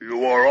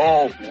are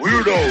all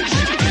weirdos.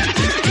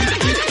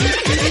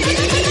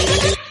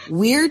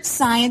 Weird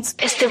science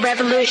is the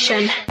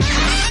revolution.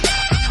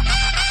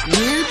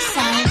 Weird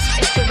science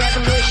is the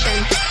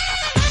revolution.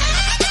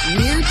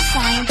 Weird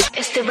science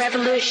is the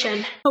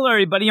revolution. Hello,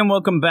 everybody, and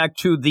welcome back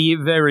to the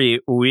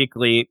very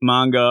weekly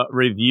manga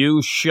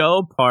review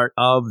show, part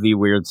of the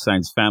Weird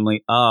Science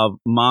family of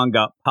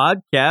manga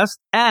podcast.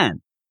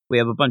 And we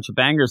have a bunch of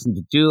bangers, and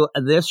to do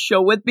this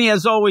show with me,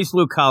 as always,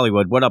 Luke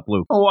Hollywood. What up,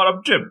 Luke? Oh, what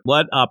up, Jim?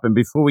 What up? And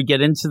before we get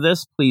into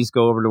this, please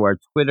go over to our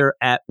Twitter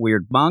at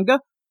Weird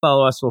Manga.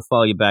 Follow us, we'll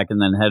follow you back, and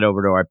then head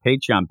over to our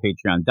Patreon,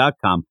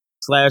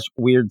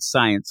 patreon.com/Weird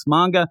Science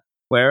Manga,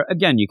 where,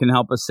 again, you can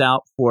help us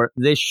out for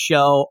this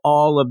show,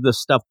 all of the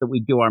stuff that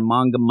we do, our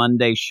Manga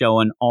Monday show,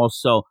 and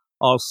also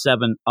all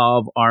 7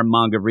 of our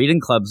manga reading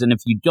clubs. And if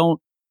you don't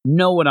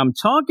know what I'm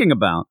talking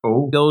about,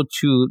 go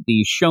to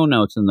the show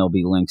notes, and there'll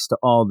be links to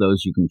all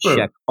those. You can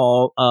check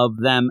all of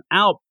them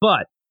out.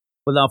 But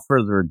without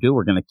further ado,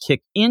 we're going to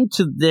kick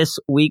into this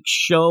week's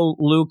show,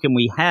 Luke, and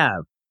we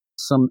have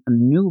some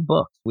new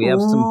books. We have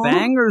some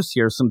bangers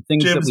here, some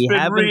things Jim's that we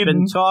haven't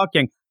been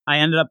talking. I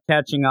ended up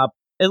catching up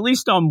at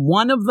least on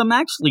one of them,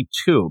 actually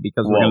 2,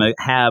 because we're going to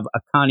have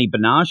Akane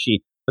Banashi,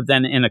 but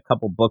then in a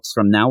couple books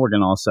from now, we're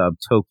going to also have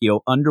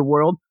Tokyo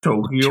Underworld.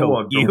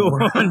 Tokyo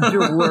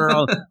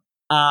Underworld.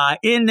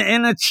 In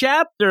a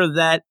chapter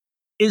that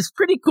is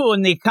pretty cool.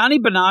 And the Akane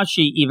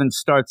Banashi even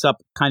starts up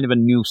kind of a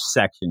new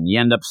section. You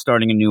end up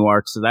starting a new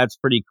arc, so that's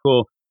pretty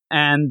cool.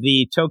 And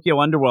the Tokyo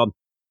Underworld,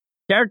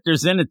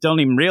 characters in it don't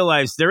even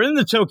realize they're in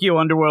the Tokyo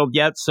Underworld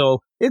yet,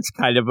 so it's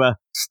kind of a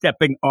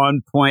stepping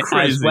on point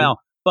as well.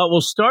 But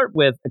we'll start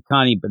with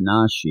Akane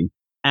Banashi.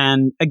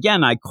 And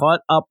again, I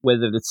caught up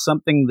with it. It's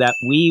something that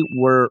we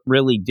were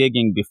really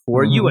digging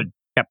before. You had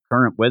kept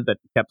current with it,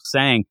 kept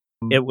saying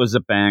it was a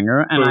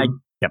banger, and I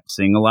kept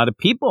seeing a lot of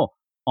people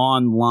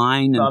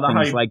online and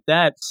things like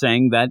that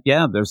saying that,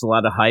 yeah, there's a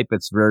lot of hype.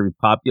 It's very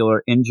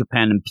popular in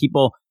Japan, and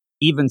people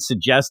even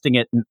suggesting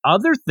it in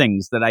other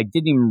things that I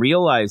didn't even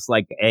realize,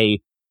 like a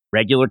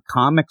regular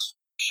comics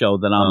show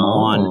that I'm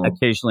on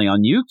occasionally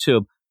on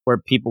YouTube, where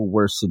people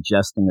were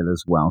suggesting it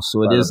as well.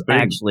 So it is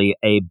actually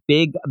a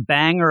big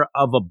banger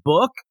of a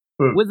book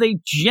with a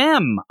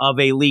gem of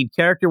a lead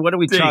character. What are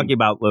we talking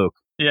about, Luke?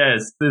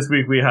 Yes, this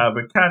week we have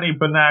Akane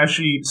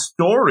Banashi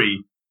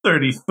Story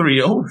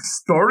 33. Oh,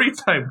 story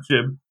time,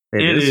 Jim.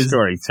 It is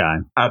story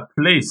time. A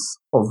place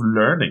of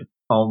learning.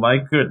 Oh, my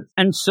goodness.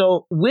 And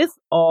so with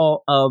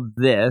all of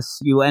this,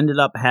 you ended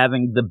up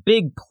having the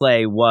big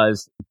play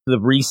was the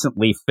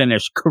recently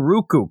finished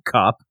Karuku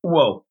Cup.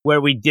 Whoa. Where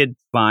we did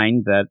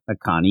find that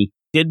Akane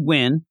did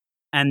win.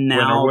 And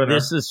now winner.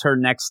 This is her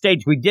next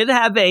stage. We did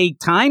have a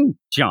time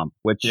jump,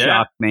 which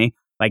shocked me,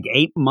 like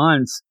 8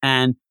 months.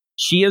 And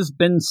she has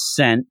been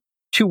sent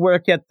to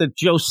work at the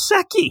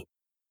Joseki,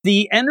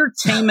 the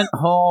entertainment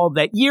hall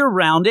that year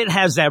round, it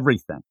has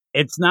everything.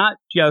 It's not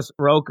just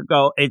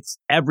Rokugo, it's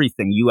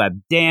everything. You have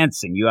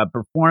dancing, you have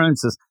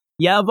performances,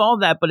 you have all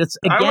that, but it's,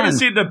 again, I want to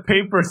see the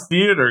paper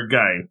theater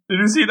guy. Did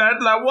you see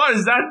that? Like, what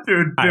is that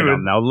dude doing? I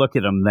don't know. Look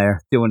at him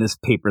there doing his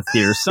paper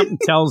theater. Something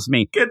tells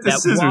me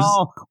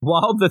that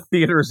while the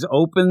theater's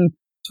open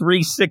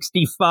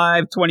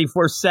 365,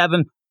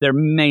 24/7, there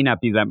may not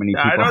be that many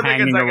people hanging around. I don't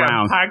think it's like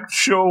a packed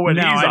show when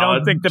he's on. No, I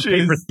don't think the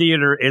paper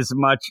theater is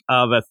much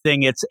of a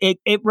thing.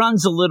 It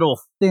runs a little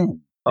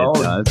thin. No.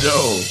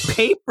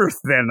 Paper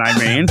thin, I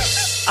mean.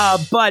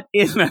 But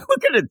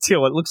look at it,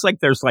 too. It looks like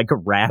there's like a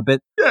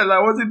rabbit. Yeah,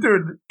 like, what's it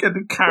doing?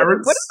 Getting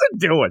carrots? What is it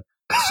doing?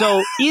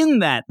 So in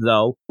that,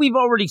 though, we've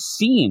already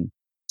seen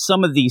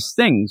some of these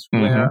things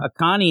where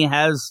Akane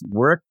has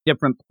worked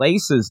different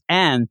places,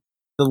 and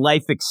the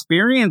life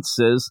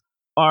experiences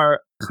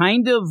are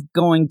kind of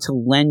going to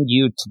lend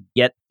you to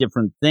get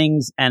different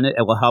things, and it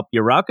will help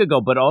your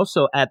Rakugo, but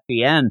also at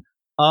the end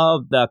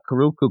of the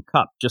Karuku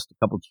Cup, just a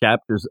couple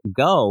chapters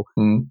ago,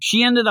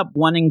 she ended up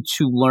wanting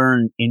to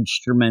learn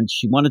instruments.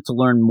 She wanted to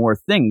learn more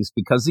things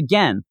because,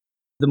 again,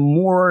 the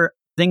more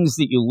things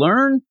that you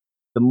learn,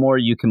 the more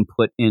you can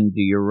put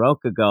into your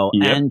Rokugo.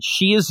 Yep. And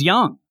she is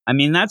young. I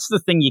mean, that's the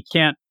thing you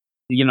can't,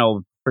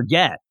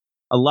 forget.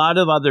 A lot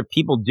of other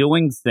people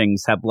doing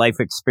things have life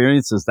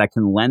experiences that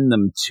can lend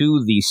them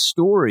to these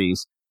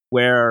stories,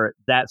 where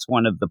that's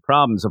one of the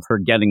problems of her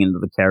getting into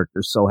the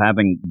character. So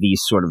having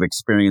these sort of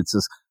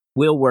experiences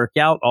will work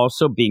out.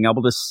 Also being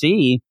able to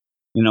see,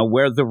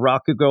 where the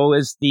Rakugo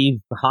is the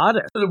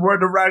hottest. Where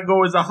the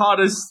Rakugo is the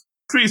hottest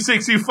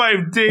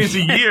 365 days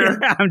a year.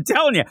 Yeah, I'm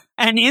telling you.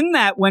 And in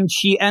that, when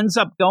she ends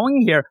up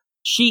going here,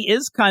 she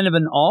is kind of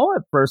in awe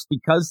at first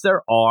because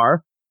there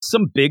are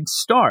some big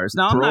stars.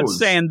 Now, I'm not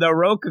saying the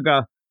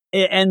Rokugo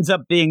it ends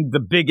up being the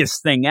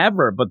biggest thing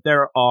ever, but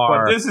there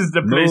are this is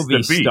the place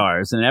movie to be.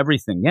 Stars and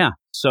everything. Yeah.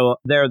 So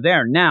they're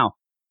there. Now,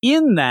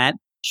 in that,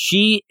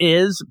 she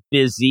is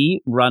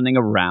busy running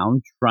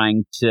around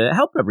trying to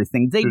help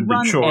everything. They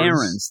run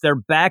errands. They're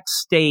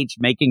backstage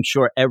making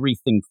sure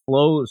everything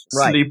flows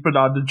right. Sleeping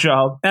on the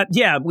job.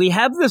 Yeah, we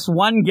have this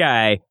one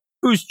guy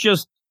who's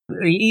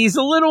he's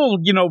a little,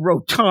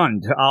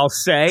 rotund, I'll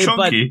say.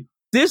 Chunky.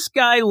 This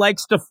guy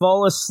likes to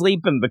fall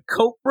asleep in the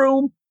coat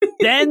room.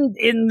 Then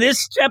in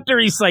this chapter,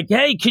 he's like,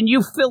 hey, can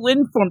you fill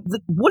in for him?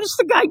 What does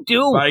the guy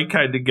do? My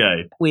kind of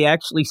guy. We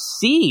actually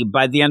see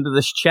by the end of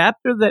this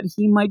chapter that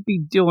he might be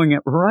doing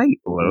it right.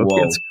 Whoa.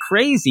 It's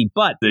crazy.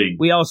 But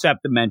we also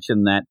have to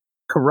mention that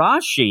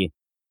Karashi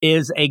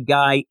is a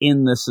guy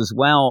in this as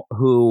well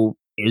who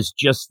is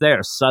just there.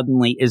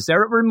 Suddenly, it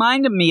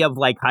reminded me of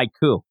like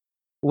Haiku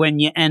when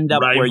you end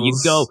up where you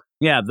go.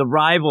 Yeah, the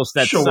rivals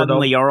that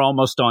suddenly are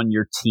almost on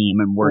your team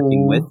and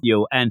working with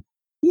you. And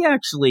he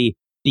actually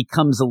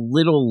becomes a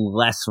little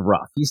less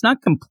rough. He's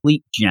not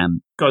complete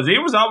gem. Because he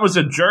was always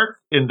a jerk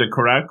in the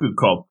Karaku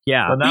Cup.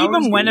 Yeah,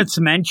 even when it's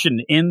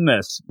mentioned in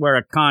this,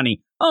 where Akane,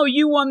 oh,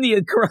 you won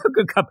the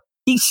Karaku Cup,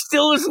 he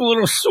still is a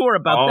little sore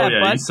about that. Oh,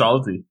 yeah, but he's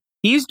salty.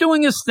 He's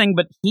doing his thing,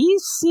 but he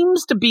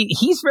seems to be,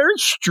 he's very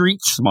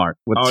street smart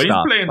with stuff. He's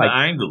playing the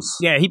angles.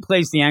 Yeah, he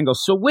plays the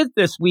angles. So with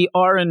this, we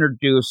are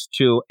introduced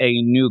to a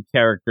new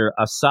character,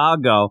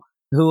 Asago,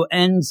 who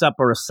ends up,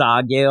 or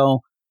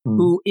Asageo,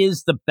 who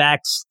is the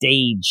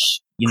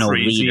backstage,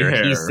 crazy leader.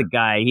 Hair. He's the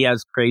guy. He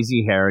has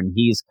crazy hair, and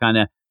he's kind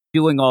of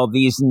doing all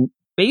these. And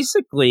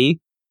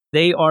basically,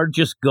 they are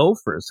just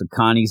gophers.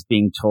 Akane's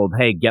being told,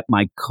 hey, get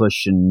my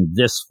cushion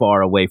this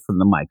far away from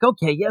the mic.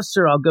 Okay, yes,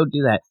 sir, I'll go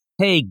do that.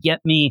 Hey, get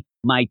me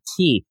my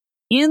tea.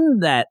 In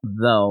that,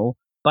 though,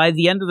 by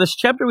the end of this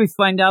chapter, we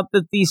find out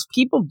that these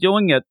people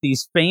doing it,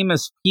 these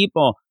famous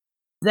people,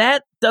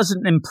 that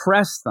doesn't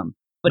impress them.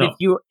 But if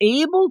you're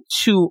able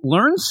to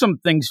learn some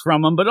things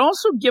from them, but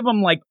also give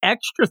them like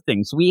extra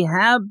things, we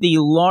have the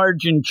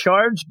large in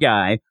charge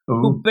guy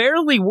who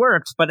barely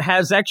works, but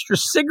has extra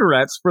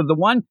cigarettes for the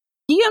one.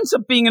 He ends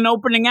up being an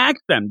opening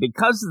act then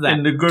because of that.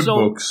 In the good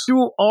books.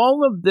 Through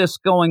all of this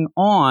going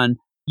on,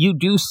 you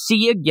do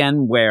see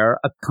again where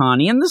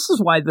Akane, and this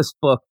is why this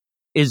book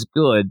is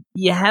good,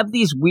 you have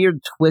these weird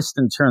twists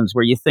and turns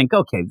where you think,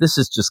 okay, this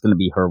is just going to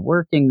be her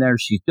working there.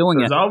 She's doing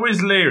There's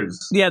always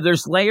layers. Yeah,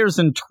 there's layers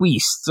and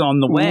twists on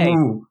the way.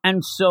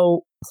 And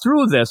so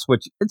through this,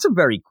 which it's a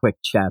very quick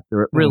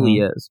chapter, it really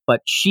is,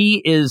 but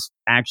she is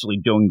actually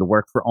doing the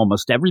work for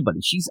almost everybody.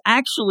 She's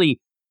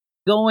actually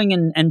going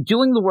and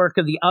doing the work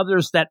of the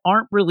others that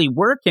aren't really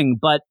working,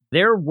 but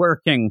they're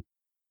working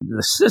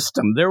the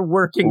system. They're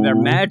working their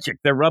magic.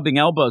 They're rubbing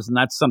elbows, and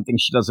that's something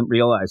she doesn't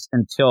realize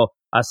until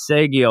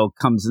Asageo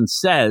comes and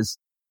says,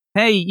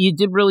 hey, you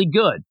did really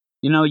good.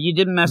 You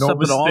didn't mess up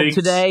at all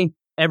today.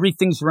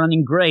 Everything's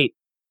running great.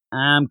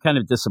 I'm kind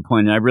of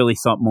disappointed. I really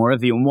thought more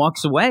of you, and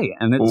walks away.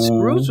 And it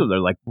screws with her.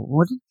 Like,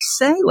 what did he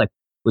say? Like,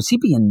 was he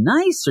being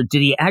nice, or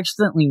did he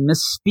accidentally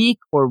misspeak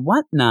or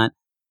whatnot?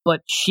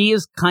 But she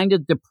is kind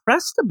of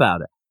depressed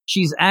about it.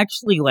 She's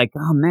actually like,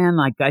 oh man,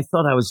 like I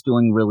thought I was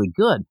doing really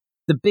good.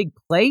 The big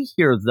play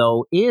here,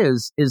 though,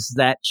 is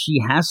that she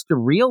has to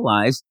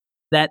realize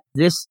that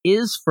this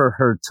is for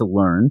her to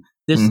learn.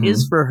 This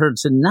is for her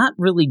to not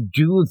really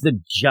do the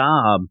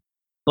job,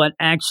 but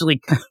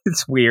actually,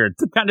 it's weird,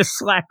 to kind of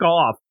slack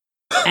off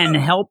and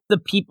help the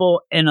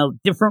people in a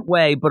different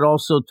way, but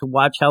also to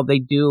watch how they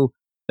do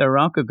their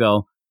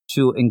Rakugo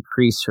to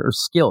increase her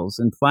skills.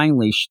 And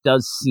finally, she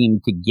does seem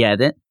to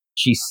get it.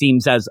 She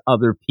seems as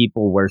other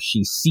people where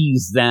she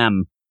sees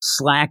them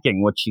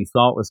slacking, what she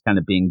thought was kind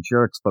of being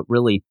jerks, but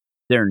really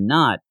they're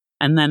not.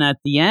 And then at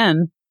the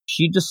end,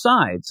 she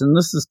decides, and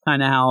this is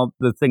kind of how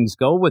the things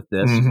go with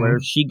this, where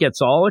she gets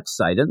all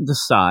excited and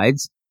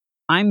decides,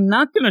 I'm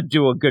not going to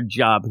do a good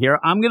job here.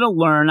 I'm going to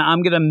learn.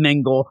 I'm going to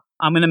mingle.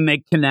 I'm going to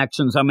make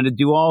connections. I'm going to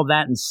do all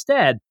that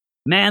instead.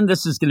 Man,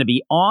 this is going to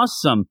be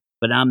awesome,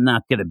 but I'm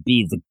not going to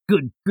be the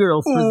good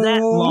girl for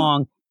that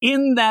long.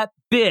 In that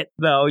bit,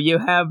 though, you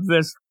have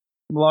this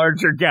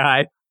larger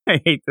guy. I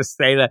hate to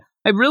say that.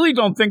 I really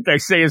don't think they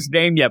say his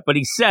name yet, but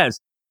he says,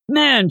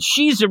 man,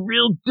 she's a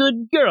real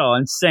good girl.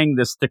 And saying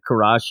this to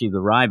Karashi, the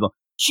rival,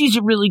 she's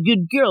a really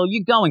good girl.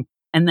 You're going.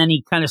 And then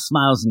he kind of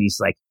smiles and he's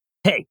like,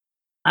 hey,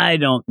 I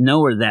don't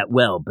know her that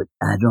well, but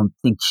I don't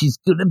think she's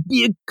going to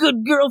be a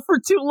good girl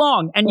for too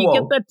long. And you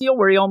get that deal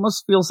where he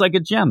almost feels like a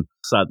gem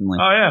suddenly.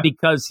 Oh, yeah.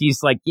 Because he's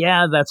like,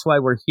 yeah, that's why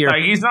we're here.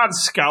 Like, he's not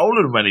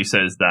scowling when he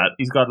says that.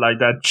 He's got like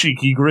that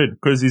cheeky grin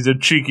because he's a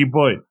cheeky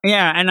boy.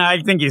 Yeah, and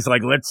I think he's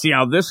like, let's see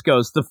how this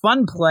goes. The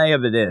fun play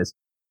of it is,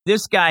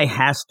 this guy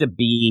has to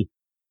be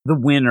the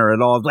winner at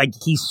all. Like,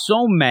 he's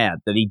so mad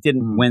that he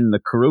didn't win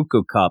the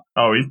Karuku Cup.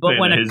 Oh, he's But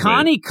when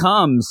Akane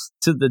comes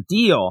to the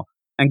deal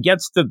and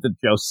gets to the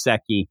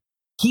Joseki,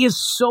 he is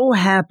so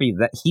happy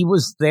that he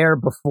was there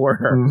before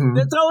her.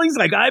 That's all he's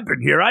like, I've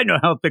been here. I know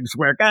how things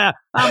work. I'm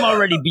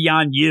already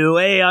beyond you.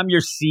 Hey, I'm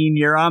your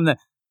senior.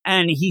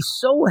 And he's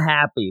so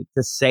happy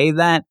to say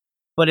that,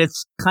 but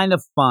it's kind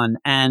of fun.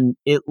 And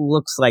it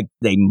looks like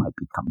they might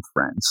become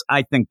friends.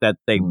 I think that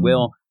they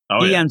will.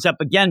 He ends up,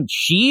 again,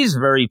 she's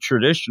very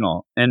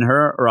traditional in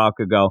her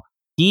Rakugo.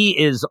 He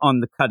is on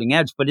the cutting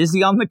edge, but is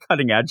he on the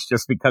cutting edge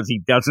just because he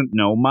doesn't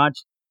know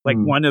much? Like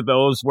one of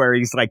those where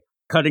he's like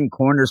cutting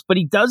corners, but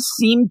he does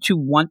seem to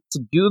want to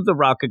do the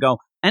Rakugo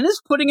and is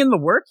putting in the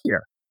work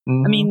here.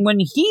 I mean, when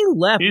he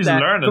left, he's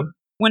learning.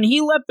 when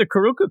he left the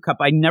Karuka Cup,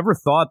 I never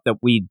thought that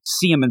we'd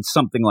see him in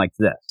something like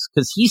this,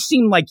 because he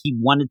seemed like he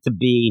wanted to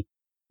be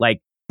like,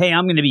 hey,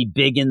 I'm going to be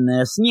big in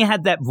this. And you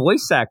had that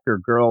voice actor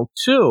girl,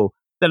 too,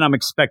 that I'm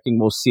expecting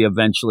we'll see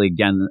eventually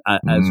again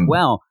as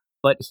well.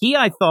 But he,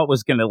 I thought,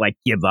 was going to like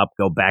give up,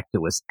 go back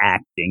to his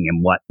acting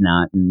and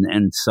whatnot.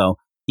 And so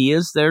he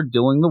is there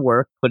doing the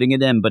work, putting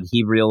it in, but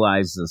he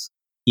realizes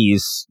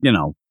he's, going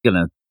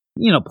to,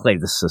 play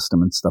the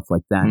system and stuff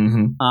like that.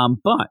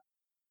 But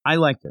I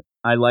liked it.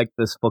 I like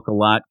this book a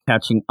lot,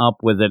 catching up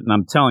with it. And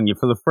I'm telling you,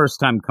 for the first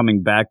time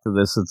coming back to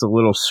this, it's a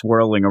little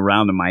swirling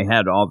around in my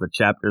head, all the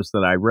chapters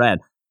that I read.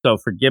 So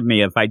forgive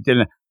me if I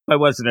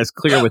wasn't as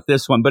clear with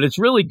this one, but it's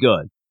really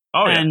good.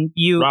 Oh, yeah. And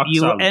you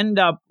end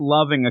up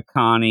loving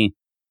Akane.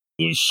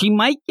 She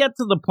might get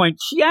to the point,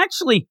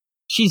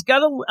 she's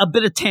got a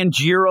bit of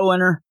Tanjiro in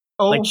her.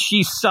 Oh. Like,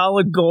 she's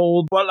solid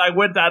gold. Well, I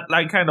went that,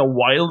 like, kind of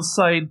wild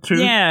side, too.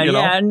 Yeah,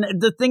 yeah. And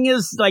the thing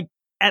is, like,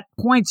 at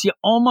points, you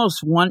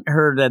almost want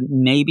her to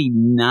maybe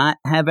not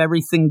have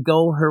everything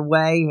go her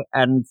way.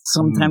 And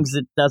sometimes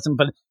it doesn't,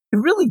 but it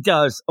really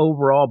does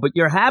overall. But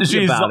you're happy about it.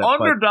 She's the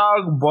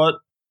underdog, but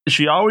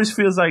she always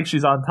feels like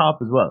she's on top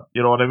as well.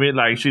 You know what I mean?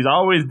 Like, she's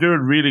always doing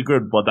really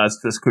good, but that's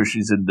just because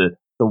she's in the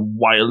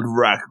wild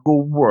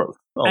Rakugo world.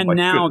 Oh, and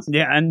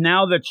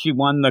now that she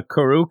won the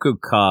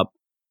Karuku Cup,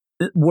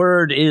 the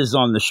word is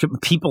on the ship.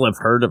 People have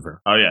heard of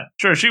her. Oh, yeah.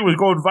 Sure, she was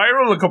going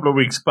viral a couple of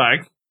weeks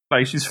back.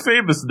 Like, she's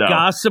famous now.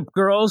 Gossip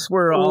Girls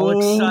were all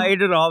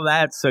excited, all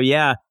that. So,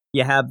 yeah,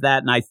 you have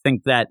that. And I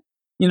think that,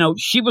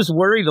 she was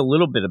worried a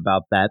little bit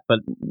about that, but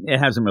it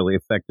hasn't really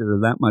affected her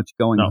that much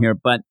going here.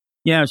 But,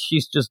 yeah,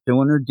 she's just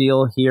doing her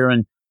deal here.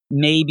 And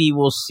maybe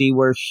we'll see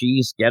where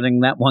she's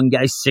getting that one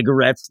guy's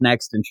cigarettes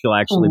next, and she'll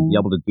actually be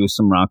able to do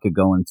some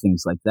Rakugo and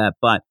things like that.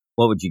 But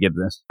what would you give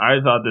this?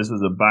 I thought this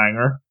was a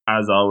banger,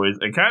 as always.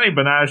 Akane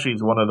Banashi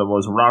is one of the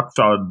most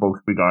rock-solid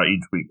books we got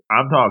each week.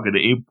 I'm talking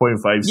the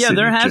 8.5. Yeah,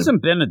 there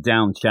hasn't been a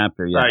down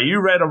chapter yet.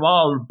 You read them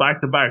all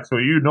back-to-back, so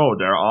you know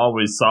they're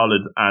always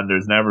solid, and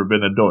there's never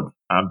been a dud.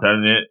 I'm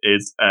telling you,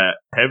 it's a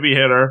heavy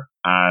hitter,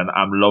 and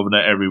I'm loving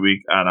it every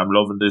week, and I'm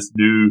loving this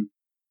new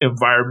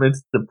environment,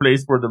 the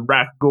place where the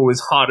Rakugo is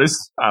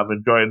hottest. I'm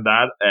enjoying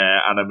that,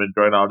 and I'm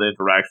enjoying all the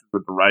interactions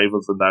with the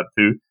rivals and that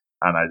too.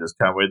 And I just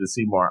can't wait to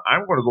see more.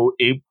 I'm going to go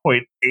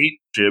 8.8,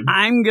 Jim.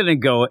 I'm going to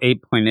go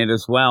 8.8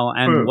 as well.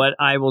 And what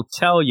I will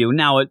tell you,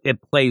 now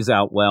it plays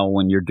out well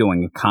when you're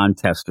doing a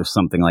contest or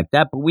something like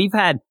that. But we've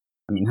had,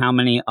 how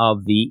many of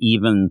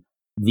even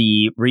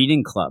the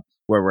reading clubs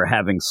where we're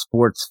having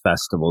sports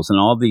festivals and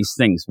all these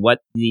things, what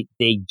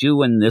they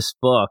do in this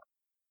book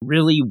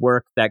really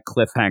work that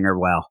cliffhanger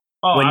well.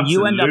 Oh, when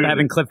absolutely. you end up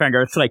having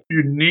cliffhanger, it's like,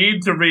 you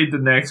need to read the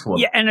next one.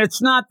 Yeah, and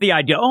it's not the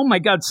idea, oh my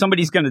God,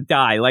 somebody's going to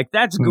die. Like,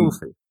 that's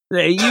goofy.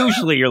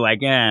 Usually you're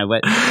like,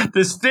 but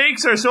the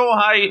stakes are so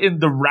high in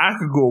the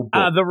Rakugo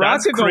book. The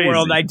Rakugo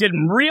world, I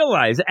didn't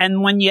realize.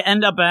 And when you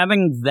end up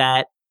having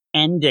that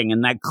ending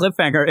and that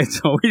cliffhanger, it's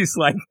always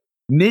like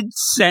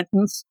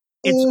mid-sentence.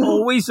 It's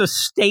always a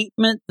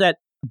statement that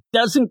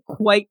doesn't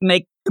quite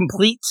make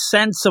complete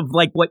sense of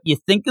like what you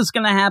think is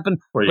going to happen,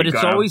 but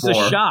it's always a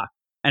shock.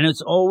 And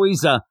it's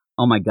always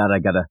oh my God, I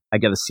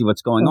gotta see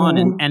what's going on.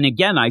 And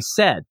again, I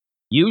said,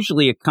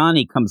 usually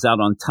Akane comes out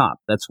on top.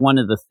 That's one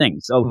of the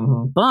things.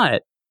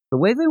 But the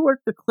way they work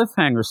the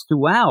cliffhangers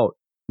throughout,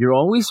 you're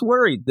always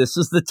worried. This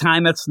is the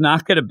time it's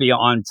not going to be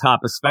on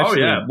top,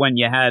 especially when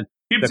you had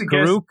the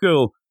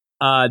Karuku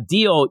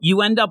deal.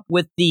 You end up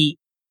with the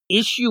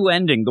issue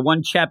ending, the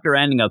one chapter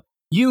ending of,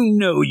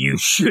 you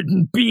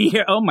shouldn't be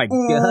here. Oh my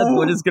God,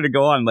 what is going to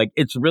go on? Like,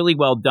 it's really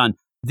well done.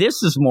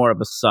 This is more of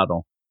a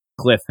subtle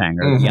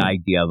cliffhanger, the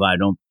idea of, I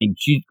don't think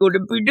she's going to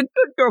be the good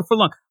girl for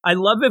long. I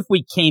love if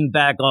we came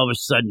back, all of a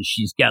sudden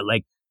she's got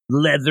like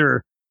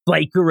leather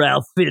biker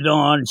outfit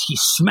on,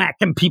 she's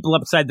smacking people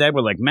upside the head.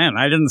 We're like, man,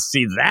 I didn't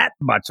see that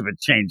much of a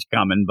change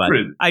coming, but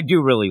I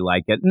do really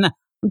like it. And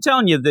I'm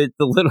telling you, the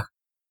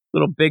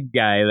little big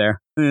guy there,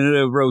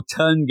 the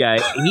rotund guy,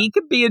 he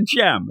could be a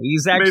gem.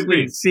 He's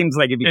actually, it seems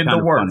like it'd be kind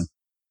of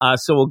funny.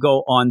 So we'll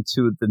go on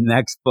to the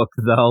next book,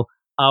 though.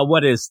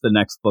 What is the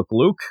next book,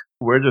 Luke?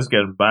 We're just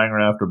getting banger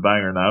after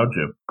banger now,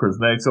 Jim. Because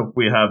next up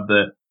we have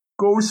the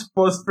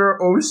Ghostbuster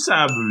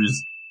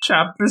Osamu's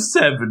Chapter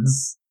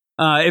 7s.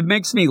 It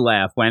makes me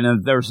laugh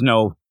when there's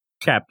no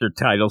chapter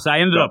titles. I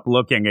ended up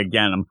looking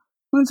again.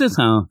 What's this?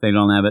 Oh, they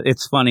don't have it.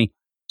 It's funny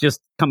just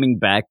coming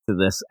back to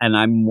this, and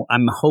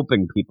I'm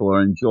hoping people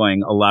are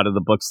enjoying a lot of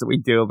the books that we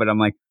do, but I'm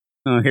like,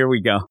 oh, here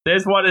we go.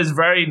 This one is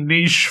very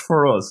niche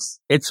for us.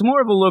 It's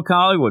more of a Luke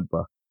Hollywood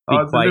book. Be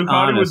quite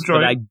honest,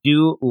 but I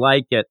do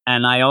like it,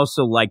 and I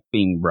also like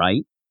being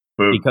right,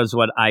 because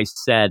what I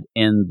said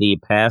in the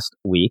last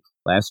week,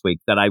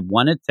 that I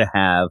wanted to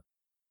have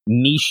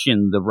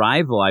Mishin, the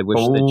rival. I wish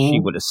that she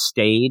would have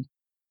stayed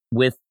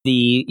with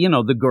the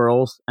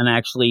girls and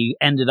actually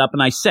ended up,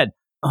 and I said,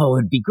 oh,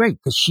 it'd be great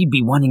because she'd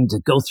be wanting to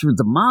go through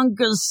the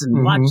mangas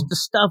and watch the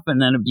stuff,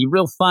 and then it'd be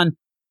real fun.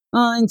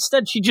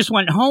 Instead, she just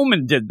went home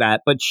and did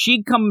that, but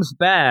she comes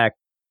back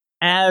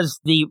as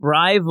the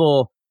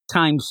rival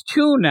 ×2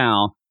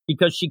 now,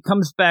 because she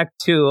comes back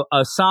to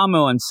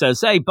Osamu and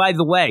says, hey, by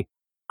the way,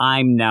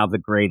 I'm now the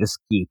greatest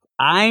geek.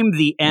 I'm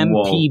the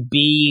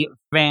MPB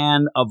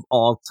fan of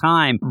all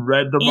time.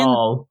 Read them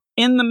all.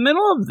 In the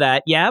middle of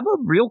that, you have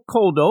a real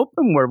cold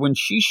open where when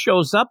she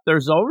shows up,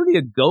 there's already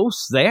a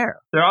ghost there.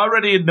 They're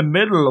already in the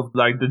middle of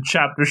like the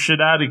chapter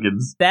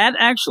shenanigans. That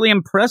actually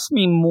impressed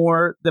me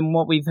more than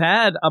what we've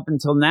had up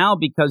until now,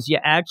 because you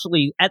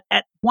actually, at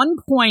one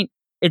point,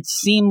 it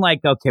seemed like,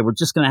 okay, we're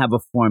just going to have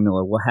a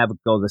formula. We'll have it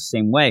go the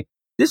same way.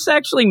 This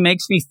actually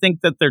makes me think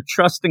that they're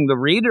trusting the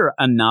reader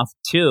enough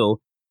to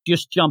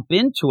just jump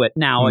into it.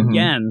 Now,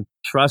 again,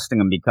 trusting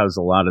them because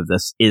a lot of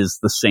this is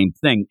the same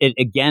thing. It,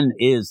 again,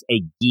 is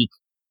a geek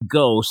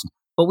ghost,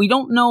 but we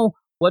don't know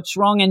what's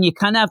wrong, and you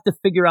kind of have to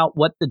figure out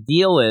what the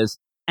deal is.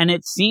 And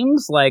it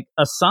seems like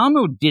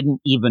Osamu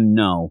didn't even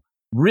know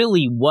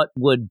really what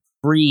would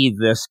free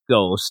this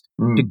ghost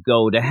to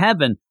go to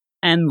heaven.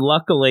 And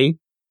luckily,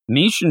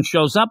 Mishin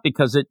shows up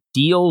because it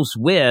deals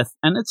with,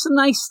 and it's a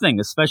nice thing,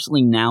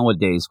 especially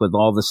nowadays with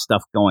all the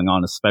stuff going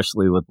on,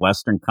 especially with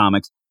Western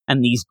comics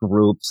and these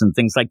groups and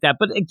things like that.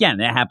 But again,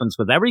 it happens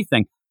with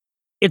everything.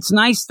 It's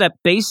nice that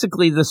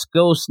basically this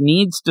ghost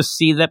needs to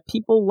see that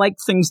people like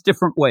things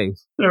different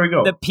ways. There we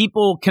go. That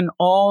people can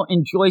all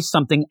enjoy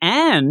something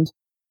and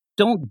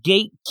don't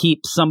gatekeep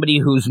somebody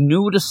who's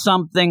new to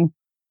something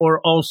or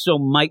also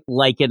might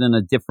like it in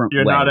a different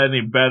way. You're not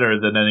any better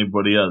than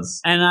anybody else.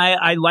 And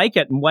I like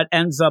it. And what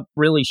ends up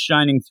really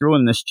shining through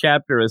in this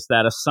chapter is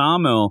that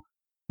Osamu,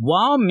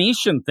 while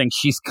Mishin thinks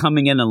she's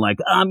coming in and like,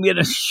 I'm going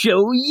to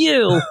show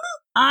you,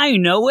 I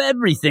know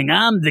everything.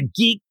 I'm the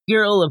geek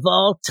girl of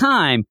all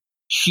time.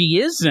 She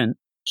isn't.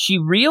 She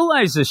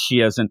realizes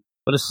she isn't.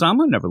 But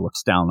Osamu never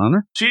looks down on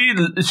her.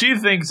 She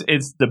thinks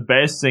it's the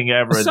best thing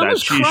ever that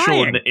she's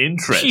crying. shown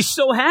interest. She's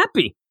so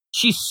happy.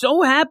 She's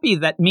so happy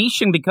that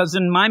Mishin, because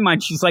in my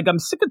mind, she's like, I'm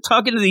sick of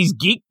talking to these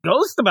geek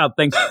ghosts about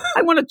things.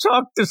 I want to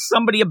talk to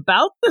somebody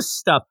about this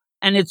stuff.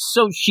 And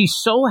she's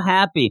so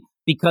happy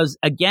because,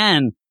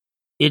 again,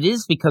 it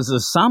is because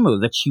of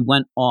Osamu that she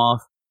went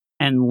off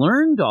and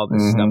learned all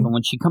this stuff. And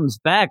when she comes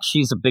back,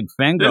 she's a big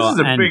fangirl. This is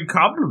a big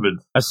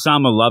compliment.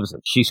 Osamu loves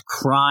it. She's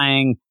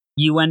crying.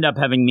 You end up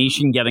having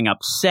Mishin getting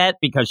upset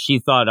because she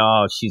thought,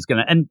 oh, she's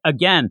going to. And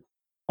again,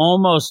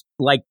 almost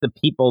like the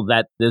people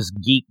that this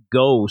geek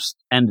ghost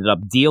ended up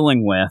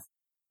dealing with,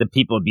 the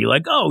people would be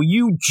like, oh,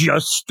 you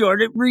just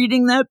started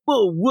reading that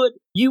book. What?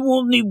 You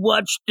only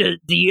watched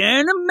the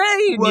anime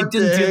and you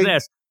didn't do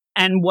this.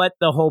 And what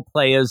the whole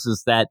play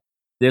is that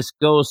this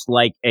goes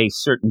like a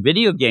certain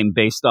video game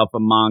based off a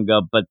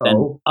manga, but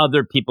then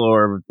other people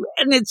are,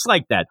 and it's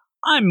like that.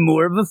 I'm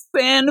more of a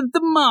fan of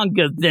the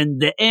manga than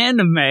the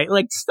anime,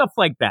 like stuff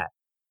like that.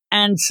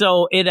 And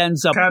so it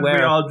ends up Can't we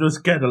all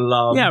just get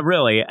along? Yeah,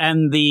 really.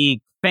 And the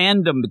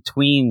fandom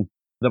between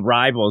the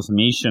rivals,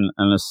 Mishin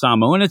and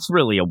Osamu, and it's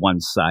really a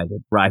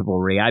one-sided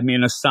rivalry. I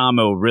mean,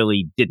 Osamu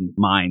really didn't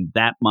mind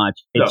that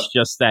much. It's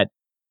just that,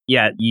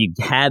 yeah, you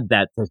had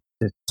that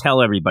to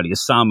tell everybody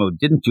Osamu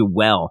didn't do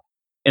well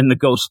in the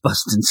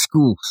ghost-busting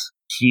schools.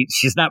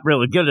 She's not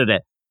really good at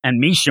it.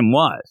 And Mishin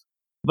was.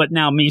 But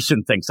now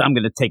Mishin thinks I'm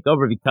going to take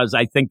over because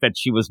I think that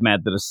she was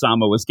mad that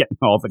Osamu was getting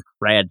all the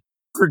cred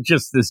for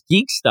just this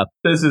geek stuff.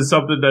 This is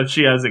something that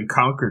she hasn't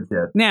conquered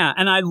yet. Yeah,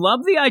 and I love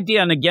the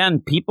idea. And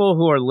again, people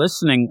who are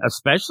listening,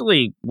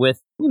 especially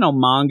with,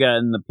 manga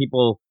and the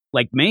people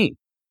like me,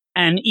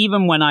 and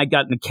even when I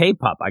got into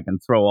K-pop, I can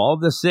throw all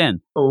this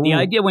in. Ooh. The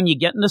idea when you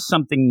get into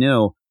something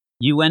new,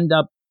 you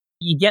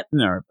get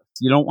nervous.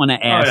 You don't want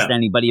to ask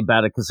anybody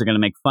about it because they're going to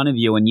make fun of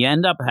you. And you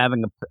end up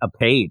having a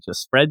page, a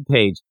spread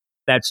page,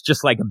 that's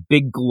just like a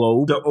big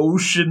globe. The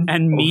ocean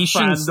and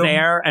Mishin's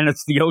there, and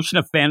it's the ocean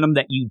of fandom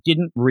that you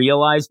didn't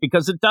realize,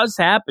 because it does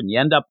happen. You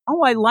end up,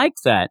 I like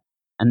that.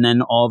 And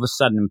then all of a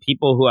sudden,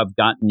 people who have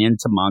gotten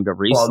into manga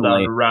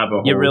recently,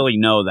 you really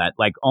know that.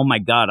 Like, oh my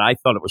God, I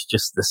thought it was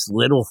just this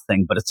little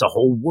thing, but it's a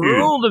whole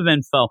world of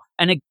info.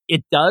 And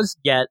it does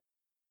get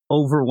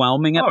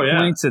overwhelming at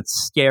points. It's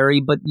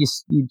scary, but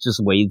you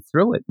just wade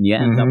through it and you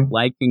end up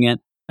liking it.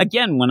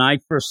 Again, when I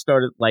first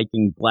started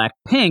liking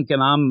Blackpink,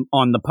 and I'm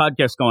on the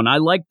podcast going, I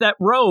like that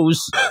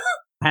Rose,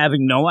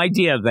 having no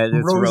idea that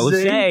it's Rose.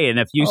 And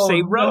if you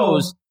say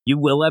Rose, you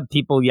will have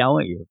people yell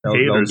at you.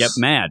 They'll get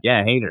mad.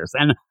 Yeah, haters.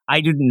 And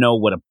I didn't know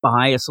what a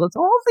bias was.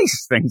 All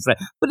these things.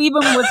 But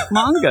even with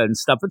manga and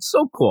stuff, it's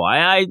so cool.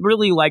 I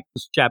really like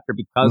this chapter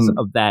because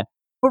of that.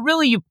 But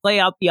really, you play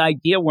out the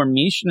idea where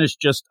Mishin is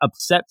just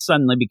upset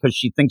suddenly because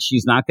she thinks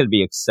she's not going to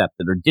be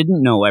accepted or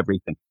didn't know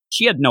everything.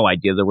 She had no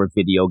idea there were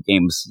video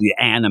games, the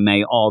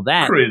anime, all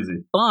that.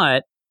 Crazy.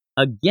 But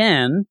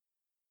again,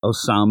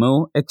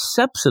 Osamu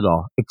accepts it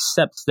all,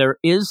 accepts there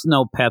is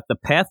no path. The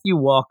path you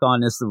walk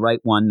on is the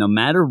right one, no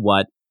matter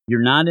what.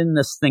 You're not in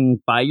this thing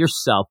by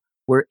yourself.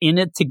 We're in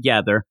it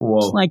together. Whoa.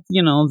 It's like,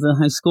 the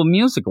High School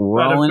Musical.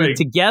 We're all in it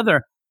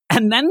together.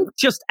 And then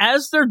just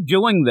as they're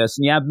doing this,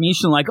 and you have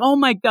Mishin like, oh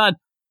my God,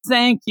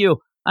 thank you.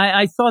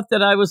 I thought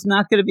that I was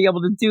not going to be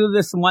able to do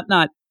this and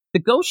whatnot. The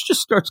ghost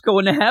just starts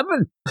going to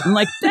heaven. I'm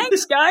like,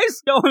 thanks,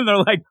 guys. And they're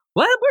like,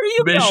 What? Where are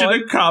you Mission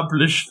going?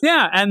 accomplished.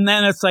 Yeah, and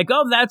then it's like,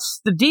 oh,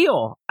 that's the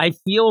deal. I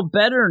feel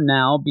better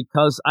now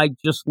because I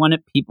just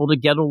wanted people to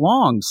get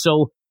along.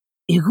 So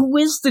who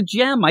is the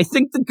gem? I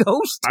think the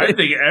ghost. I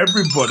think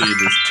everybody in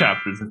this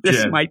chapter is a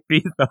This gem. might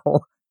be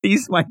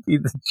these might be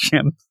the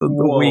gems of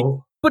the week.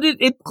 But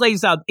it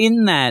plays out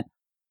in that.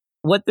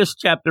 What this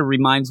chapter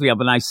reminds me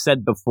of, and I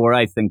said before,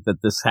 I think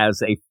that this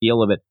has a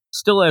feel of it,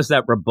 still has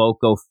that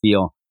Roboco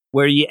feel,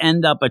 where you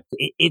end up,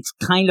 it's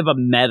kind of a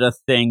meta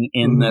thing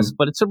in this,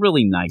 but it's a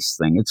really nice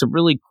thing. It's a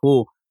really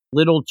cool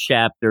little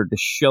chapter to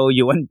show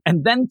you,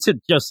 and then to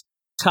just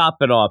top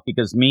it off,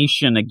 because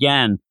Mishin,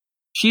 again,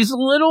 she's a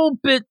little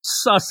bit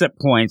sus at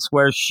points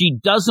where she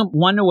doesn't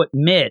want to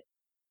admit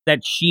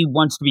that she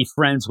wants to be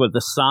friends with the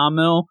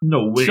Sawmill.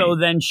 No way. So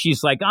then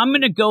she's like, I'm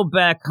going to go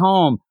back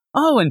home.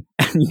 Oh, and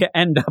you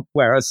end up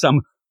where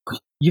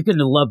you're going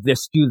to love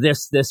this, do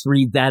this,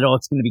 read that. Oh,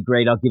 it's going to be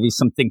great. I'll give you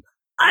something.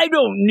 I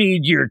don't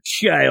need your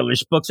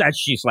childish books. As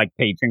she's like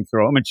paging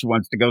through them and she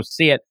wants to go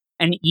see it.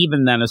 And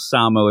even then,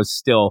 Asamo is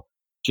still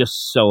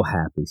just so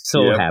happy,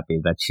 happy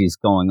that she's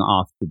going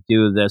off to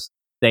do this.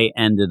 They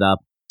ended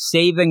up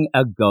saving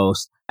a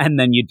ghost. And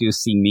then you do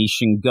see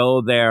Mishin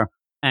go there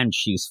and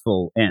she's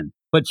full in.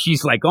 But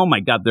she's like, oh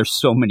my God, there's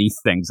so many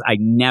things. I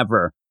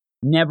never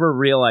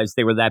realized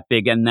they were that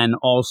big. And then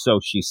also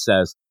she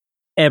says,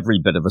 every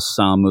bit of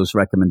Asamu's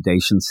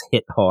recommendations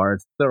hit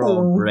hard. They're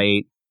all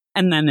great.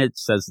 And then it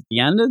says at the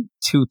end,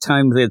 2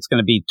 times, it's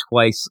going to be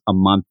twice a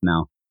month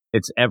now.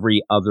 It's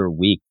every other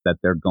week that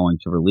they're going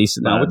to release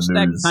it now,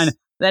 Bad news.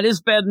 that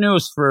is bad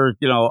news for,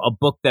 a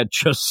book that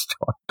just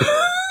started.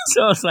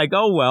 So it's like,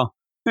 oh, well,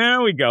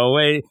 there we go.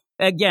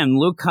 Again,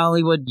 Luke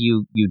Hollywood,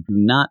 you do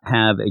not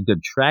have a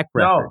good track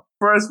record. No,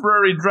 first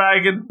Furry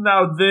Dragon,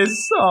 now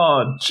this.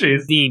 Oh,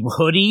 jeez. The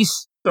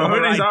hoodies. The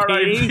hoodies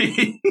R.I.P.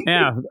 R.I.P.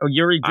 Yeah,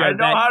 Yuri. I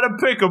know how to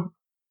pick them.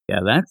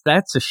 Yeah,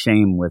 that's a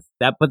shame with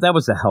that, but that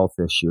was a health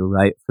issue,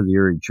 right, for the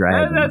Yuri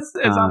Dragon. It's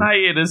on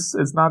hiatus.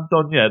 It's not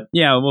done yet.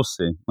 Yeah, we'll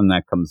see when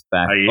that comes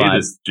back.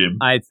 Hiatus, Jim.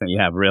 I think,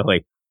 yeah,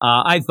 really.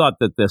 I thought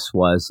that this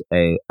was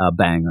a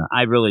banger.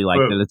 I really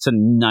liked it. It's a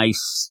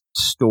nice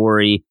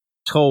story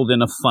told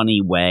in a funny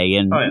way,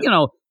 and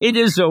it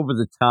is over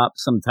the top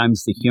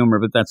sometimes, the humor,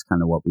 but that's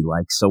kind of what we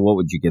like. So what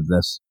would you give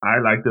this? I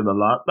liked it a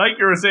lot. Like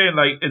you were saying,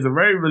 like, it's a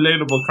very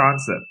relatable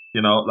concept,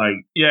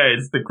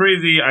 it's the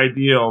crazy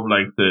idea of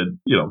like the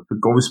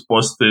ghost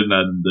busting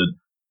and the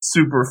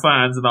super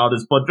fans and all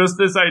this, but just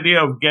this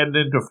idea of getting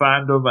into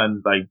fandom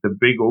and like the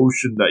big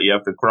ocean that you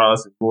have to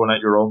cross and going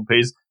at your own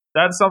pace,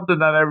 that's something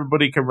that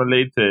everybody can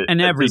relate to. And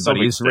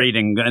everybody who's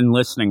reading and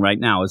listening right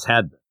now has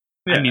had this.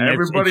 Yeah,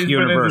 everybody's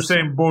been in the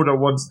same boat at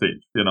one stage,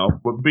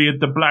 but be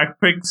it the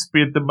Black Picks,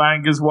 be it the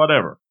mangas,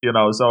 whatever,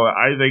 so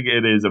I think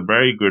it is a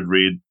very good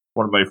read.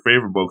 One of my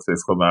favorite books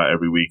that's come out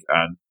every week.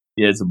 And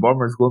yeah, it's a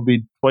bummer. It's going to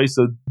be twice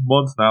a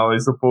month now, I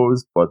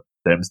suppose, but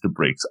them's the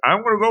breaks.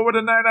 I'm going to go with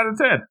a 9 out of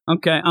 10.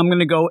 Okay, I'm going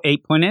to go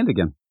 8.8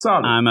 again.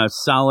 Solid. I'm a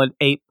solid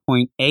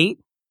 8.8.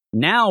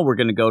 Now we're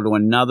going to go to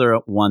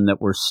another one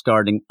that we're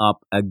starting up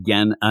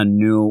again, a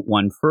new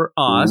one for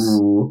us.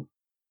 Ooh.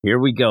 Here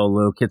we go,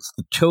 Luke. It's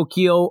the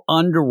Tokyo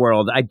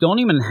Underworld. I don't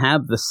even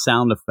have the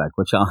sound effect,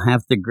 which I'll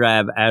have to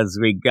grab as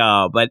we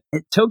go. But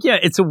Tokyo,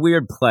 it's a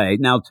weird play.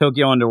 Now,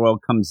 Tokyo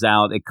Underworld comes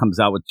out. It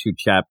comes out with 2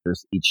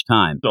 chapters each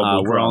time.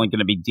 We're only going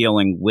to be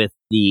dealing with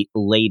the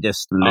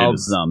latest of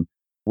them,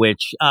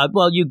 which,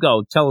 you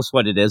go. Tell us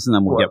what it is, and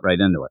then we'll get right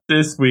into it.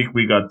 This week,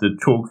 we got the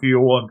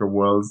Tokyo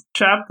Underworld,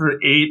 Chapter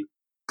 8,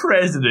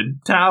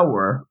 President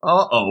Tower.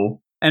 Uh-oh.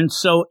 And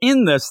so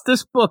in this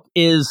book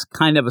is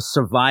kind of a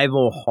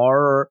survival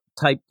horror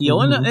type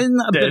deal, and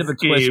a bit of a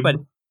twist, but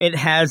it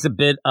has a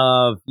bit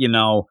of,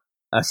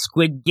 a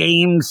Squid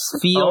Games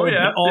feel. Oh,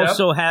 yeah, it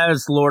also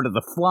has Lord of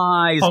the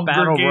Flies, Hunger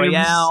Battle Games.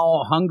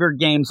 Royale, Hunger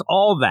Games,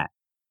 all that.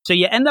 So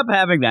you end up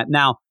having that.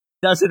 Now,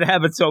 does it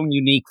have its own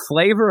unique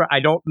flavor?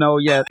 I don't know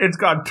yet. It's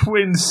got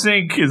twin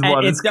sync is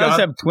what it's got. It does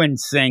have twin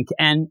sync,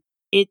 and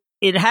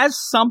it has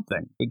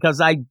something,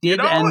 because I did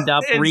end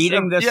up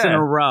reading this in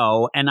a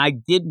row, and I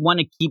did want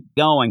to keep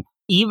going,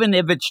 even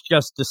if it's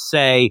just to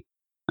say,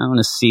 I want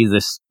to see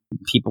this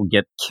people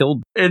get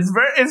killed. It's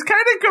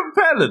kind of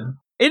compelling.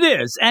 It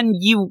is, and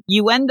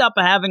you end up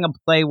having a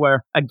play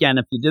where, again,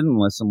 if you didn't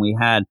listen, we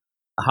had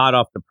hot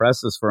off the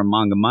presses for a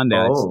Manga Monday.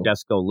 I'd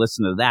suggest go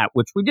listen to that,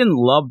 which we didn't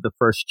love the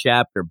first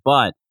chapter,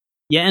 but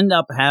you end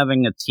up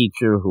having a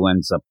teacher who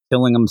ends up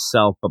killing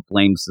himself but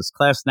blames this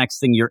class. Next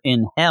thing, you're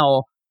in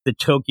hell, the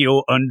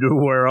Tokyo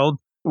Underworld,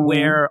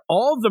 where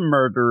all the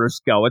murderers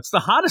go. It's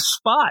the hottest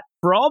spot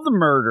for all the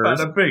murderers.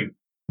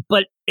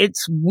 But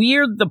it's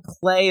weird, the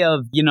play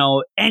of,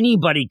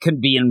 anybody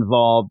can be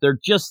involved. They're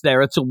just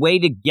there. It's a way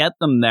to get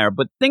them there.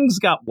 But things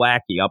got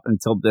wacky up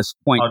until this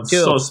point,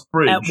 too.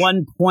 At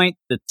one point,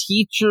 the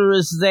teacher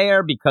is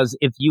there, because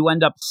if you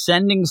end up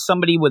sending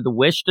somebody with a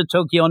wish to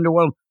Tokyo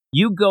Underworld,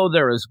 you go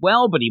there as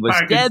well. But he was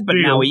dead, but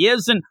now he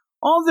isn't.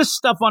 All this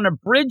stuff on a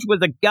bridge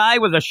with a guy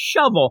with a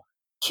shovel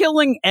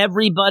killing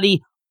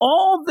everybody,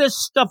 all this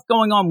stuff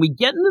going on. We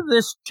get into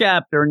this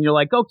chapter and you're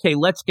like, okay,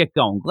 let's get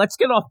going. Let's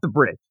get off the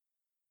bridge.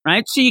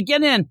 right? So you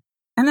get in,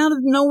 and out of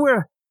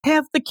nowhere,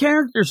 half the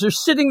characters are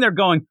sitting there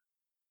going,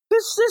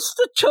 "Is this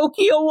the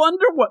Tokyo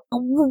Underworld?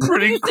 What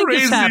do you think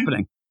is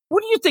happening?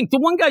 What do you think?" The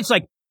one guy's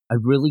like, "I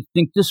really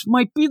think this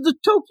might be the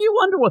Tokyo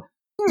Underworld."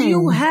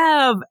 You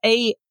have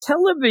a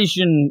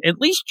television, at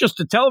least just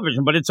a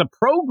television, but it's a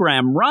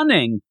program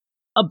running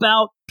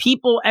about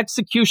people,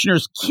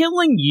 executioners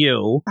killing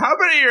you. How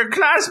many of your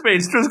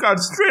classmates just got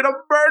straight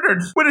up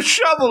murdered with a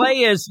shovel? The play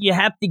is you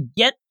have to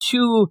get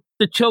to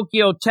the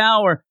Tokyo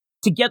Tower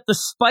to get the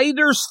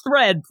spider's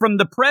thread from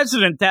the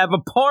president to have a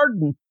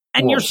pardon.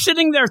 And you're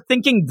sitting there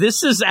thinking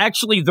this is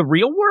actually the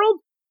real world?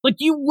 Like,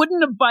 you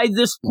wouldn't have by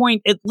this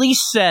point at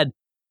least said,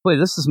 "Boy,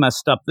 this is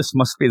messed up. This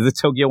must be the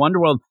Tokyo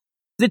Underworld."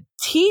 The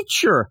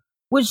teacher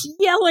was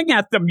yelling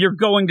at them, "You're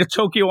going to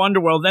Tokyo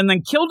Underworld," and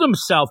then killed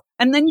himself.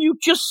 And then you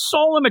just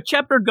saw him a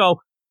chapter ago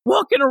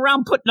walking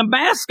around putting a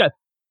mask on.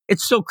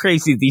 It's so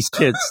crazy, these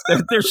kids.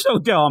 They're so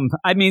dumb.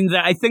 I mean,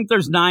 I think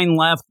there's 9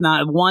 left,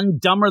 not one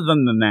dumber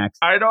than the next.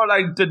 I know,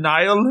 like,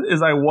 denial is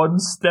like one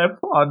step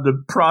on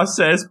the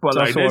process, but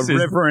It's like also a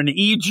river in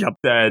Egypt.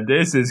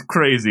 This is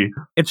crazy.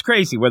 It's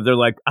crazy where they're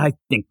like, I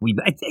think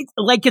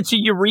like it's a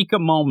eureka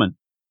moment.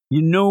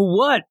 You know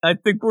what? I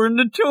think we're in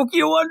the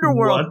Tokyo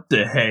Underworld. What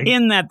the heck?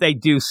 In that they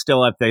do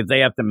still have they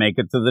have to make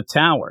it to the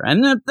tower.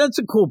 And that's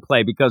a cool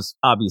play because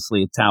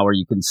obviously a tower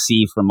you can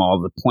see from all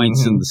the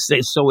points in the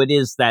state. So it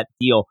is that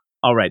deal.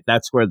 All right,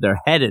 that's where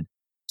they're headed.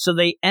 So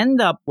they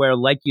end up where,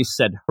 like you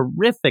said,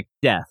 horrific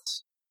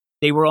deaths.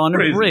 They were on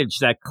a bridge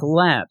that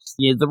collapsed.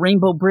 Yeah, the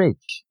Rainbow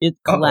Bridge. It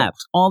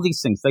collapsed. All these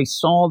things. They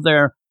saw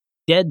their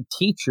dead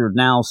teacher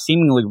now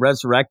seemingly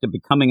resurrected,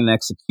 becoming an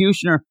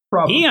executioner.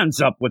 He ends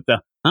up with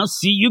 "I'll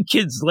see you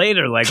kids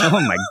later." Like, oh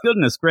my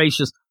goodness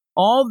gracious.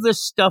 All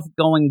this stuff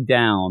going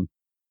down.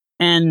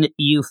 And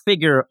you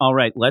figure, all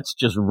right, let's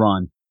just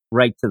run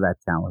right to that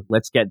tower.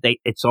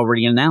 It's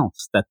already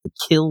announced that the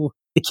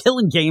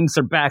killing games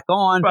are back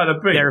on.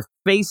 Their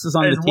faces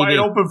on the TV. It's wide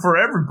open for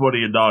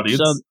everybody in the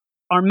audience. So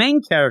our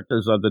main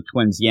characters are the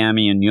twins,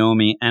 Yami and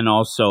Yomi, and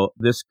also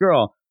this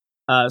girl,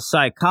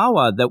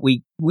 Saikawa, that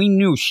we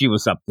knew she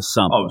was up to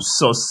something. Oh,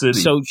 so silly.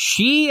 So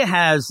she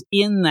has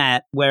in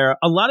that where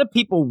a lot of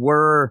people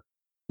were,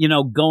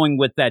 going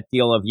with that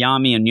deal of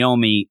Yami and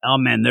Yomi. Oh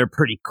man, they're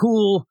pretty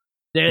cool.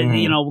 They're,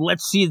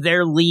 let's see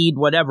their lead,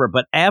 whatever.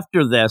 But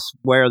after this,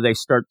 where they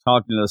start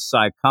talking to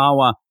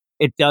Saikawa,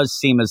 it does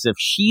seem as if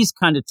she's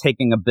kind of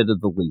taking a bit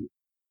of the lead.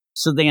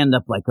 So they end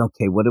up like,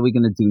 okay, what are we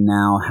going to do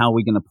now? How are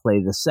we going to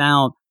play this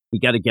out? We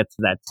got to get to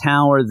that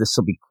tower. This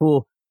will be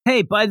cool.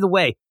 Hey, by the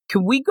way,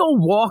 can we go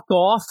walk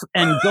off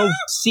and go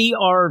see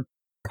our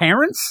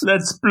parents?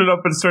 Let's split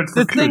up and search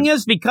for clues. The thing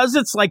is, because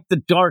it's like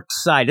the dark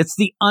side, it's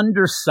the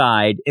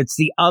underside, it's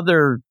the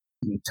other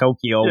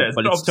Tokyo,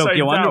 but it's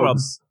Tokyo Underworld.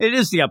 It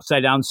is the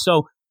upside down.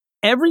 So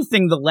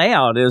everything, the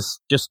layout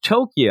is just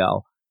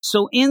Tokyo.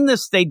 So in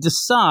this, they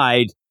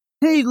decide,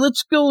 hey,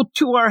 let's go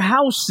to our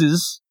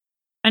houses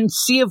and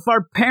see if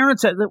our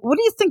parents what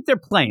do you think they're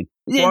playing?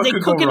 Are they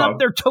cooking up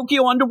their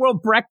Tokyo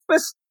Underworld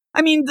breakfast?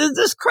 I mean,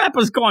 this crap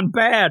has gone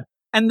bad.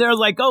 And they're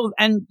like, oh,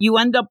 and you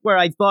end up where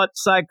I thought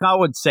Saikawa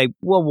would say,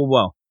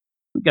 whoa.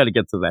 We got to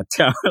get to that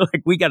tower.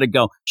 Like, we got to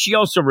go. She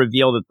also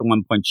revealed at the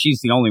one point she's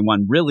the only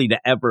one really to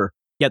ever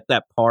get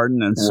that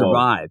pardon and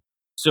survive.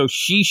 So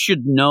she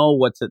should know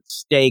what's at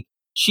stake.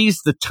 She's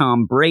the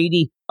Tom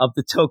Brady of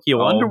the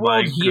Tokyo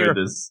Underworld here.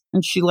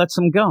 And she lets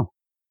him go.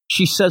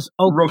 She says,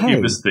 okay.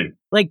 Rookie mistake.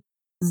 Like,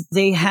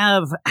 they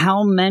have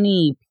how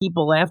many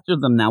people after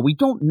them now? We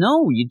don't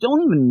know. You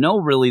don't even know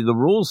really the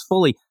rules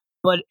fully.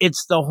 But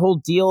it's the whole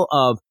deal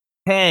of,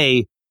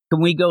 hey,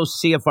 can we go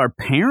see if our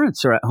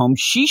parents are at home?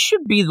 She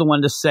should be the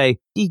one to say,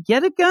 do you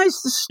get it, guys?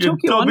 This is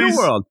Tokyo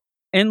Underworld.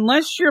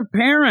 Unless your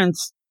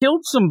parents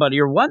killed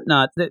somebody or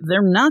whatnot,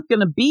 they're not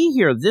going to be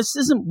here. This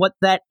isn't what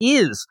that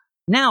is.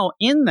 Now,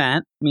 in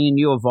that, me and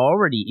you have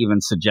already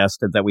even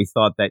suggested that we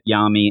thought that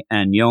Yami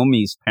and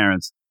Yomi's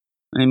parents,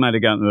 they might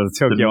have gotten to the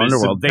Tokyo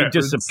Underworld. They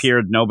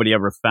disappeared. Nobody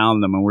ever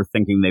found them, and we're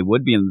thinking they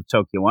would be in the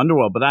Tokyo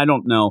Underworld. But I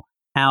don't know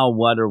how,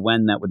 what, or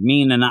when that would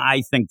mean. And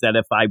I think that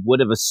if I would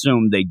have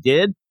assumed they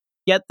did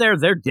get there,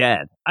 they're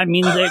dead. I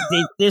mean,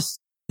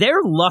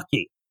 they're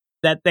lucky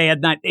that they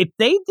had not. If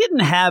they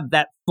didn't have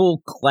that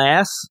full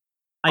class,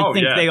 I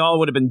think they all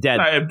would have been dead.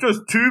 I have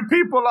just 2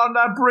 people on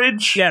that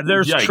bridge. Yeah,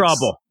 there's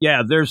trouble.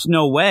 Yeah, there's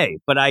no way.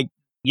 But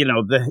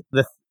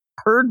the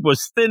herd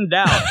was thinned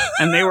out,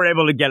 and they were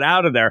able to get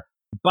out of there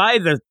by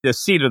the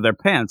seat of their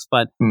pants.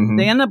 But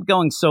they end up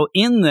going. So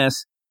in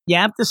this, you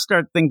have to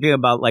start thinking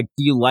about, like,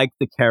 do you like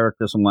the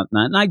characters and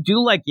whatnot? And I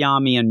do like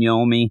Yami and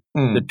Yomi,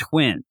 the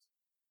twins.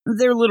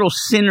 Their little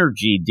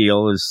synergy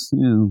deal is,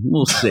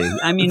 we'll see.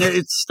 I mean,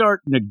 it's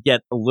starting to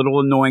get a little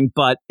annoying,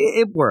 but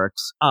it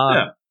works.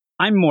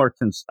 I'm more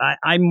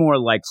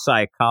like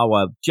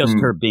Saikawa, just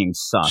her being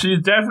sus.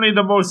 She's definitely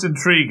the most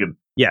intriguing.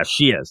 Yeah,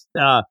 she is.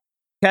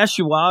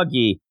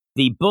 Kashiwagi,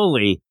 the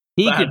bully,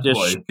 He Bad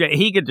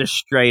could just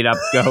straight up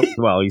go.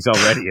 Well, he's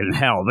already in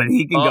hell, but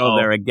he can go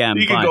there again.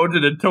 He can go to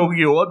the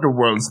Tokyo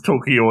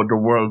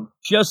Underworld.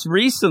 Just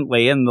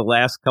recently, in the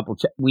last couple,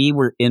 we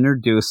were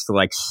introduced to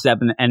like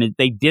 7, and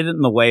they did it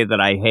in the way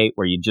that I hate,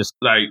 where you just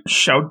like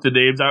shout the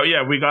names out.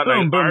 Yeah, we got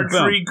boom, like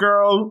boom, archery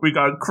girl. We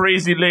got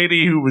crazy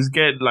lady who was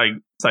getting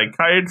like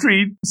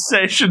psychiatry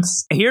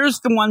sessions. Here's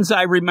the ones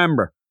I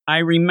remember. I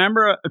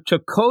remember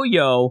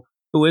Tokoyo,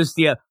 who is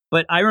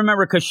but I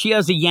remember because she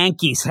has a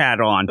Yankees hat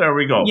on. There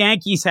we go.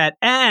 Yankees hat,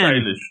 and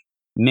Stylish.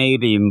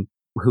 maybe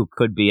who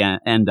could be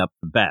end up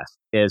the best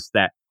is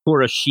that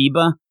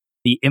Kuroshiba,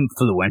 the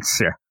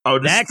influencer. Oh,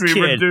 the that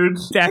streamer kid, dude.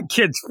 That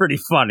kid's pretty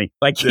funny.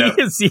 Like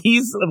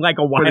he's like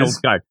a wild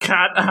card.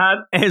 Cat hat.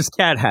 His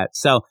cat hat.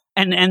 So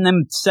and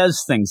then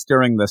says things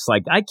during this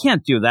like, I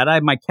can't do that. I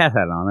have my cat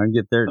hat on. I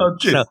get there. Oh,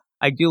 so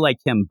I do like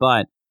him,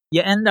 but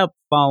you end up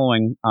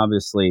following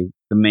obviously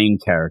the main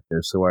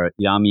characters who are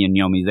Yami and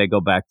Yomi. They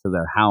go back to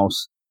their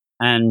house,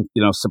 and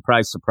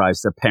surprise,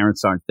 surprise, their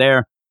parents aren't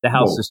there. The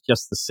house is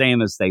just the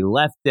same as they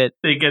left it.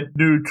 They get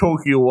new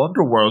Tokyo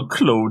Underworld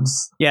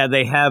clothes. Yeah,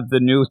 they have the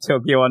new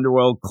Tokyo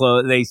Underworld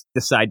clothes. They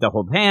decide to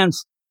hold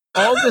hands.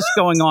 All this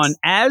going on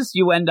as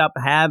you end up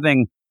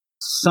having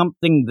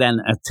something then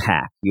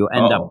attack. You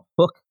end up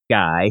Hook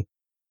guy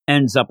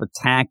ends up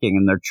attacking,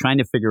 and they're trying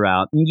to figure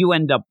out. And you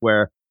end up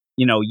where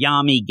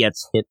Yami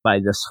gets hit by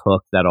this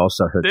hook that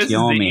also hurts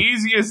Yomi. This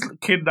is the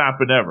easiest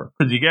kidnapping ever.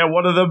 Because you get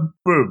one of them,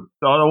 boom.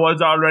 The other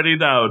one's already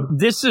down.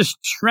 This is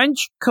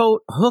trench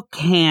coat, hook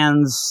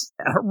hands,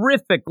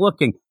 horrific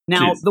looking.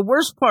 Now, the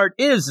worst part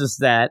is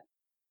that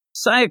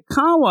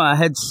Sayakawa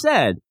had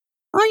said,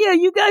 oh yeah,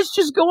 you guys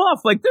just go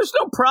off. Like, there's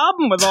no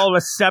problem with all of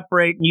us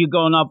separating, you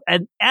going off.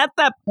 And at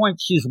that point,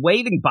 she's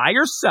waiting by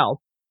herself,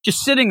 just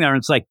sitting there. And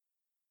it's like,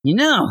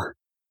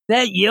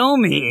 that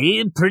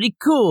Yomi, pretty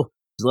cool.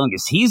 As long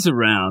as he's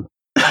around,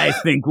 I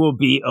think we'll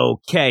be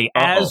okay.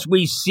 As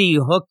we see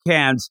Hook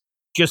Hands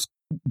just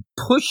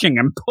pushing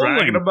and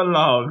pulling them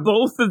along.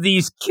 Both of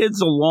these kids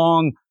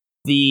along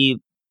the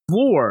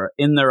floor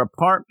in their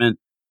apartment.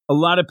 A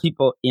lot of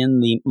people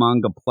in the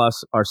Manga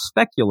Plus are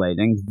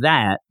speculating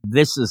that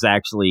this is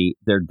actually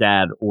their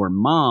dad or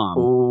mom.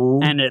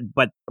 Ooh.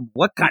 But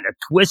what kind of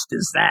twist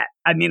is that?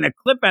 I mean, a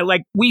clip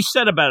like we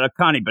said about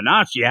Akane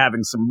Banashi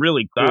having some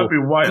really cool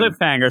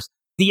cliffhangers.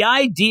 The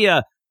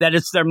idea that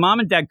it's their mom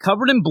and dad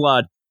covered in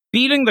blood,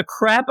 beating the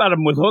crap out of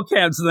them with hook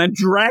hands, and then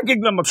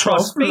dragging them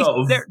across face.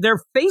 They're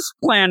face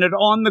planted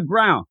on the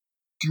ground,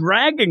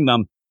 dragging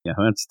them. Yeah,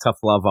 that's tough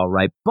love, all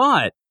right.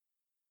 But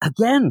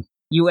again,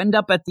 you end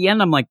up at the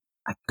end. I'm like,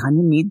 I kind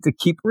of need to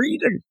keep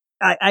reading.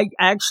 I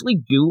actually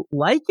do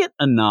like it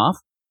enough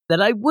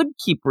that I would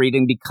keep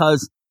reading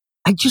because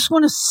I just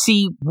want to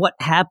see what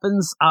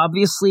happens,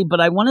 obviously, but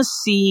I want to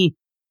see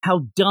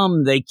how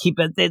dumb they keep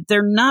it.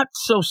 They're not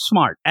so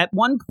smart. At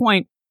one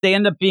point, they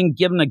end up being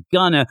given a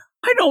gun.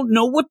 I don't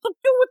know what to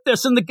do with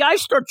this. And the guy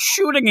starts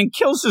shooting and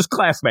kills his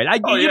classmate.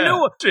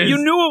 You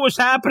knew it was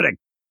happening.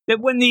 That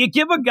when you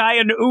give a guy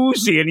an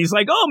Uzi and he's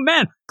like, oh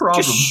man,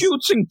 just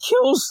shoots and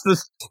kills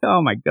this.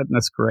 Oh my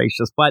goodness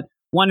gracious. But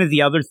one of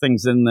the other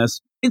things in this,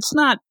 it's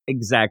not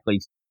exactly,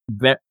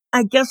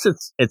 I guess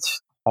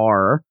it's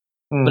horror,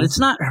 but it's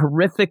not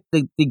horrific.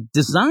 The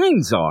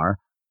designs are,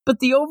 but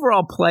the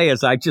overall play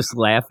is I just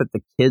laugh at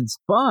the kids,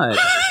 but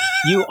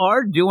you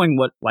are doing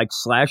what like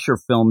slasher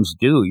films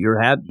do. You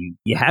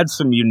had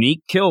some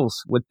unique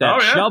kills with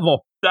that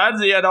shovel. That's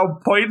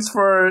points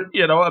for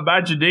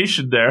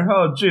imagination there.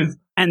 Oh jeez.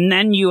 And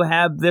then you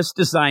have this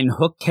design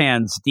hook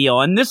hands deal,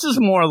 and this is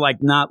more like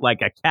not like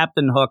a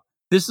Captain Hook.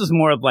 This is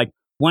more of like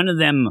one of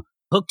them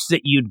hooks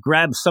that you'd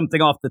grab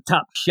something off the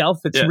top shelf.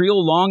 It's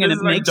real long, and it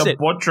makes the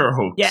butcher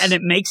hooks. Yeah, and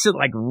it makes it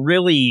like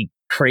really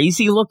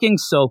crazy looking.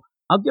 So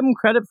I'll give them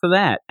credit for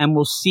that, and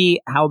we'll see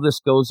how this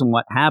goes and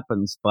what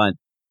happens. But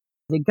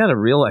they got to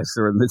realize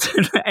they're in this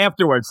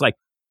afterwards. Like,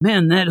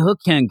 man, that hook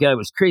hand guy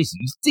was crazy.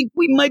 You think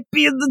we might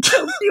be in the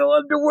Tokyo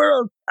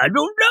Underworld? I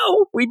don't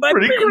know. We might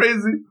be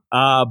crazy.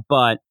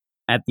 But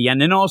at the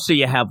end, and also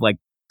you have like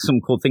some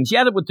cool things. You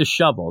had it with the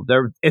shovel.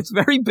 It's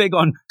very big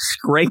on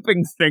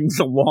scraping things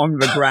along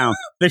the ground.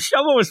 The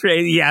shovel was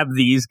crazy. You have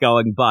these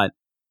going, but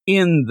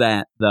in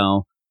that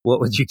though,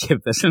 what would you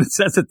give this? And it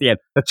says at the end,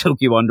 the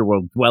Tokyo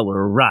Underworld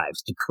dweller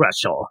arrives to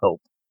crush all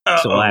hope.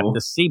 So we'll have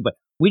to see, but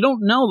we don't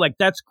know. Like,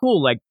 that's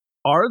cool. Like,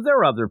 are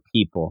there other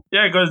people?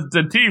 Yeah, because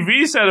the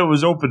TV said it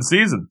was open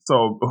season,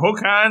 so Hook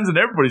Hands and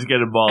everybody's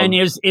getting involved. And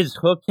is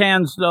Hook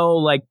Hands though,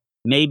 like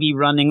maybe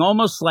running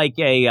almost like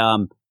a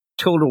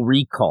Total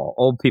Recall,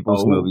 old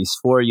people's movies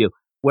for you,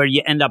 where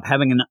you end up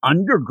having an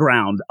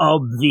underground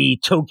of the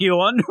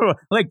Tokyo Underworld,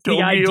 like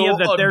the idea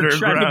that they're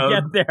trying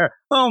to get there.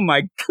 Oh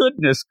my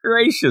goodness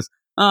gracious!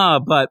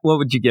 But what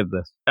would you give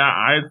this?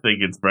 I think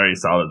it's very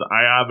solid.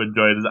 I have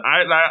enjoyed it.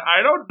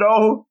 I don't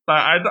know.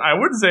 I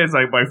wouldn't say it's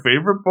like my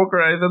favorite book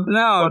or anything.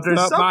 No, but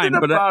there's something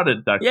about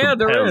it that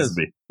compels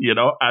me.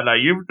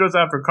 And you just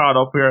have to caught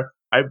up here.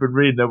 I've been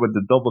reading it with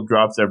the double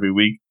drops every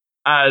week.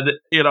 And,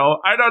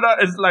 I don't know.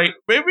 It's like,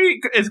 maybe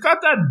it's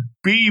got that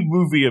B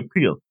movie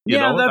appeal.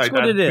 That's like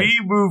what it is. B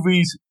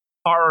movies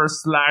horror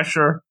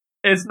slasher.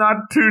 It's not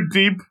too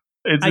deep.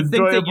 It's I think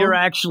enjoyable. that you're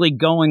actually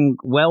going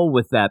well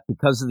with that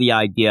because of the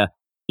idea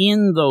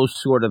in those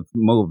sort of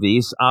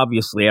movies.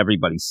 Obviously,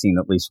 everybody's seen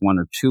at least one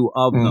or two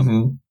of them.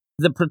 Mm-hmm.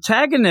 The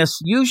protagonists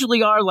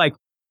usually are like,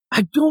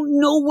 I don't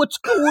know what's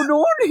going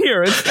on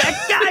here. It's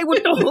that guy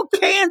with the hook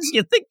hands.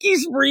 You think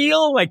he's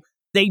real? Like,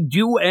 they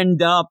do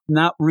end up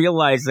not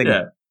realizing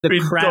the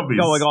big crap dummies.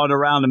 going on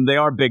around them. They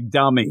are big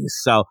dummies.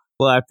 So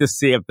we'll have to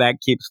see if that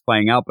keeps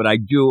playing out. But I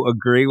do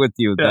agree with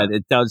you that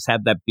it does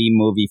have that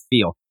B-movie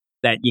feel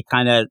that you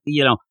kind of,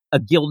 a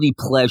guilty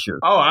pleasure.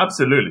 Oh,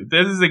 absolutely.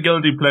 This is a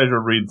guilty pleasure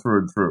read through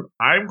and through.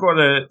 I'm going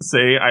to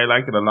say I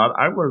like it a lot.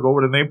 I'm going to go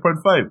with an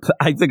 8.5.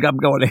 I think I'm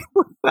going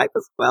 8.5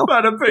 as well.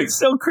 Bada bing. It's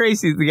so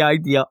crazy, the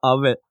idea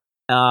of it.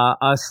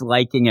 Us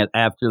liking it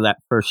after that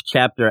first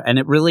chapter, and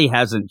it really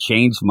hasn't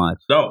changed much.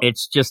 No. It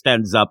just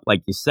ends up,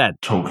 like you said,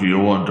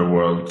 Tokyo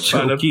Underworld.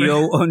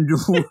 Tokyo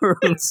Underworld.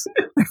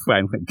 I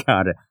finally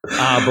got it.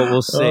 But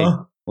we'll see.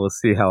 We'll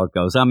see how it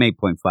goes. I'm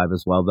 8.5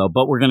 as well, though.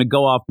 But we're going to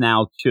go off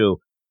now to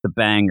the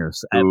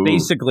bangers.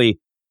 Basically,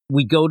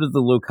 we go to the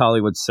Luke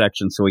Hollywood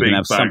section so we can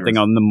have something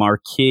on the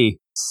marquee.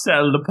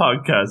 Sell the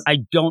podcast. I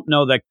don't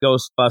know that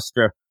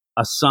Ghostbuster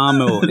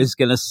Osamu is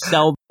going to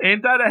sell.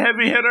 Ain't that a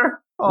heavy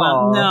hitter?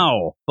 Well,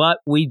 no, but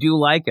we do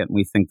like it.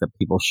 We think that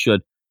people should.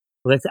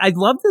 I'd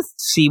love to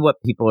see what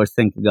people are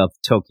thinking of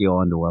Tokyo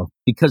Underworld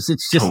because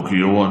it's just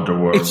Tokyo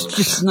Underworld. It's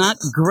just not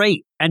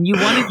great, and you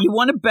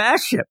want to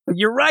bash it. But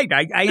you're right.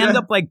 I end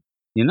up like,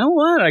 you know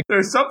what?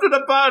 There's something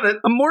about it.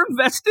 I'm more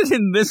invested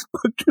in this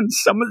book than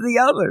some of the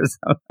others.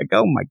 I'm like,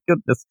 oh my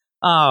goodness.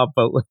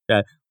 But with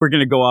that, we're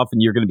going to go off,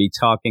 and you're going to be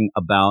talking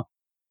about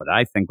what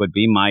I think would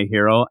be My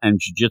Hero and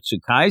Jujutsu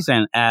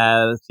Kaisen.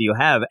 Do you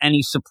have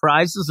any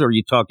surprises, or are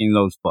you talking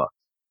those books?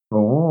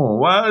 Oh,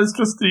 well, it's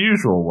just the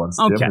usual ones.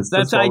 Jim. Okay,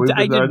 It's I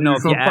didn't know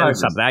if you added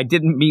something. I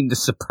didn't mean to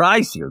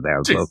surprise you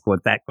there, Luke,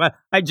 with that.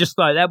 I just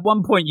thought at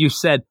one point you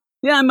said,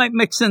 "Yeah, I might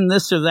mix in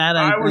this or that."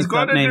 I was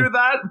going to do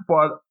that,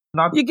 but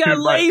not. You got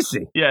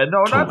lazy.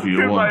 Not to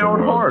toot my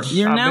own horn.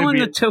 You're now in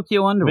the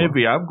Tokyo Underworld.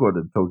 Maybe I'm going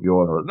to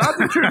Tokyo Underworld. Not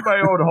to toot my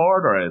own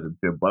horn or anything,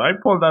 Jim, but I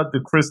pulled out the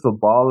crystal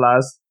ball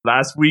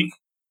last week.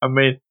 I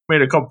made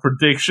a couple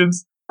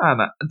predictions,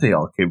 and they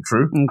all came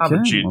true. Okay.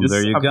 I'm a genius.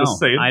 Well, there you go. Just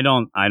saying.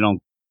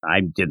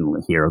 I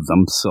didn't hear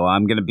them, so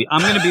I'm gonna be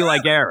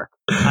like Eric.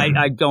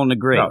 I don't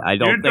agree. No, I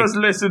don't. Just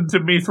listen to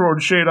me throwing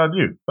shade on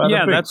you.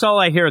 That's all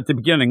I hear at the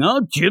beginning.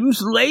 Oh,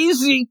 Jim's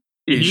lazy.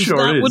 He's sure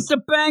not is. with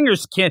the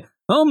bangers, kid.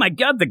 Oh my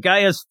God, the guy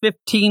has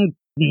 15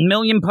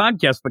 million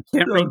podcasts, but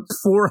can't read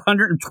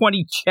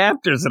 420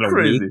 chapters in a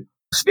week.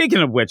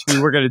 Speaking of which, we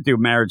were going to do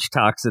Marriage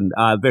Toxin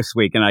this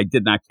week, and I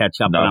did not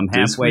catch up, but I'm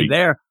halfway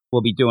there.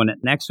 We'll be doing it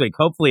next week.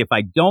 Hopefully, if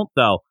I don't,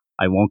 though,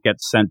 I won't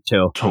get sent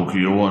to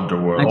Tokyo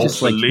Underworld. I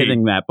just like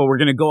hitting that. But we're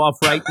going to go off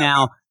right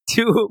now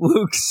to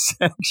Luke's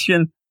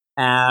section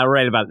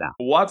right about now.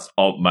 What's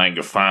up,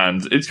 manga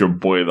fans? It's your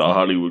boy, the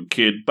Hollywood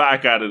Kid,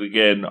 back at it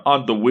again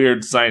on the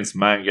Weird Science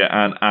Manga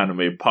and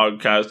Anime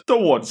Podcast, the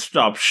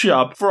one-stop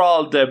shop for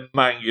all them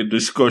manga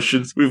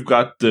discussions. We've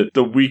got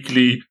the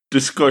weekly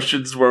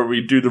discussions where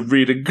we do the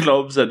reading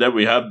clubs, and then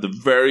we have the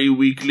very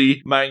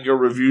weekly manga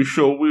review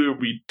show where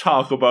we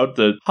talk about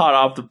the hot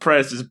off the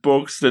presses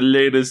books, the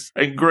latest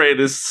and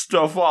greatest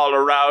stuff all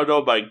around.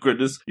 Oh my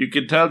goodness, you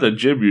can tell that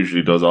Jim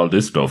usually does all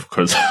this stuff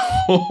because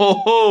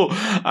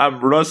I'm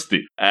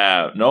rusty.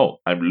 No,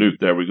 I'm Luke.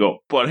 There we go.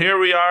 But here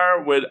we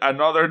are with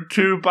another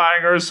 2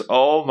 bangers.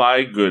 Oh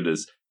my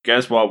goodness.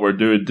 Guess what we're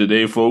doing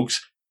today,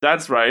 folks?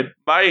 That's right,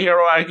 My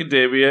Hero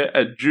Academia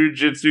and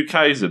Jujutsu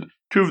Kaisen,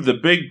 2 of the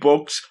big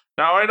books.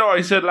 Now, I know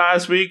I said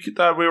last week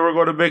that we were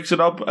going to mix it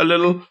up a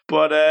little,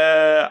 but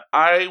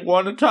I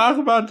want to talk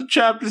about the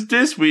chapters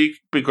this week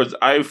because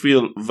I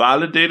feel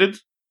validated,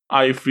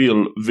 I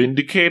feel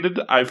vindicated,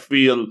 I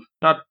feel,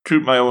 not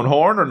toot my own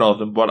horn or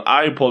nothing, but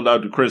I pulled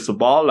out the crystal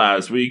ball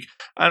last week,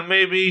 and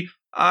maybe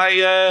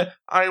I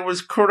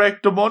was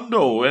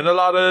correctamundo in a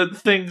lot of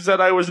things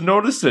that I was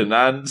noticing,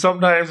 and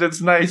sometimes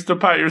it's nice to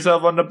pat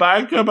yourself on the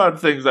back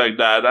about things like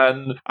that,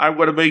 and I'm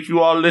going to make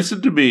you all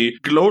listen to me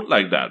gloat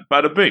like that.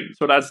 Bada bing.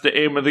 So that's the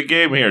aim of the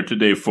game here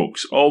today,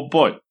 folks. Oh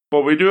boy.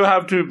 But we do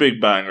have 2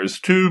 big bangers,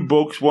 2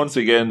 books once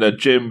again that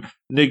Jim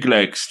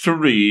neglects to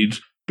read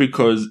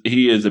because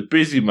he is a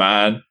busy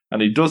man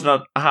and he does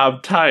not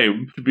have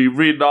time to be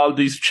reading all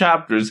these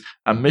chapters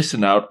and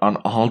missing out on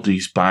all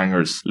these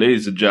bangers.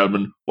 Ladies and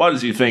gentlemen, what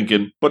is he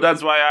thinking? But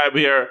that's why I'm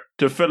here,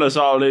 to fill us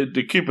all in,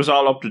 to keep us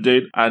all up to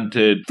date, and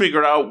to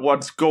figure out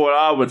what's going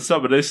on with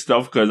some of this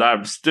stuff, because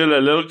I'm still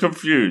a little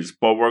confused.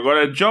 But we're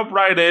going to jump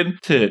right in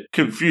to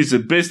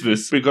confusing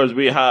business, because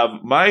we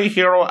have My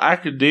Hero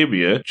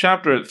Academia,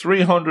 chapter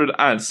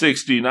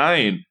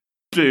 369.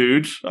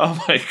 dude.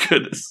 Oh my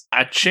goodness.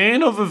 A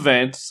chain of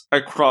events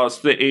across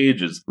the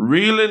ages.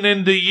 Reeling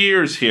in the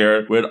years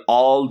here with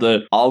all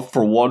the all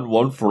for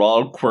one for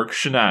all quirk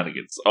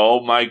shenanigans.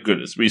 Oh my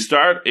goodness. We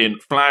start in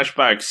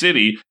Flashback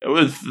City. It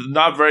was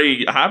not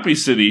very happy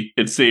city,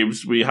 it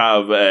seems. We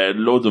have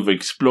loads of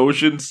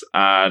explosions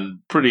and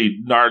pretty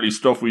gnarly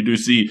stuff. We do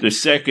see the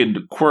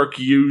second quirk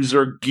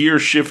user, Gear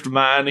Shift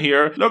Man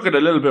here. Looking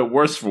a little bit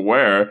worse for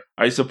wear.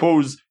 I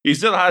suppose he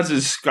still has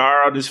his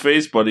scar on his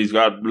face, but he's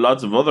got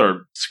lots of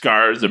other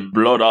scars and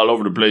blood all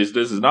over the place.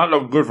 This is not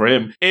looking good for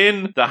him.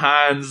 In the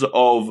hands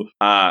of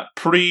a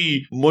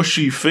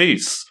pre-mushy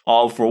face,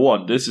 all for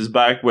one. This is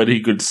back when he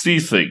could see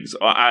things.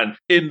 And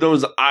in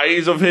those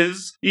eyes of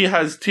his, he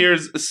has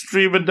tears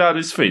streaming down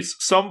his face.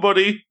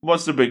 Somebody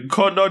must have been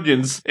cutting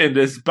onions in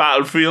this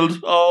battlefield.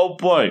 Oh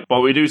boy.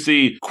 But we do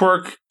see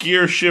Quirk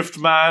Gear Shift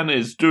Man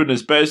is doing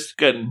his best,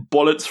 getting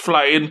bullets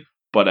flying.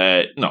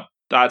 But no.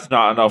 That's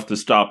not enough to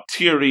stop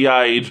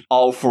teary-eyed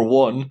All For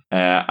One.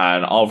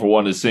 And All For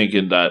One is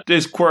thinking that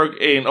this quirk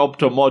ain't up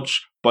to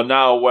much. But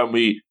now when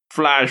we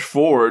flash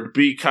forward,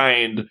 be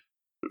kind,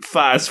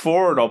 fast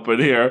forward up in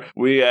here,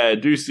 we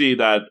do see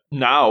that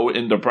now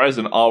in the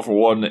present, All For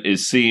One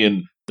is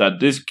seeing that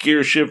this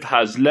gear shift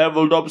has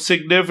leveled up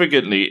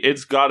significantly.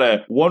 It's got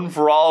a one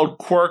for all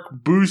quirk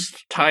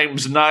boost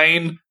times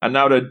 9. And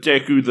now that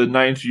Deku, the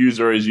 9th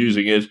user, is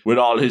using it with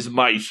all his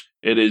might.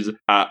 It is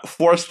a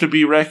force to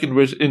be reckoned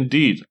with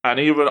indeed. And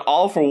even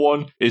All For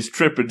One is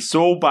tripping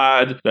so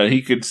bad that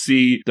he can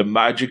see the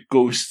magic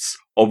ghosts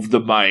of the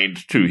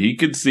mind too. He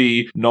can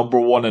see number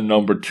 1 and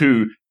number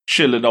 2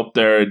 chilling up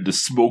there in the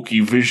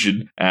smoky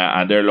vision,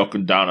 and they're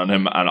looking down on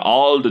him. And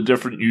all the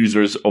different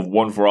users of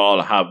One For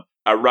All have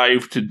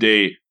arrived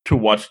today to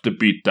watch the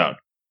beatdown.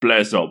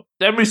 Bless up.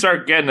 Then we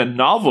start getting a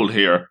novel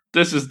here.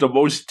 This is the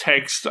most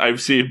text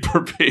I've seen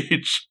per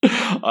page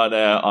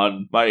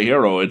on My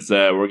Hero. It's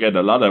we're getting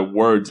a lot of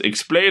words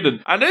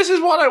explaining, and this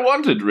is what I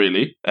wanted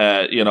really.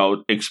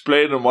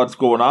 Explaining what's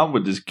going on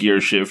with this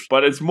gear shift.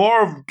 But it's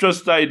more of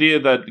just the idea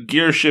that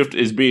gear shift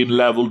is being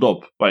leveled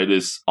up by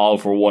this All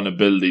For One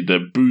ability, the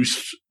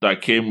boost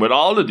that came with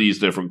all of these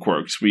different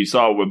quirks. We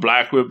saw with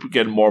Black Whip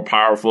getting more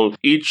powerful.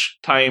 Each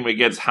time it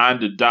gets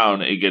handed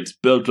down, it gets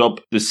built up.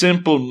 The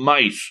simple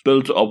might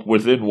built up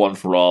within One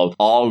For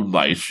All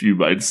might, you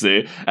might say.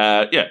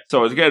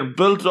 So it's getting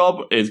built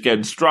up, it's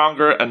getting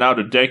stronger, and now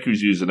the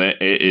Deku's using it,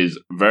 it is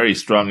very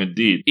strong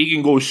indeed. He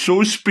can go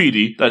so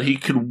speedy that he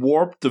can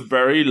warp the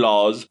very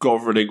laws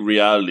governing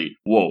reality.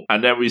 Whoa.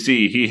 And then we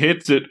see he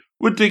hits it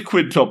with the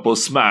quintuple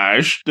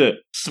smash, the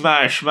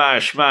smash,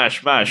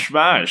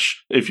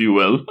 if you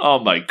will. Oh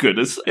my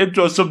goodness. It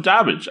does some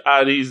damage,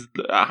 and he's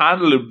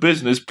handling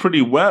business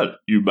pretty well,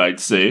 you might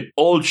say.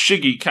 Old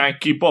Shiggy can't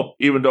keep up,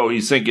 even though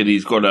he's thinking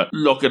he's going to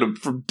look at him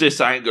from this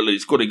angle,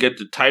 he's going to get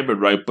the timing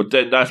right, but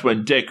then that's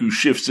when Deku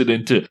shifts it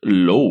into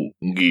low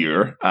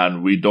gear,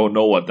 and we don't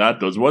know what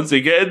that does. Once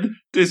again,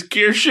 this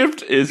gear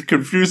shift is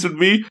confusing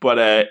me, but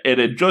it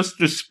adjusts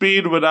the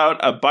speed without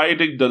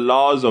abiding the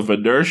laws of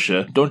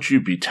inertia. Don't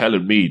you be telling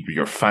me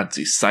your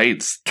fancy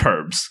science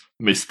terms,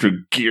 Mr.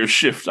 Gear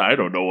Shift. I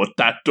don't know what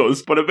that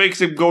does, but it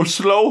makes him go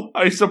slow,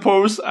 I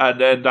suppose,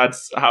 and then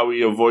that's how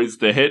he avoids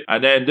the hit.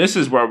 And then this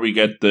is where we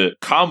get the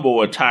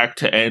combo attack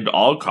to end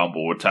all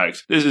combo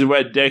attacks. This is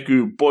when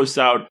Deku busts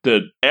out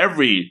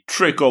every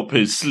trick up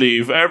his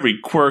sleeve, every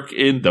quirk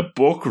in the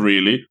book,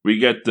 really. We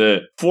get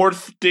the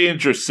 4th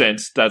danger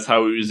sense, that's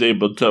how he was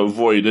able to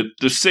avoid it.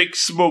 The 6th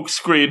smoke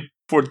screen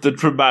for the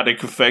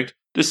dramatic effect.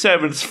 The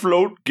 7th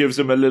float gives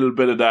him a little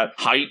bit of that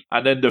height.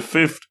 And then the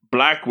 5th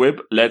Black Whip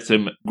lets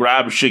him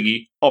grab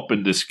Shiggy up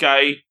in the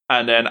sky.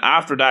 And then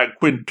after that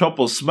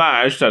quintuple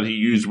smash that he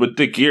used with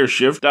the gear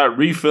shift, that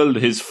refilled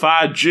his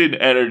Fajin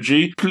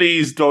energy.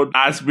 Please don't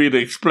ask me to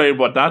explain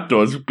what that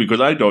does,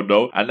 because I don't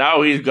know. And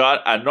now he's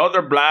got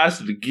another blast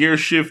of the gear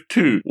shift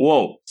too.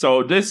 Whoa.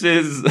 So this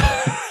is...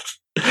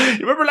 You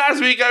remember last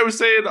week I was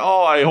saying,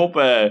 I hope...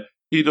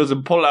 he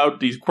doesn't pull out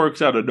these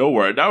quirks out of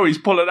nowhere. Now he's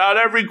pulling out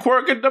every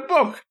quirk in the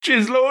book.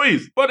 Jeez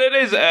Louise. But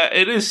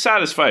it is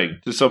satisfying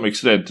to some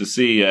extent to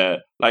see,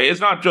 it's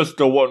not just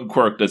the one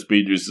quirk that's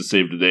being used to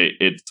save the day.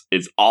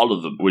 It's all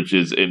of them, which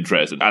is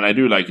interesting. And I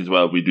do like as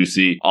well, we do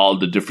see all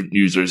the different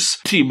users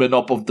teaming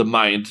up of the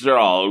mind. They're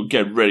all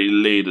getting ready to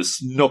lay this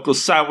knuckle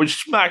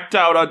sandwich smacked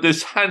out on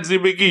this Hansi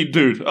McGee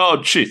dude. Oh,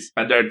 jeez.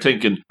 And they're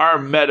thinking, our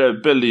meta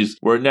abilities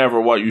were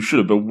never what you should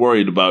have been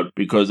worried about,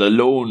 because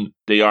alone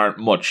they aren't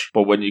much.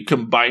 But when you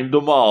combine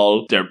them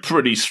all, they're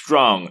pretty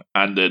strong.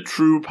 And the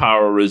true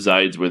power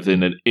resides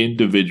within an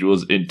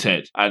individual's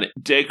intent. And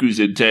Deku's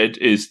intent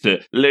is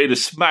to lay the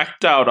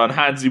smacked out on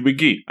Hansi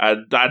McGee,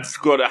 and that's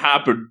going to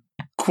happen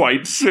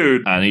quite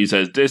soon. And he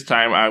says, this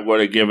time I'm going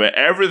to give it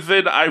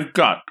everything I've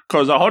got.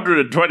 Because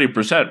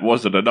 120%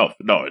 wasn't enough.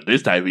 No,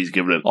 this time he's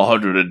giving it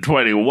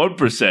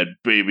 121%,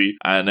 baby.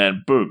 And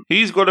then boom.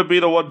 He's going to be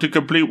the one to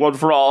complete One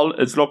for All.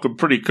 It's looking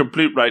pretty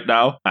complete right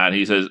now. And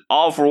he says,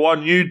 all for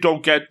one, you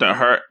don't get to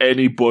hurt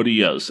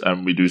anybody else.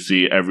 And we do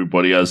see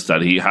everybody else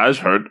that he has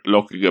hurt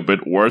looking a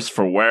bit worse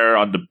for wear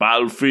on the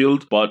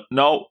battlefield. But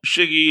no,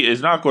 Shiggy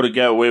is not going to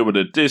get away with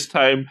it this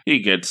time. He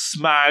gets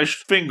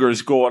smashed,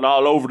 fingers going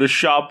all over the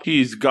shop.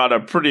 He's got a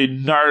pretty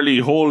gnarly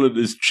hole in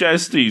his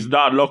chest. He's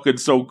not looking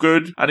so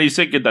good. And he's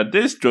thinking that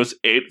this just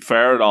ain't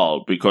fair at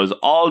all, because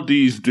all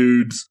these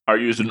dudes are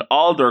using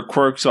all their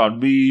quirks on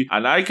me,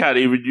 and I can't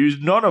even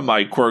use none of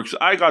my quirks.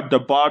 I got the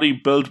body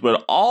built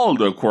with all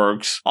the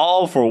quirks,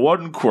 all for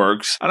one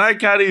quirks, and I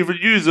can't even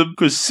use them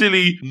because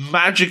silly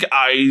Magic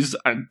Eyes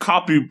and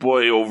Copy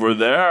Boy over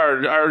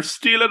there are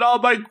stealing all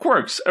my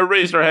quirks.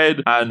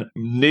 Eraserhead and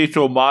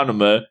Nato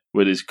Monoma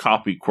with his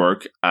copy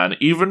quirk, and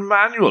even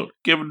Manuel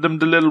giving them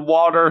the little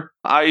water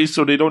eyes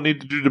so they don't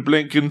need to do the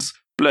blinkings.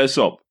 Bless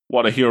up.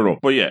 What a hero.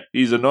 But yeah,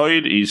 he's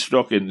annoyed. He's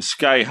stuck in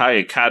Sky High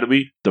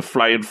Academy, the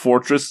Flying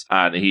Fortress,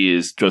 and he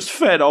is just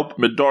fed up.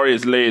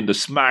 Midoriya's laying the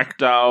smack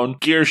down.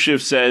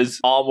 Gearshift says,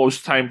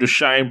 almost time to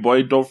shine,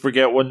 boy. Don't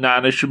forget what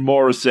Nana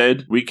Shimura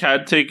said. We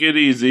can't take it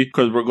easy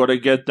because we're going to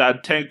get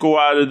that Tenko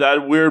out of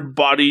that weird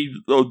body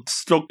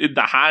stuck in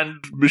the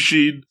hand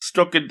machine,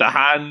 stuck in the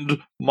hand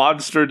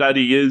monster that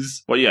he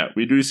is. But yeah,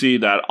 we do see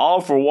that all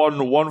for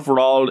one, one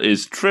for all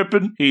is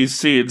tripping. He's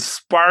seeing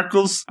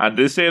sparkles, and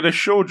this ain't a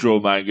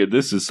shoujo manga.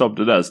 This is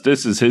something else.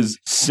 This is his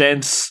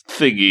sense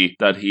thingy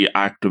that he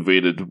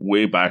activated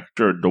way back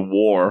during the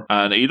war,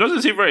 and he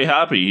doesn't seem very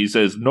happy. He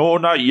says, no,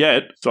 not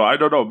yet. So I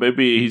don't know,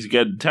 maybe he's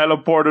getting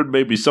teleported,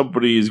 maybe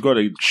somebody is going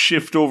to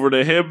shift over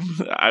to him.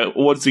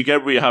 Once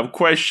again, we have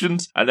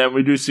questions, and then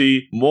we do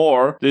see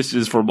more. This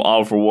is from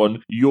All for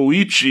One.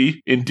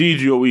 Yoichi, indeed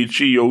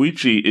Yoichi.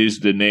 Yoichi is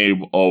the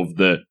name of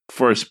the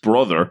first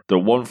brother, the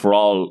One for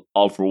All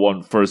for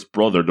One first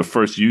brother, the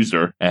first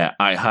user.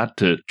 I had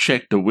to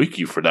check the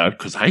wiki for that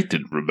because I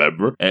didn't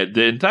remember.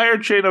 The entire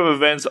chain of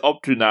events up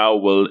to now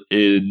will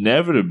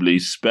inevitably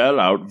spell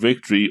out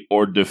victory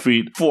or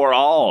defeat for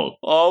all.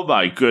 Oh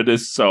my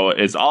goodness. So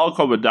it's all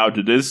coming down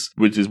to this,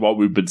 which is what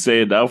we've been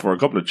saying now for a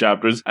couple of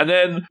chapters. And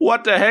then,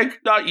 what the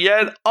heck? Not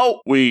yet. Oh,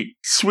 we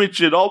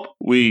switch it up.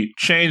 We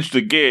change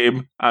the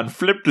game and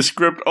flip the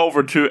script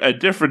over to a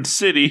different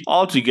city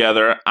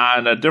altogether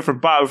and a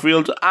different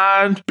battlefield,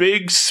 and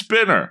Big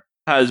Spinner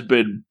has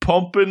been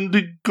pumping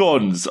the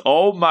guns.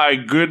 Oh my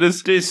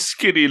goodness, this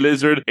skinny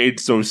lizard ain't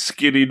so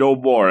skinny no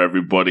more,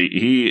 everybody.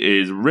 He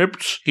is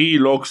ripped. He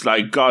looks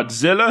like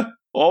Godzilla.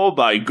 Oh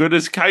my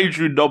goodness,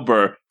 Kaiju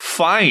number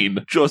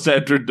 5 just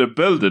entered the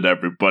building,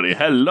 everybody.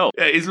 Hello.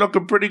 Yeah, he's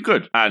looking pretty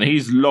good. And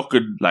he's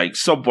looking like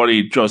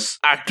somebody just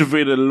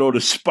activated a load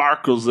of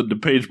sparkles in the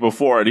page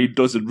before and he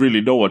doesn't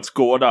really know what's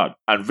going on.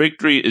 And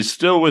victory is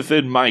still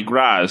within my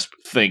grasp,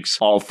 thinks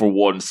All for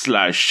One /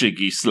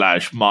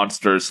 Shiggy /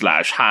 Monster /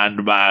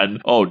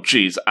 Handman. Oh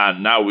jeez,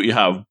 and now we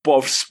have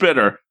Buff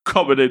Spinner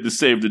coming in to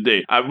save the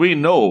day. And we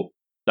know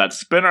that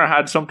Spinner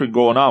had something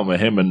going on with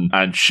him and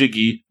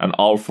Shiggy and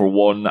All for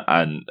One,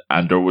 and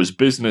there was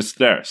business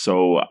there.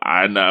 So,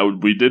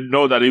 and we didn't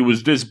know that he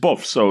was this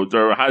buff, so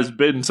there has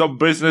been some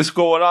business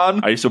going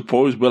on. I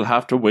suppose we'll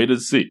have to wait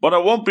and see. But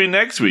it won't be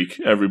next week,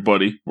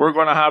 everybody. We're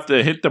going to have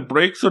to hit the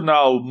brakes on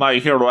now My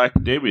Hero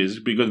Academia,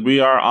 because we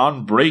are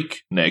on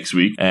break next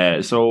week.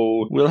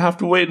 So we'll have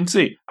to wait and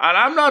see. And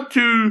I'm not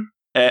too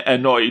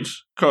annoyed,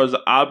 because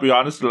I'll be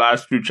honest, the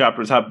last 2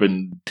 chapters have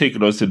been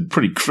taking us in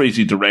pretty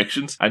crazy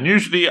directions. And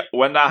usually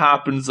when that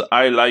happens,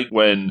 I like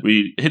when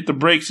we hit the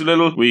brakes a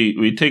little,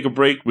 we take a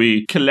break,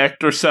 we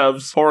collect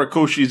ourselves.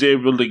 Horikoshi's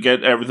able to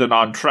get everything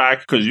on track,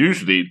 because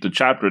usually the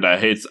chapter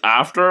that hits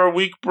after a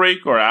week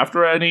break or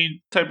after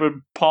any type of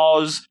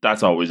pause,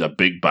 that's always a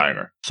big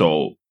banger.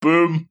 So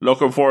boom,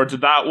 looking forward to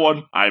that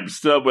one. I'm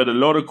still with a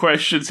load of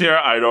questions here.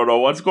 I don't know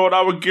what's going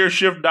on with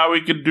Gearshift. Now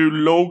we can do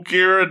low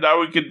gear, and now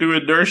we can do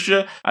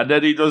inertia, and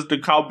then he does the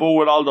combo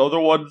with all the other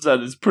ones,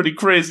 and it's pretty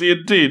crazy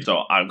indeed.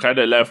 So I'm kind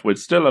of left with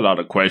still a lot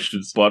of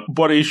questions,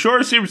 but he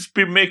sure seems to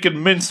be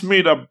making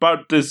mincemeat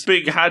about this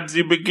big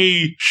Handsy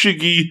McGee,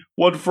 Shiggy,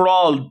 One for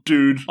All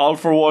dude. All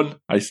for One.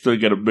 I still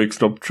get them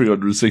mixed up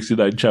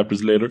 369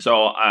 chapters later.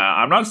 So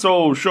I'm not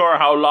so sure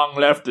how long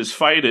left this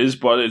fight is,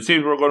 but it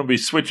seems we're going to be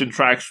switching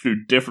tracks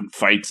through different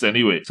fights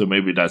anyway. So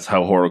maybe that's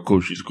how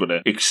Horikoshi's going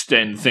to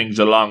extend things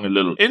along a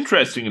little.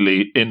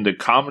 Interestingly, in the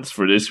comments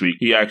for this week,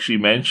 he actually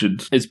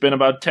mentioned it's been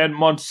about 10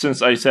 months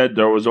since I said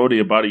there was only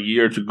about a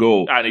year to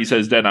go. And he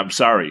says, then I'm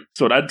sorry.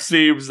 So that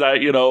seems that,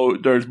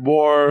 there's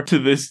more to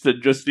this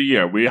than just a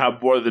year. We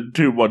have more than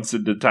 2 months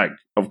in the tank.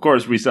 Of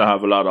course, we still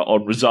have a lot of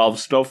unresolved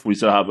stuff. We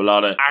still have a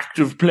lot of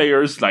active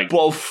players like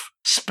Buff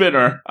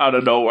Spinner out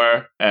of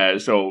nowhere.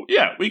 So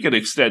yeah, we can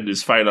extend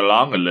this fight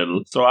along a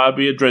little. So I'll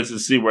be interested to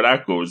see where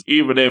that goes.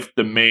 Even if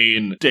the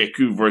main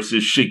Deku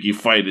versus Shiggy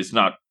fight is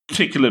not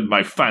tickling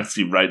my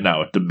fancy right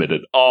now at the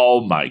minute.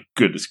 Oh my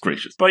goodness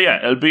gracious. But yeah,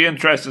 it'll be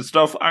interesting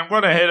stuff. I'm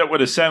going to hit it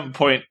with a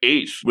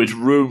 7.8 with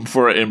room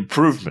for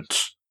improvement,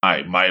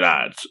 I might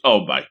add.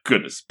 Oh my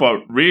goodness. But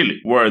really,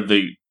 where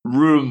the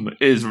room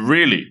is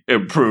really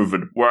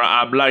improving, where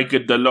I'm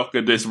liking the look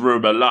of this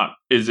room a lot,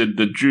 is in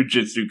the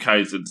Jujutsu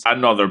Kaisen's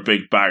another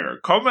big banger.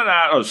 Coming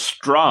at us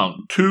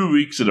strong 2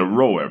 weeks in a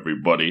row,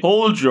 everybody.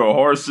 Hold your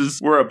horses.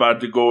 We're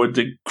about to go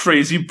into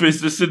crazy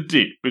business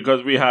indeed,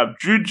 because we have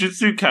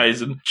Jujutsu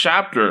Kaisen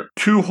Chapter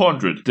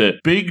 200, the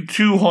big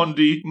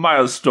 200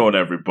 milestone,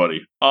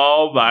 everybody.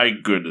 Oh my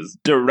goodness.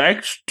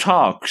 Direct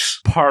Talks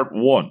Part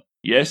 1.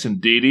 Yes,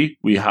 indeedy,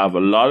 we have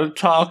a lot of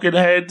talking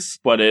heads,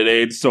 but it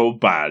ain't so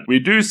bad. We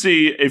do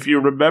see, if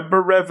you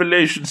remember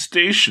Revelation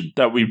Station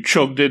that we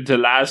chugged into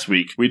last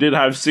week, we did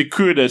have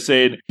Sukuna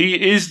saying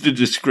he is the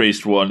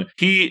disgraced one.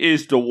 He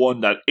is the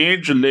one that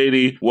Angel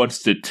Lady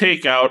wants to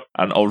take out,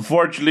 and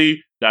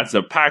unfortunately, that's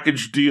a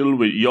package deal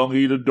with young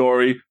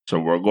Itadori, so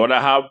we're going to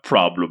have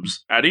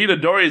problems. And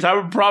Itadori is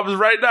having problems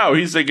right now.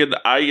 He's thinking,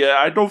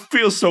 I don't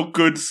feel so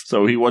good.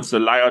 So he wants to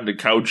lie on the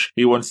couch.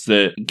 He wants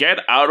to get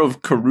out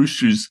of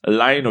Karusu's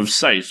line of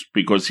sight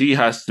because he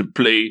has to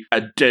play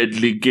a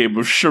deadly game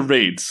of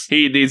charades.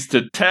 He needs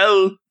to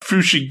tell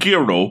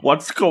Fushiguro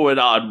what's going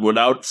on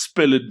without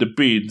spilling the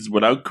beans,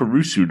 without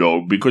Karusu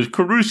knowing, because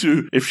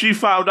Karusu, if she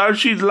found out,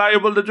 she's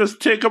liable to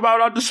just take him out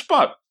on the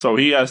spot. So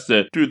he has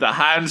to do the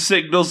hand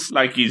signals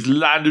like he's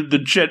landed the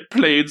jet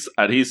planes,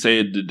 and he's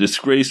saying the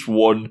disgraced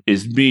one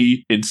is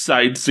me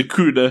inside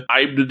Sukuna.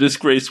 I'm the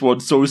disgraced one,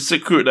 so is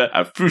Sukuna.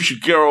 And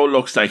Fushiguro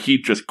looks like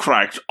he just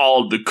cracked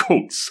all the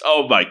codes.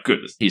 Oh my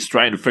goodness. He's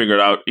trying to figure it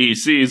out. He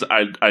sees,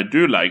 I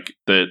do like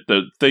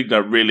the thing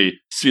that really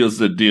seals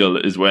the deal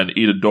is when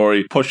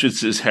Itadori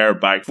pushes his hair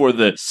back for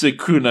the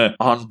Sukuna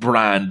on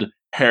brand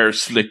hair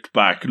slicked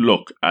back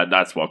look, and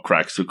that's what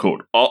cracks the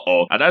code.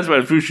 And that's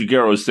when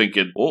Fushiguro is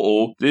thinking,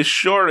 this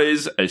sure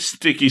is a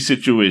sticky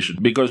situation,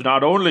 because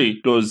not only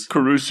does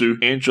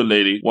Karusu, Angel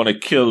Lady, want to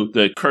kill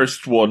the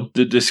cursed one,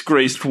 the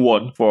disgraced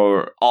one,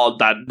 for all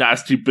that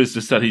nasty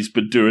business that he's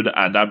been doing,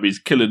 and that means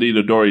killing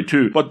Itadori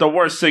too, but the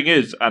worst thing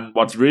is, and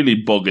what's really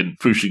bugging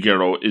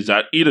Fushiguro, is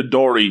that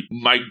Itadori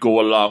might go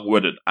along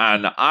with it.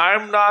 And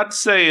I'm not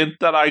saying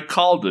that I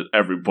called it,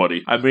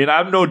 everybody. I mean,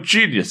 I'm no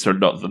genius or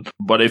nothing,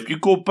 but if you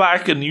go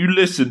back and you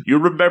listen, you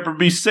remember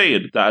me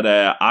saying that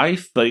I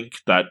think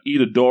that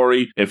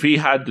Itadori, if he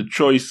had the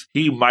choice,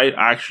 he might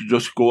actually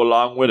just go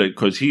along with it,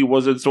 because he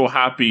wasn't so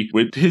happy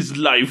with his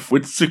life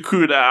with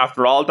Sukuna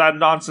after all that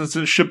nonsense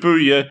in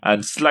Shibuya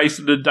and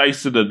slicing and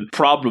dicing and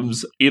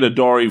problems.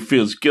 Itadori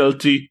feels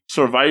guilty,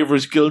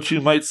 survivor's guilt, you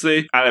might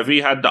say, and if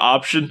he had the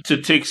option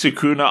to take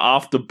Sukuna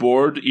off the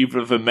board, even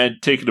if it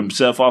meant taking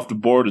himself off the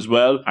board as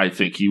well, I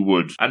think he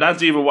would. And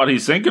that's even what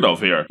he's thinking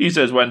of here. He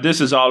says, when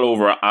this is all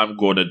over, I'm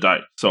going to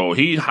die. So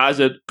he has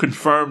it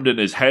confirmed in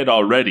his head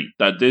already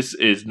that this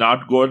is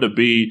not going to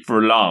be for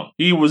long.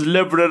 He was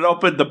living it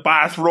up in the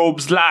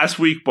bathrobes last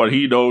week, but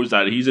he knows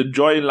that he's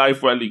enjoying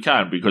life while he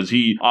can, because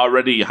he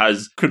already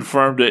has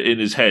confirmed it in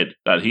his head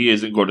that he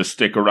isn't going to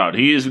stick around.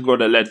 He isn't going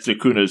to let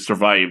Sukuna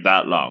survive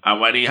that long.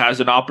 And when he has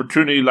an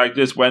opportunity like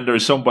this, when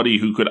there's somebody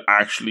who could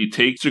actually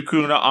take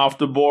Sukuna off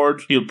the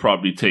board, he'll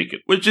probably take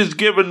it. Which is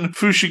giving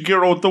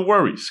Fushiguro the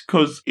worries,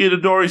 because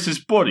Itadori's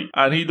his buddy,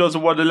 and he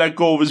doesn't want to let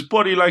go of his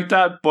buddy like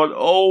that, but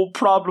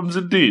problems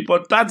indeed.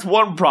 But that's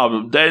one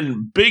problem.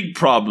 Then big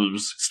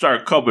problems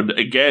start coming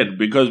again,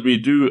 because we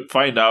do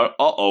find out,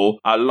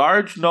 a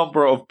large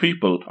number of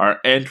people are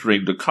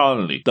entering the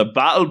colony. The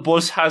battle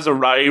bus has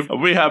arrived,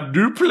 and we have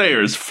new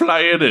players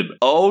flying in.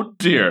 Oh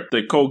dear.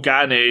 The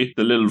Kogane,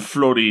 the little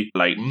floaty,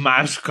 like,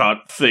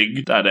 mascot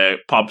thing that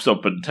pops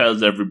up and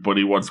tells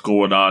everybody what's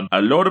going on.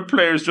 A load of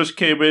players just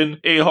came in,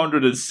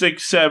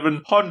 806,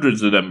 7,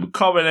 hundreds of them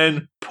coming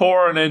in,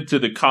 pouring into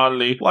the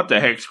colony. What the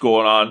heck's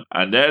going on?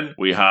 And then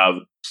we have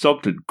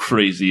something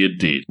crazy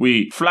indeed.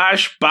 We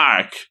flash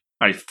back,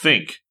 I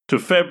think, to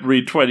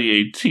February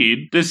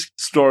 2018. This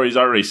story's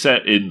already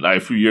set in a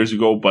few years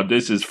ago, but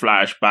this is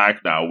flashback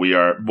now. We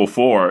are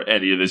before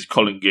any of this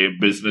Culling Game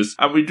business,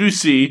 and we do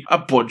see a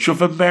bunch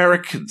of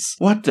Americans.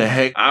 What the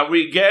heck? And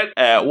we get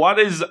what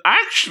is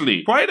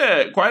actually quite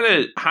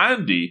a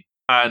handy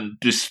and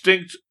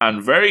distinct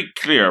and very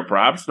clear,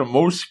 perhaps the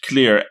most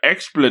clear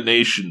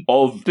explanation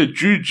of the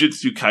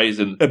Jujutsu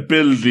Kaisen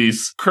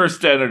abilities,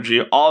 cursed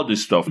energy, all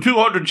this stuff.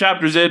 200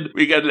 chapters in,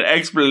 we get an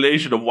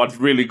explanation of what's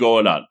really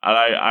going on, and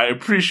I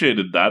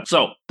appreciated that.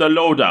 So, the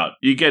lowdown.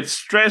 You get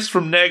stress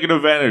from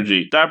negative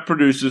energy. That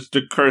produces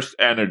the cursed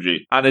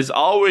energy, and it's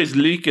always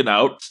leaking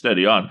out,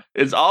 steady on,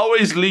 it's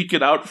always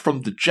leaking out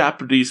from the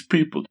Japanese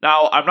people.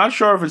 Now, I'm not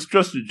sure if it's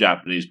just the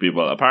Japanese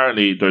people.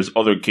 Apparently, there's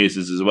other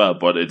cases as well,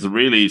 but it's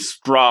really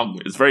strong.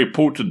 It's very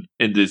potent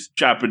in this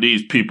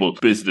Japanese people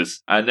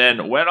business. And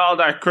then when all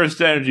that cursed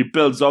energy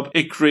builds up,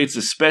 it creates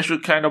a special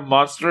kind of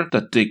monster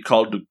that they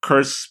call the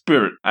cursed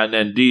spirit. And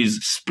then these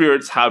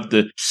spirits have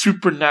the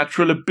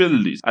supernatural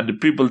abilities, and the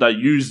people that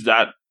use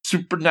that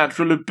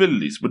supernatural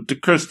abilities with the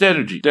cursed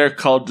energy. They're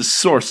called the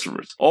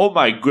sorcerers. Oh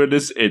my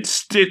goodness, it's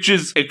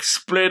Stitches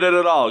explaining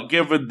it all,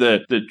 given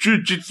the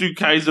Jujutsu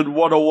Kaisen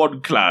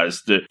 101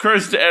 class, the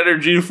cursed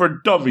energy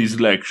for dummies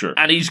lecture.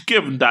 And he's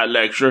given that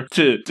lecture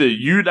to the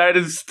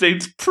United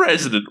States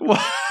President.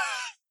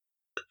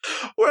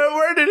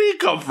 Where did he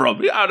come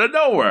from? Out of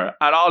nowhere.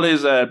 And all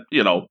his,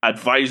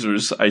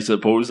 advisors, I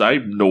suppose.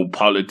 I'm no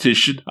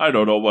politician. I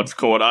don't know what's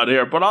going on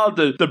here. But all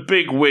the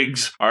big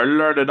wigs are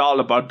learning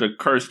all about the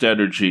cursed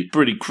energy.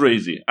 Pretty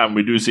crazy. And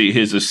we do see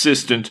his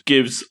assistant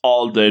gives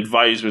all the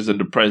advisors and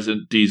the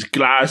president these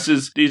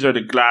glasses. These are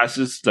the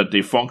glasses that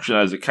they function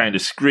as a kind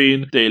of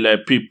screen. They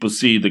let people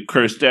see the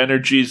cursed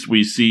energies.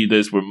 We see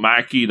this with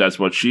Maki. That's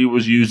what she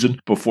was using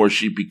before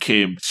she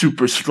became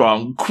super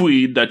strong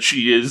queen that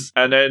she is.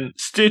 And then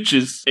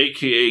Stitches,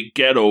 aka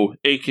Ghetto,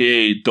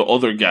 aka the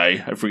other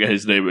guy, I forget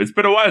his name. It's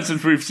been a while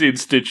since we've seen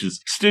Stitches.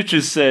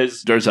 Stitches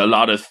says, there's a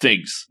lot of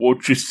things.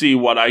 Won't you see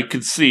what I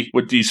can see?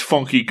 With these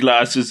funky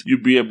glasses,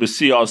 you'll be able to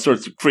see all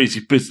sorts of crazy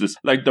business,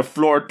 like the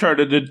floor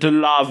turning into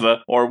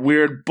lava, or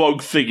weird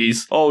bug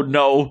thingies. Oh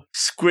no,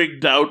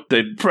 squigged out.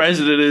 The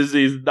president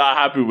he's not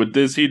happy with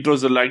this. He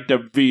doesn't like the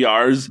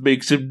VRs,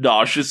 makes him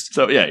nauseous.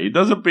 So yeah, he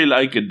doesn't be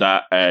liking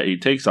that. He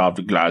takes off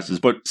the glasses.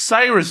 But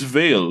Cyrus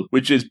Vale,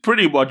 which is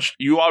pretty much,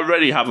 you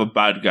already have a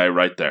bad guy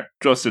right there,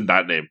 just in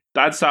that name.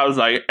 That sounds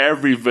like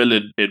every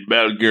villain in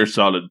Metal Gear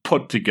Solid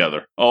put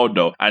together. Oh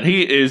no. And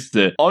he is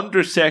the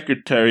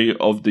Undersecretary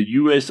of the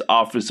U.S.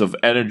 Office of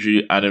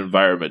Energy and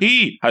Environment.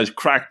 He has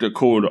cracked the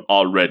code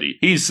already.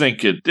 He's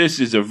thinking, this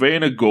is a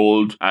vein of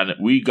gold and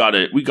we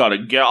gotta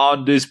get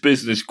on this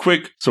business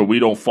quick so we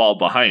don't fall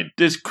behind.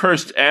 This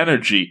cursed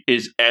energy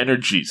is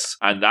energies.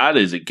 And that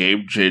is a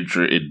game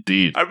changer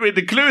indeed. I mean,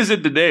 the clue is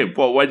in the name,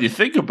 but when you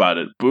think about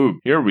it, boom,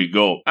 here we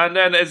go. And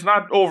then it's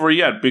not over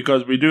yet,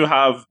 because we do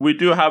have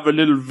a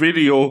little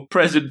video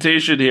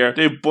presentation here.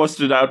 They've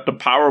busted out the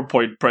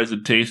PowerPoint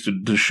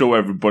presentation to show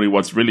everybody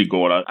what's really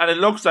going on. And it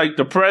looks like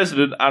the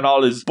president and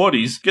all his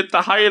buddies get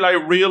the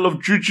highlight reel of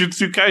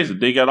Jujutsu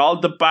Kaisen. They get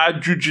all the bad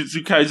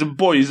Jujutsu Kaisen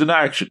boys in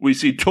action. We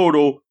see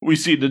Todo, we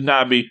see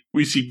Nanami,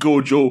 we see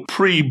Gojo,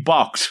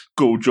 pre-box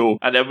Gojo,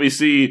 and then we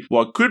see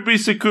what could be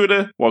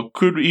Sakuna, what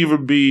could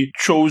even be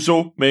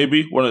Chozo,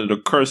 maybe, one of the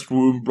Cursed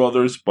Womb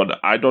brothers, but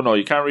I don't know.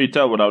 You can't really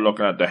tell without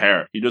looking at the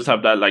hair. He does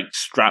have that,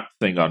 strap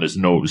thing on his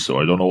nose, so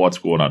I don't know what's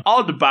going on.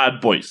 All the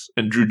bad boys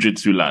in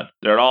Jujutsu Land,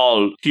 they're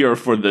all here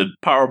for the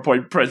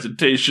PowerPoint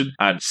presentation,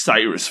 and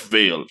Cyrus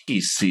Vale,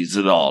 he sees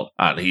it all,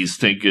 and he's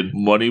thinking,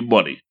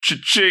 money,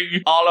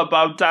 cha-ching, all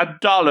about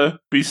that dollar,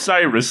 be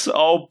Cyrus,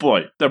 oh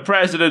boy. The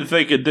president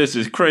thinking this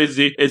is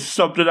crazy, it's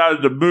something out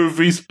of the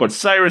movies, but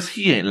Cyrus,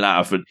 he ain't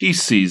laughing, he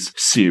sees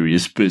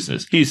serious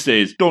business. He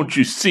says, don't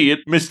you see it,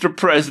 Mr.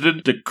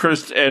 President? The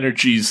cursed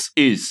energies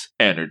is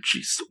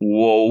energies.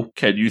 Whoa,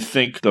 can you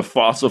think the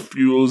fossil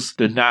fuels,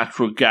 the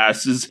natural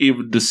gases,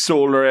 even the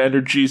solar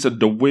energies and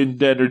the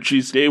wind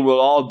energies, they will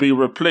all be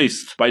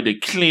replaced by the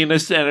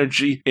cleanest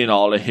energy in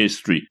all of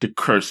history. The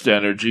cursed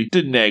energy,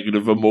 the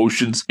negative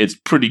emotions, it's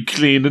pretty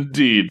clean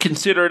indeed.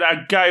 Consider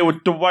that guy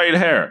with the white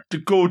hair, the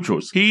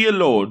Gojos. He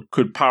alone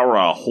could power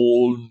a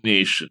whole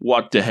nation.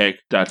 What the heck?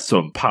 That's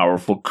some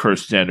powerful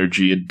cursed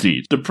energy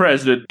indeed. The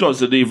president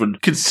doesn't even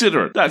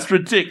consider it. That's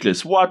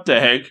ridiculous. What the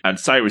heck? And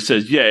Cyrus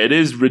says, yeah, it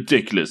is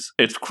ridiculous.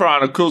 It's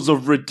Chronicles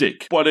of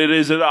Riddick, but it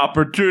is an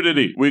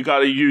opportunity. We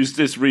gotta use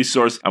this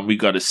resource and we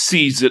gotta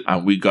seize it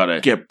and we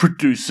gotta get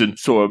producing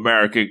so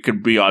America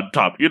can be on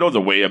top. You know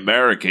the way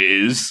America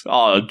is.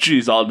 Oh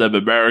geez, all them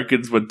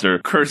Americans with their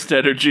cursed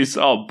energies.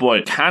 Oh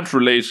boy, can't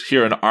relate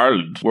here in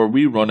Ireland where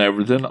we run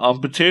everything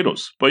on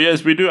potatoes. But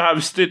yes, we do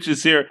have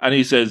Stitches here, and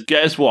he says,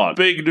 guess what?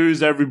 Big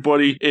news,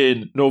 everybody.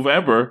 In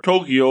November,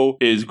 Tokyo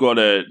is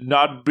gonna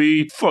not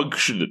be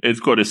functioning. It's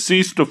gonna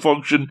cease to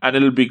function and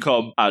it'll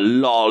become a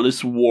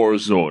lawless war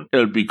zone.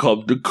 It'll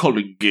become the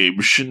Culling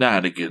Game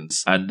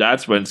shenanigans. And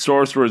that's when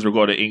sorcerers are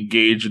gonna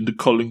engage in the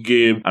Culling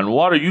Game. And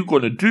what are you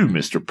gonna do,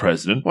 Mr.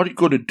 President? What are you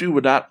gonna do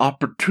with that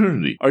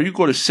opportunity? Are you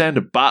gonna send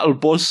a battle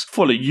bus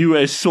full of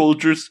US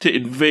soldiers to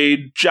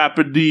invade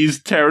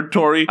Japanese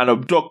territory and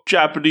abduct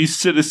Japanese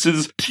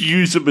citizens to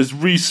use them as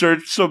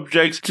research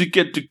subjects to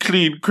get the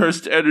clean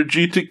cursed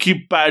energy, to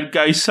keep bad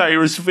guy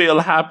Cyrus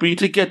Vale happy,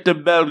 to get the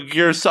Metal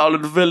Gear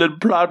Solid villain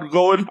plot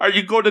going? Are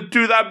you going to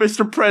do that,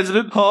 Mr.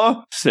 President?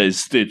 Huh? Says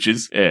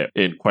Stitches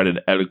in quite an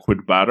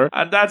eloquent manner.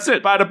 And that's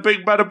it. Bada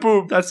bing, bada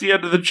boom. That's the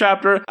end of the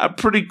chapter.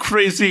 Pretty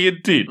crazy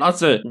indeed.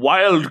 Lots of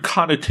wild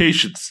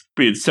connotations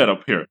being set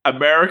up here.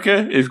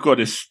 America is going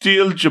to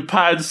steal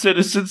Japan's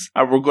citizens,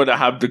 and we're going to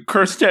have the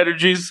cursed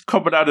energies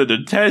coming out of the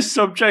test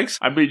subjects.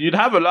 I mean, you'd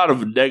have a lot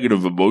of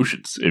negative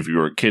emotions if you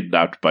were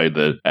kidnapped by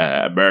the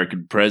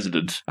American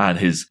president and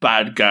his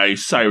bad guy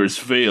Cyrus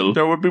Vale.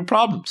 There would be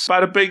problems.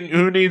 Bada bing,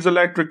 who needs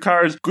electric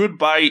cars?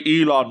 Goodbye,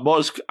 Elon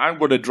Musk. I'm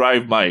going to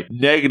drive my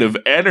negative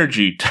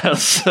energy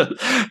Tesla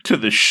to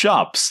the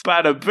shops.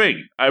 Bada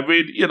bing. I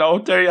mean,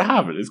 there you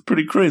have it. It's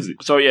pretty crazy.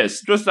 So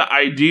yes, just the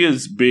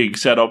ideas being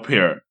set up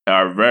here.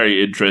 are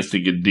very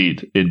interesting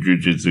indeed in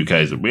Jujutsu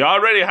Kaisen. We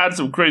already had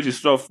some crazy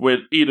stuff with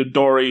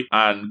Itadori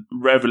and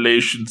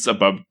revelations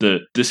about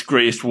the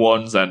disgraced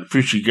ones and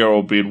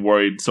Fushiguro being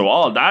worried. So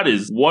all that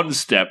is one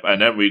step,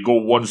 and then we go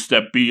one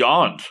step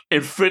beyond,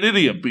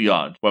 infinity and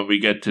beyond, when we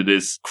get to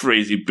this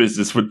crazy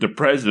business with the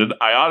president.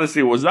 I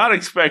honestly was not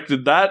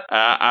expecting that,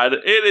 and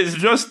it is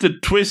just the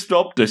twist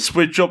up, the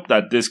switch up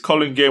that this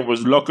Culling game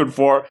was looking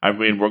for. I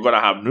mean, we're going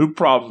to have new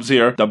problems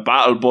here. The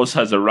battle bus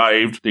has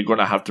arrived. They're going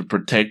to have to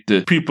protect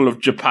the people of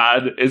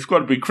Japan. It's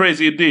going to be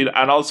crazy indeed,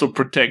 and also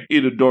protect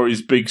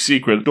Itadori's big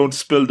secret. Don't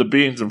spill the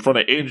beans in front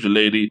of Angel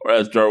Lady, or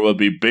else there will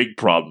be big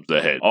problems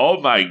ahead. Oh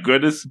my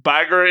goodness,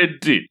 banger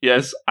indeed.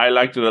 Yes, I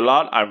liked it a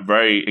lot. I'm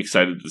very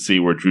excited to see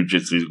where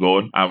Jujutsu is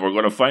going, and we're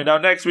going to find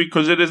out next week,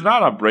 because it is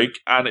not on break,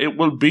 and it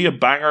will be a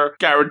banger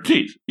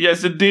guaranteed.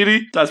 Yes,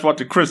 indeedy, that's what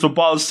the crystal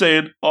ball is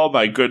saying. Oh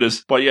my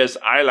goodness. But yes,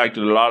 I liked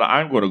it a lot.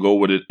 I'm going to go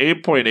with an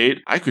 8.8.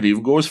 I could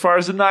even go as far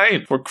as a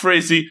 9 for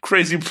crazy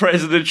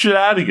president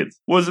shenanigans.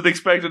 Wasn't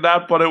expecting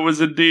that, but it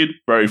was indeed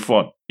very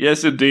fun.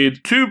 Yes, indeed.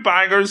 2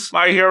 bangers.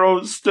 My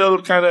Hero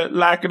still kind of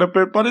lacking a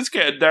bit, but it's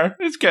getting there.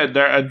 It's getting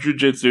there. And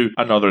Jujutsu,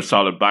 another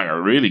solid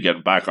banger. Really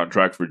getting back on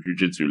track for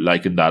Jujutsu.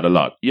 Liking that a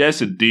lot. Yes,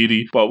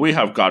 indeedy. But we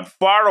have gone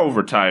far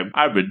over time.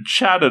 I've been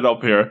chatting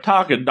up here,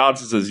 talking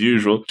nonsense as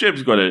usual.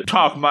 Jim's going to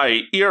talk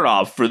my ear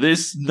off for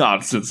this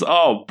nonsense.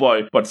 Oh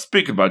boy. But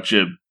speaking about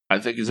Jim, I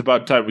think it's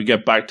about time we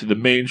get back to the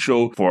main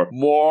show for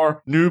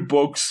more new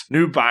books,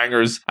 new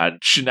bangers, and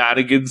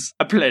shenanigans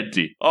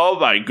aplenty. Oh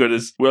my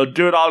goodness. We'll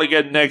do it all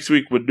again next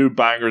week with new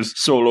bangers,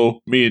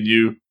 solo, me and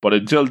you. But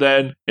until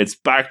then, it's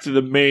back to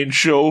the main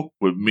show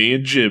with me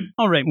and Jim.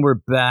 All right, we're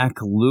back,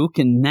 Luke,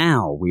 and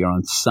now we are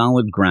on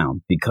solid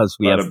ground because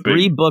we have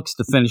 3 books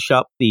to finish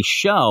up the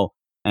show.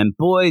 And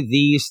boy,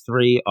 these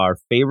 3 are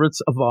favorites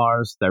of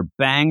ours. They're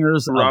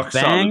bangers of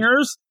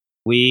bangers.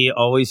 We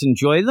always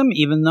enjoy them,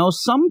 even though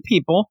some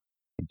people,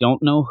 I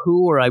don't know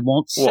who or I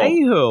won't say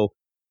who,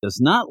 does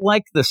not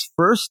like this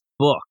first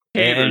book.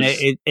 And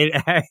it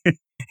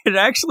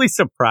actually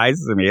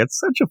surprises me. It's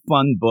such a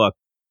fun book.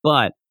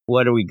 But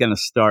what are we going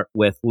to start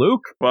with,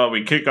 Luke? Well,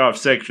 we kick off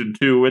section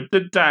 2 with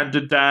the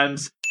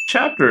Dan-to-Dans,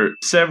 chapter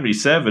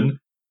 77,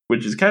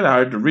 which is kind of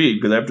hard to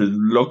read because I have to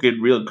look in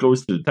real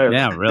close to the title.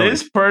 Yeah, really.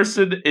 This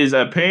person is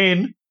a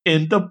pain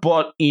in the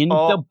butt. In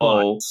the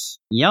butt.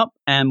 Yep.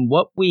 And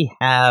what we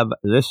have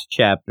this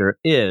chapter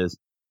is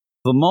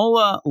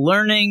Vamola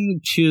learning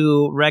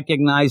to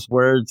recognize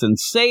words and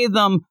say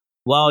them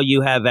while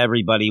you have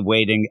everybody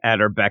waiting at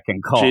her beck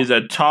and call. She's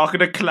a talk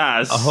of the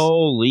class.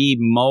 Holy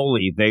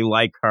moly, they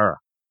like her.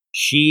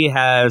 She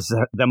has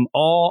them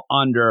all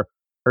under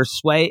her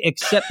sway,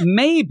 except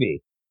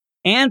maybe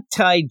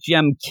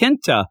Anti-Gem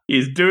Kinta.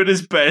 He's doing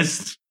his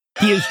best.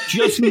 He is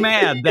just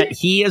mad that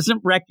he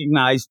isn't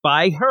recognized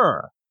by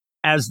her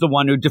as the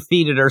one who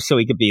defeated her so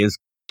he could be his...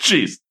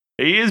 Jeez,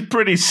 he is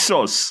pretty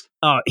sus.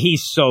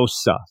 He's so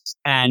sus.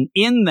 And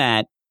in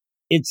that,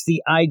 it's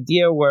the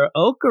idea where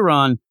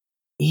Okuran,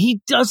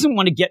 he doesn't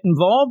want to get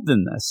involved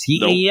in this.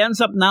 He ends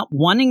up not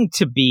wanting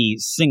to be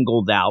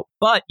singled out.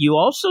 But you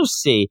also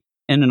see,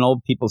 in an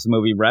old people's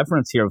movie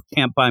reference here of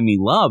Can't Buy Me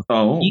Love,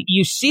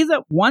 you see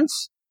that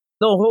once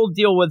the whole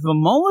deal with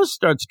Vamola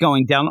starts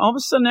going down, all of a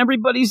sudden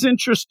everybody's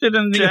interested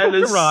in the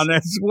Okuran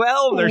as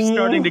well. They're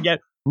starting to get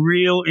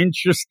real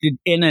interested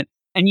in it.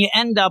 And you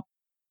end up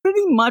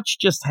pretty much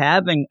just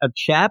having a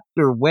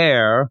chapter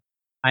where,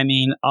 I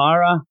mean,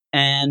 Ara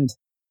and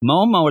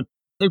Momo,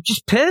 they're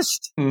just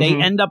pissed. Mm-hmm. They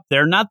end up,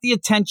 they're not the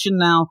attention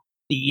now.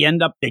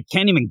 They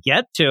can't even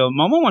get to.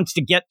 Momo wants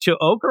to get to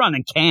Okuran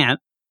and can't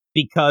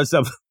because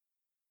of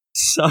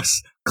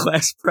sus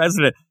class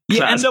president.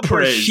 You end up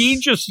where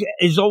she just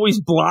is always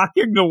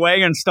blocking the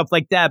way and stuff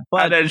like that.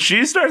 But and then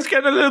she starts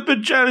getting a little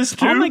bit jealous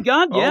too. Oh my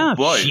God, yeah.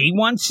 Oh, she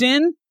wants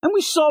in. And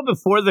we saw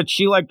before that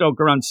she liked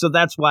Okuran, so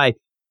that's why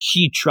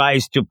she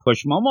tries to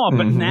push Momo.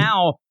 But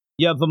now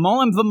you have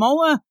Vamola, and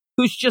Vamola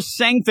who's just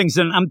saying things.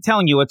 And I'm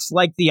telling you, it's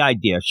like the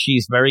idea.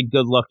 She's very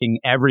good looking.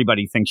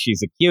 Everybody thinks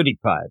she's a cutie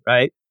pie,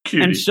 right?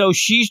 Cutie. And so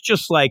she's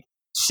just like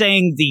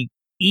saying the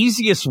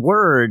easiest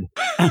word.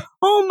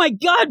 Oh my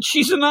God,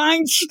 she's an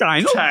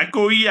Einstein.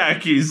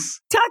 Takoyakis.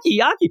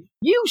 Takoyaki.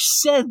 You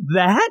said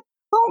that?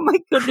 Oh my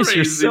goodness, Crazy.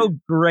 You're so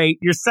great.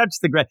 You're such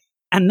the great.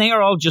 And they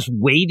are all just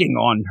waiting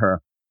on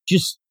her,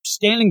 just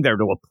standing there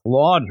to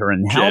applaud her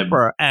and help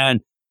her.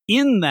 And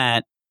in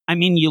that, I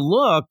mean, you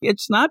look,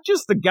 it's not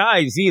just the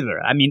guys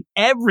either. I mean,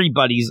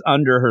 everybody's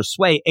under her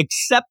sway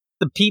except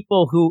the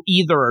people who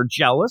either are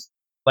jealous,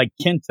 like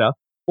Kinta,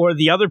 or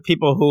the other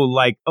people who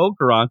like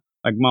Okuran,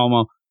 like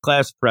Momo,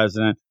 class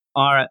president,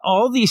 are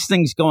all these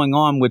things going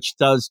on, which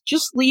does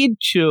just lead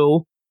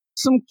to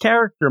some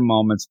character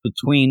moments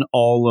between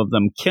all of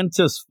them.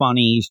 Kinta's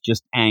funny. He's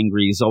just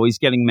angry. He's always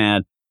getting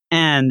mad.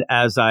 And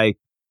as I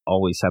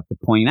always have to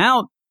point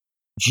out,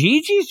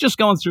 Gigi's just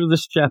going through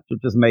this chapter,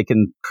 just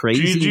making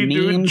crazy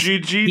memes.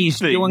 He's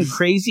doing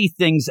crazy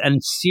things.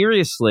 And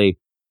seriously,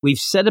 we've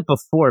said it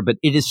before, but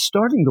it is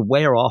starting to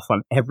wear off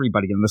on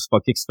everybody in this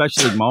book,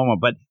 especially Momo.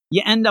 But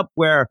you end up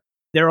where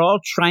they're all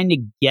trying to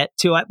get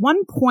to. At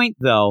one point,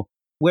 though,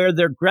 where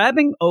they're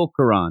grabbing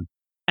Ocaron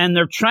and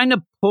they're trying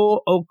to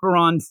pull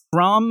Ocaron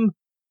from,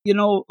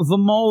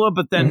 Vamola,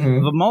 but then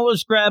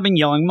Vamola's grabbing,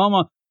 yelling,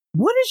 Momo,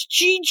 what is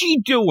Gigi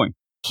doing?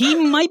 He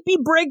might be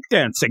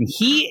breakdancing.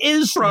 He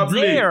is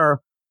Probably. there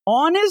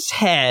on his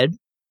head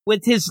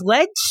with his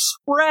legs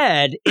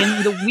spread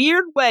in the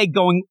weird way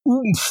going,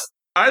 oomph.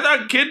 I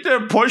thought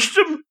Kinta pushed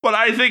him, but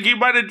I think he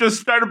might have just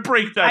started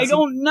breakdancing. I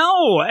don't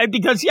know.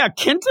 Because,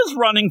 Kinta's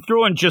running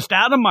through and just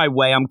out of my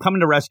way. I'm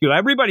coming to rescue.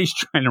 Everybody's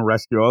trying to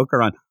rescue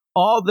Ocaron.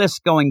 All this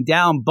going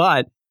down,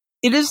 but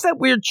it is that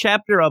weird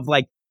chapter of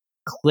like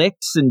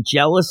cliques and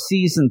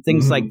jealousies and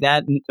things like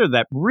that. And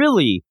that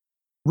really,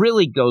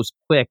 really goes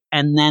quick.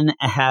 And then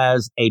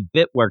has a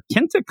bit where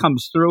Kinta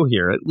comes through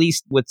here, at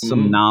least with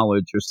some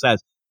knowledge, or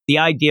says the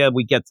idea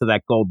we get to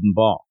that golden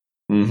ball.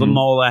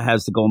 Vamola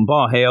has the golden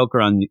ball. Hey,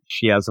 Ocaron,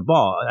 she has a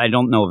ball. I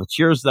don't know if it's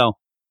yours, though.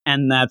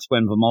 And that's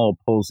when Vamola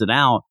pulls it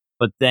out,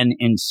 but then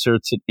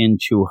inserts it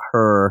into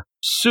her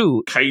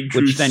suit,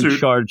 which then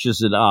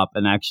charges it up.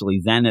 And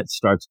actually, then it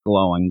starts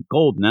glowing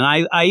golden.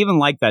 And I even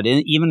like that.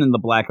 Even in the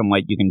black and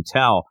white, you can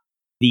tell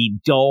the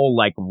dull,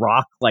 like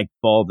rock-like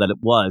ball that it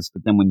was.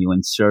 But then when you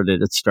insert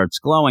it, it starts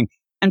glowing.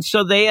 And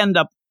so they end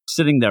up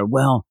sitting there.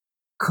 Well,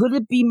 could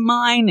it be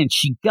mine? And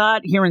she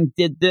got here and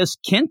did this.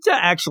 Kinta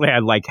actually, I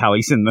like how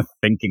he's in the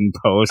thinking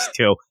pose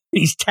too.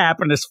 He's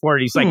tapping his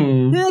forehead. He's like,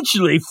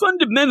 actually,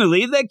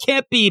 fundamentally, that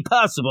can't be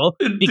possible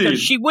because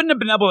she wouldn't have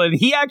been able to.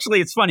 He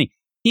actually, it's funny.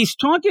 He's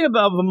talking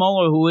about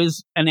Vamola, who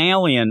is an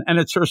alien, and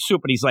it's her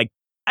suit. But he's like,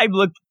 I've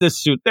looked at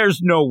this suit. There's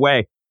no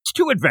way. It's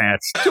too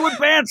advanced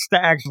to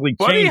actually change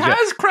it. But he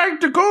has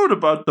cracked the code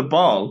about the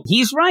ball.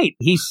 He's right.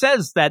 He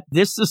says that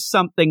this is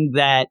something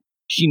that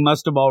she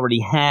must have already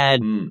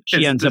had.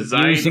 She ends up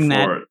using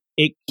that.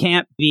 It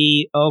can't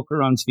be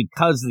Ocaron's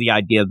because of the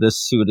idea this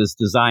suit is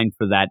designed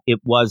for that. It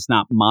was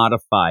not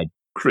modified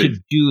to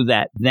do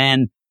that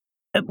then,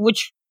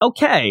 which,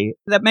 okay,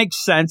 that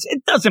makes sense.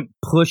 It doesn't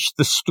push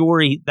the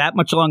story that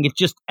much along. It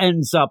just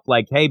ends up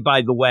like, hey,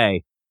 by the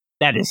way,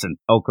 that isn't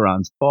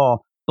Ocaron's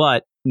ball,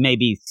 but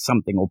maybe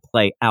something will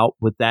play out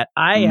with that.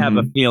 I have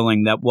a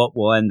feeling that what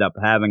we'll end up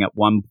having at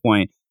one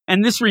point,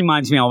 and this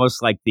reminds me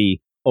almost like the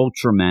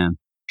Ultraman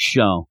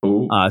show.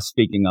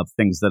 Speaking of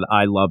things that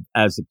I loved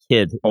as a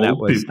kid, that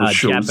was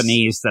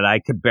Japanese, that I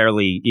could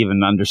barely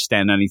even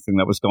understand anything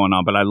that was going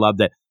on, but I loved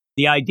it.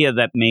 The idea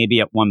that maybe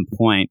at one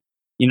point,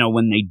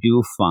 when they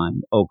do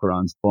find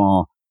Ocaron's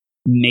ball,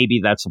 maybe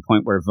that's a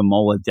point where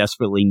Vamola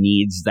desperately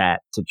needs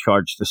that to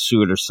charge the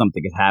suit, or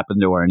something had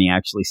happened to her and he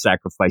actually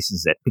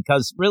sacrifices it.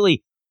 Because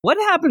really, what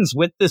happens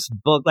with this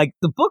book? Like,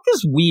 the book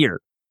is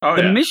weird.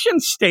 The mission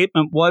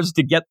statement was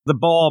to get the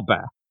ball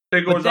back.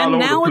 But then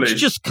now it's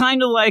just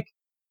kind of like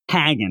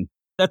hanging.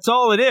 That's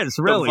all it is,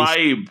 really. The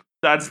vibe.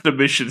 That's the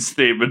mission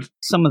statement.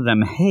 Some of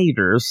them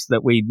haters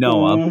that we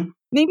know of.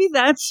 Maybe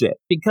that's it.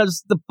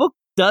 Because the book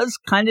does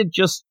kind of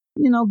just,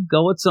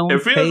 go its own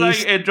pace. It feels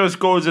like it just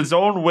goes its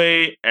own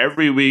way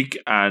every week,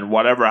 and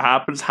whatever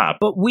happens, happens.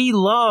 But we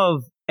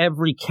love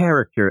every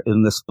character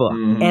in this book.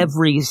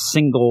 Every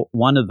single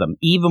one of them.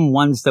 Even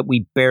ones that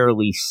we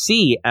barely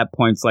see at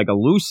points, like a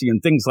Lucy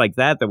and things like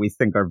that we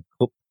think are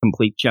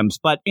complete gems.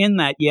 But in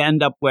that, you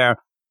end up where,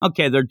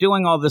 okay, they're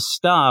doing all this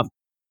stuff.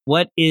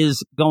 What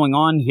is going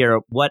on here?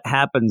 What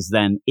happens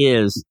then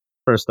is,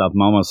 first off,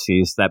 Momo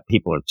sees that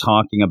people are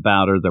talking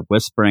about her. They're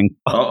whispering.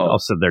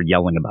 Also, they're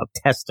yelling about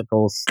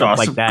testicles, stuff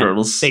Gossip like that.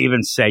 Girls. They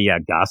even say,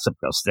 Gossip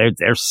Girls.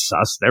 They're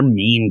sus. They're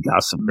mean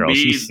Gossip Girls.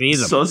 You see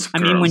them. Sus girls. I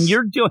mean, when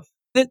you're doing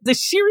the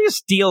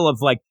serious deal of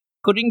like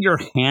putting your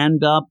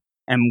hand up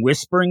and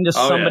whispering to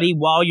somebody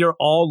while you're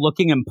all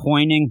looking and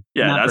pointing,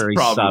 not very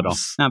subtle.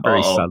 Not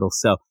very subtle.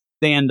 So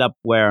they end up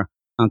where,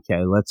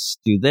 okay, let's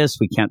do this.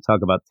 We can't talk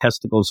about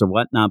testicles or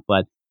whatnot,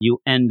 but you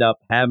end up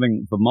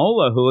having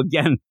Vamola, who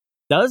again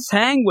does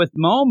hang with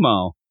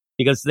Momo,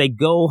 because they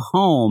go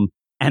home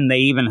and they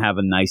even have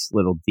a nice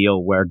little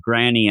deal where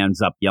Granny ends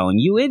up yelling,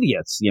 you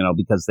idiots,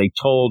 because they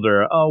told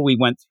her, we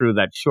went through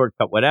that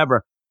shortcut,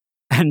 whatever.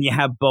 And you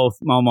have both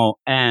Momo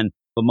and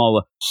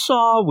Vamola.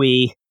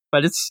 Sorry,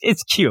 but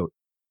it's cute.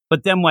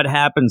 But then what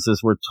happens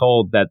is we're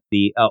told that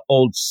the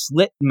old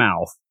slit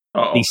mouth,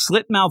 the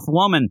slit mouth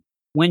woman,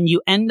 when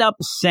you end up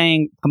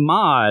saying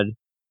Kamad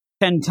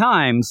 10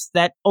 times,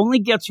 that only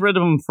gets rid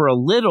of them for a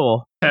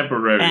little.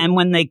 Temporary. And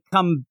when they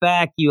come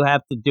back, you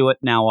have to do it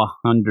now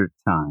 100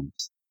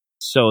 times.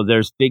 So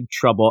there's big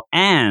trouble.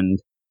 And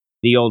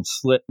the old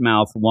slit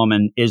mouth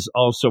woman is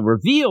also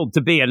revealed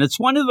to be, and it's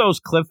one of those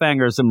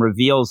cliffhangers and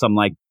reveals. I'm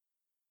like,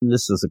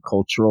 this is a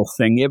cultural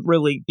thing. It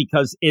really,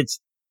 because it's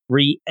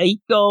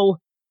Rieko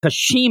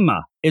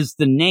Kashima is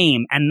the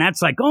name. And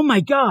that's like, oh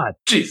my God,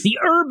 the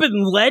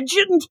urban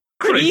legend.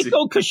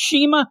 Rieko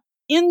Kashima.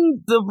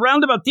 In the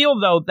roundabout deal,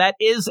 though, that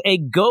is a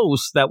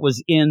ghost that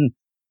was in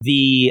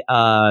the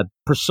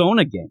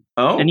Persona game.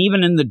 And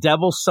even in the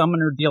Devil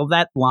Summoner deal,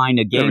 that line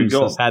of games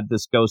has had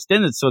this ghost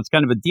in it. So it's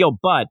kind of a deal.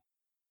 But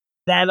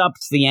that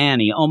ups the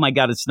ante. Oh my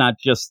God, it's not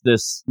just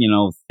this,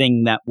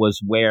 thing that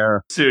was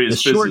where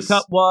Serious the business.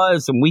 shortcut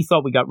was, and we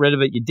thought we got rid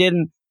of it. You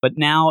didn't, but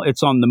now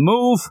it's on the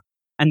move,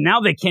 and now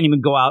they can't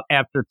even go out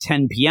after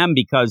 10 p.m.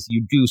 because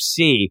you do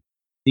see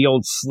the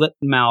old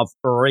slit-mouth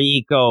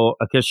Reiko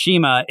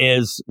Kashima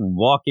is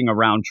walking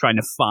around trying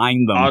to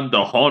find them. On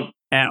the hunt.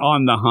 And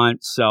on the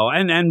hunt, so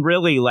and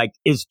really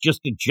is just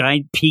a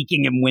giant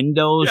peeking in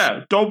windows.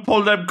 Yeah, don't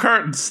pull them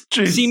curtains.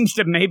 Jeez. Seems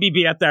to maybe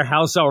be at their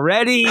house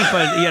already,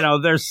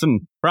 but there's some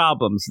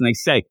problems. And they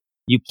say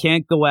you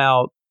can't go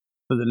out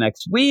for the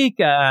next week.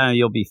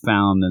 You'll be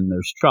found, and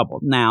there's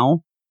trouble. Now,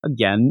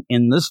 again,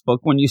 in this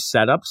book, when you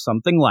set up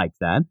something like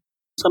that,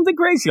 something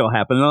crazy will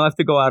happen. They'll have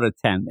to go out at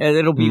 10.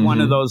 It'll be one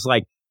of those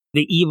like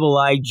the evil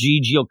eye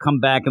Gigi will come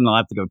back, and they'll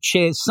have to go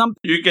chase something.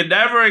 You can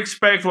never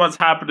expect what's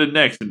happening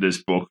next in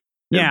this book.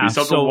 Yeah,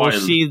 so we'll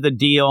see the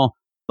deal,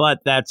 but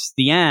that's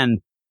the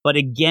end. But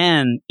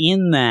again,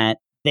 in that,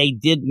 they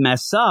did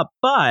mess up.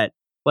 But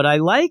what I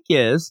like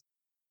is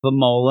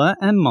Vimola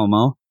and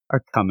Momo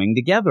are coming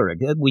together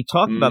again. We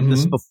talked about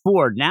this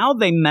before. Now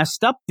they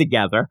messed up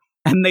together,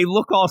 and they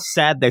look all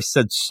sad. They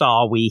said,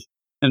 sorry,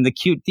 and the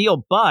cute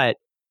deal. But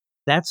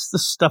that's the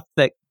stuff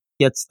that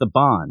gets the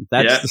bond.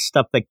 That's the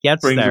stuff that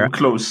gets brings there. them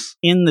close.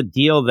 In the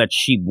deal that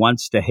she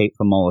wants to hate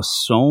Vimola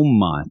so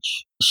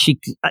much. She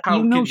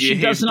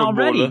doesn't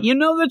already. You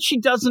know that she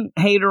doesn't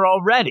hate her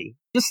already.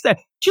 Just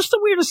the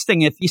weirdest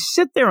thing. If you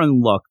sit there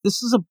and look,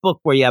 this is a book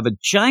where you have a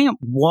giant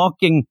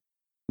walking,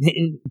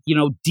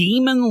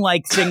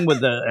 demon-like thing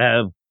with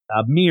a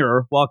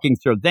mirror walking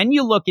through. Then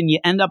you look and you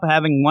end up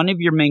having one of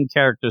your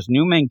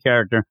new main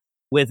character,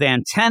 with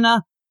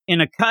antenna in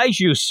a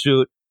kaiju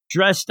suit,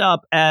 dressed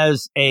up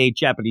as a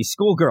Japanese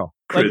schoolgirl.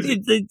 Like,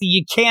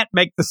 you can't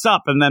make this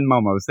up, and then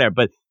Momo's there.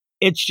 But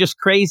it's just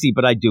crazy,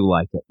 but I do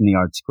like it, and the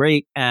art's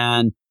great.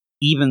 And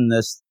even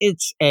this,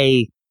 it's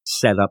a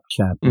setup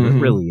chapter. It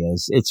really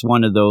is. It's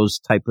one of those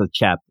type of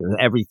chapters.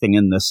 Everything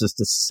in this is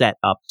to set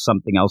up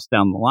something else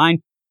down the line,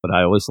 but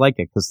I always like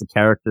it because the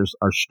characters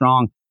are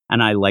strong,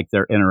 and I like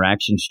their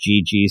interactions.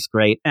 Gigi's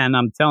great, and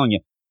I'm telling you,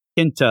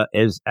 Kinta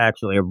is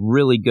actually a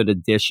really good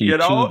addition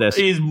to this.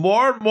 He's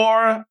more and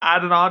more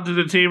adding on to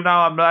the team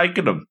now. I'm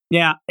liking him.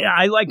 Yeah,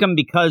 I like him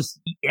because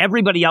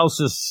everybody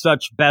else is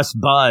such best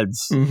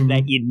buds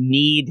that you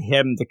need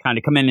him to kind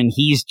of come in, and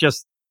he's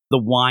just the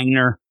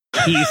whiner.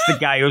 He's the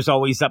guy who's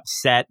always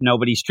upset.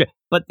 Nobody's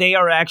but they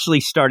are actually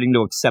starting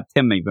to accept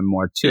him even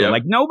more, too. Yeah.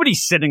 Like,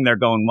 nobody's sitting there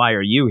going, why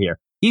are you here?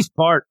 He's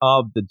part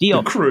of the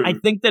deal. The crew. I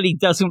think that he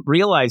doesn't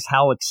realize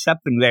how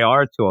accepting they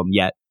are to him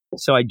yet.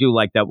 So I do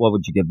like that. What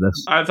would you give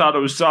this? I thought it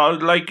was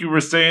solid, like you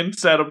were saying,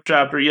 setup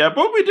chapter,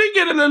 but we did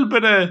get a little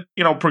bit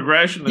of,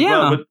 progression as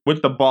well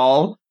with the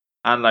ball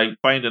and like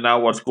finding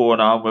out what's going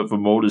on with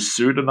Vimola's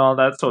suit and all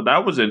that. So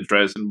that was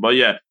interesting. But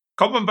yeah,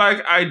 coming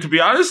back, to be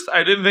honest,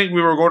 I didn't think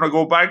we were going to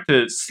go back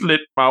to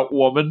Slit Mouth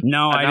Woman.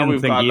 No, I didn't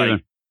think either.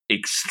 Like,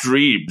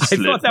 extreme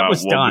Slit I thought that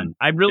was woman. done.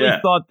 I really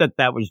thought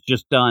that was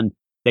just done.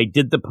 They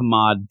did the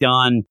pomade,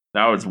 done.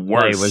 Now it's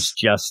worse. It was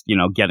just,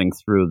 getting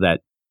through that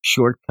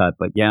shortcut,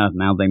 but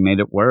now they made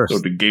it worse. So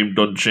the game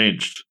done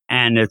changed.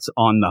 And it's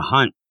on the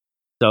hunt.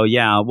 So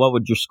what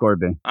would your score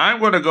be? I'm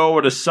going to go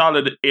with a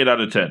solid 8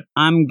 out of 10.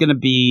 I'm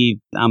an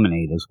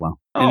 8 as well.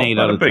 An 8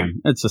 out of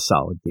 10. It's a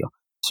solid deal.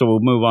 So we'll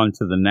move on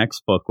to the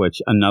next book,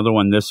 which another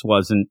one, this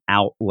wasn't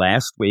out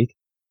last week.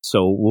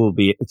 So we'll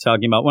be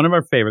talking about one of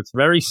our favorites.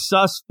 Very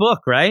sus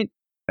book, right?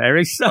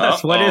 Very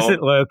sus. What is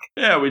it, Luke?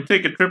 Yeah, we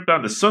take a trip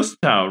down to Sus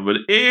Town with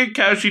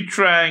Akashi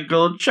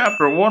Triangle,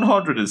 chapter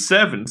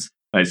 107.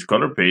 Nice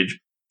color page.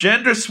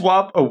 Gender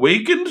swap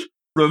awakened?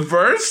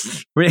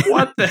 Reversed?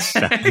 What the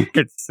heck?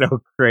 It's so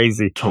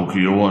crazy.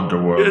 Tokyo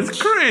Underworld.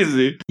 It's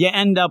crazy. You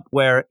end up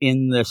where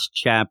in this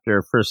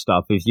chapter, first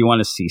off, if you want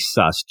to see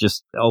sus,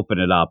 just open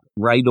it up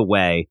right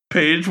away.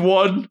 Page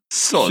 1,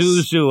 sus.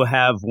 Suzu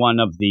have one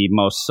of the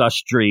most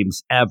sus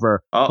dreams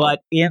ever. But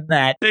in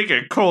that... Take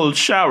a cold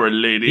shower,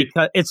 lady.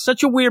 Because it's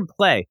such a weird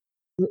play.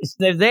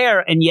 They're there,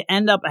 and you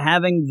end up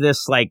having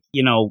this,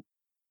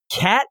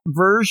 cat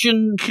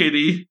version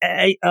kitty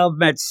of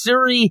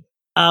Matsuri,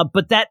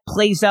 but that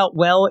plays out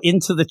well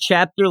into the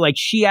chapter. Like,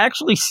 she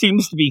actually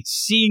seems to be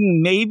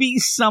seeing maybe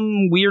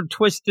some weird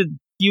twisted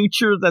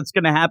future that's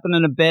going to happen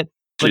in a bit.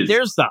 But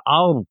there's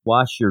I'll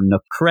wash your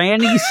nook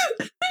crannies.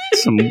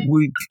 Some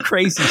weird,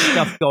 crazy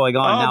stuff going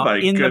on. Now,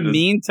 in the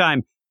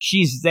meantime,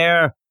 she's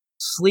there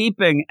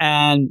sleeping,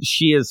 and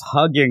she is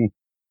hugging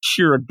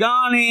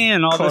Shirogane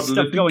and all this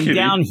stuff going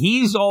down.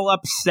 He's all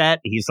upset.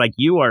 He's like,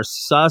 you are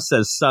sus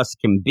as sus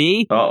can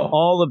be.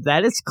 All of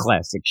that is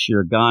classic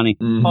Shirogane.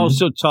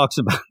 Also talks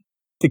about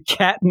the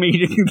cat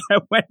meeting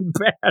that went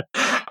bad.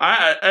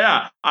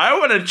 I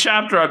want a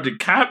chapter on the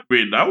cat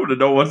meeting. I want to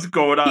know what's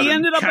going on. He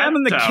ended up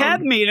having the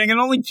cat meeting,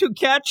 and only 2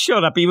 cats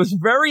showed up. He was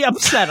very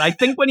upset. I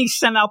think when he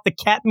sent out the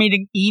cat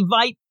meeting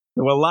Evite,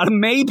 there were a lot of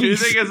maybes. Do you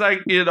think it's like,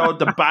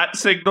 the bat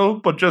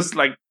signal, but just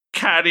like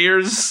cat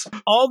ears?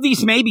 All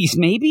these maybes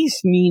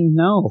mean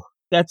no.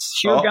 That's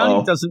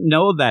Shirogane doesn't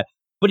know that.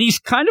 But he's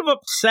kind of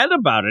upset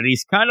about it.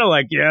 He's kind of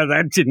like,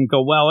 that didn't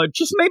go well. It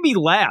just made me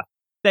laugh.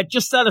 that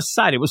just out of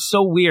sight. It was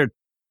so weird.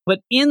 But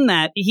in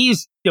that,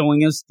 he's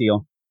doing his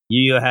deal.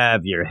 You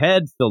have your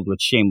head filled with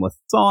shameless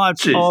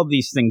thoughts, Jeez. all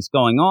these things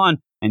going on,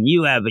 and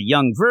you have a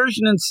young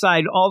version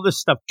inside, all this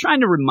stuff,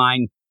 trying to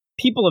remind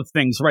people of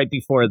things right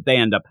before they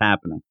end up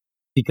happening.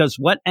 Because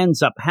what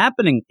ends up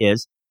happening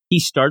is he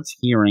starts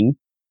hearing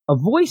a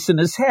voice in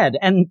his head.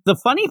 And the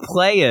funny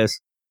play is,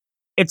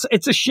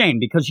 it's a shame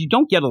because you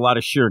don't get a lot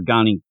of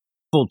Shirogane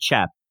full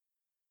chapter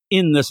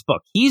in this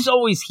book. He's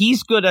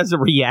good as a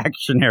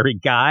reactionary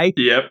guy.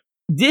 Yep.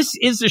 This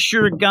is a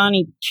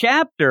Shirogane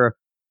chapter,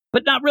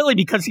 but not really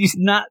because he's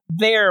not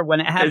there when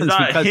it happens. It's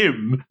not because,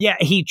 him. Yeah,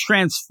 he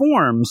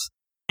transforms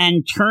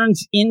and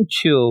turns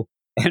into,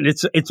 and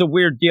it's a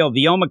weird deal,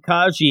 the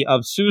Omikaji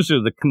of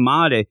Suzu, the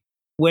Kamade,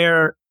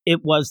 where it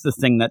was the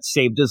thing that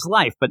saved his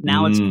life. But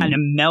now it's kind of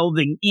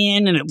melding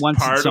in and it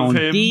wants Part its of own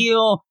him.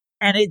 deal.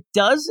 And it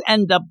does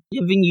end up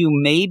giving you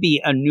maybe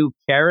a new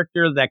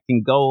character that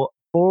can go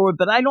forward,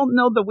 but I don't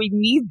know that we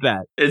need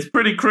that. It's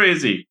pretty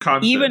crazy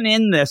concept. Even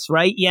in this,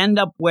 right, you end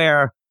up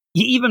where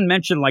you even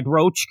mention like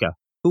Rochka,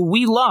 who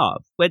we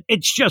love, but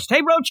it's just,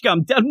 hey, Rochka,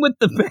 I'm done with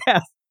the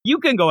bath. You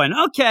can go in.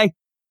 Okay,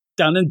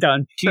 done and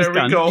done. She's There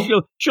we done.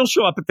 go. She'll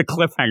show up at the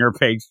cliffhanger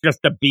page just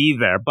to be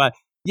there. But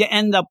you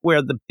end up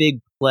where the big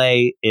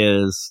play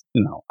is,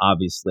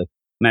 obviously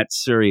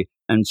Matsuri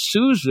and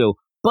Suzu.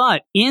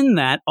 But in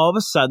that, all of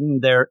a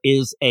sudden, there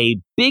is a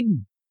big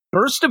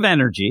burst of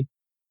energy.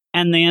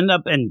 And they end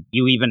up, and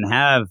you even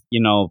have,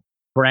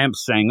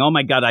 Gramps saying, oh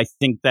my God, I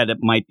think that it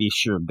might be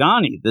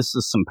Shirogane. This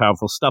is some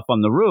powerful stuff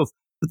on the roof.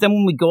 But then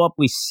when we go up,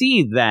 we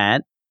see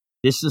that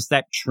this is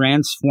that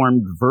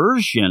transformed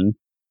version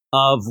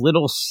of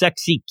little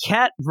sexy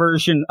cat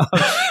version of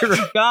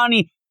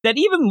Shirogane that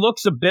even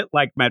looks a bit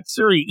like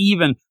Matsuri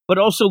but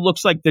also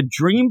looks like the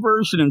dream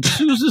version and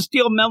Suzu's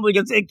steel melding.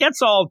 It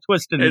gets all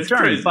twisted and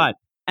turned.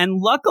 And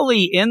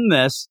luckily in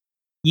this,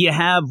 you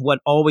have what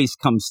always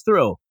comes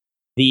through.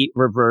 The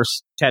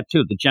reverse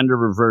tattoo, the gender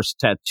reverse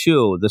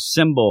tattoo, the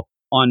symbol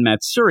on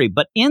Matsuri.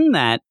 But in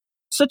that,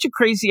 such a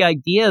crazy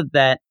idea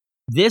that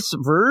this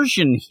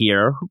version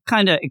here, who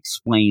kind of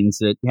explains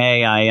it,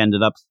 hey, I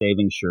ended up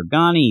saving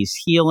Shirogane, he's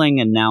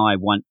healing, and now I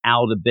want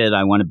out a bit,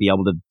 I want to be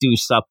able to do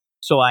stuff,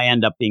 so I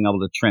end up being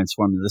able to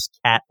transform into this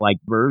cat-like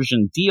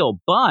version deal.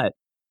 But,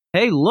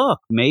 hey, look,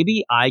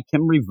 maybe I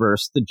can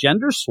reverse the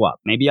gender swap.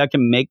 Maybe I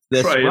can make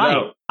this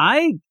right.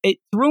 It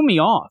threw me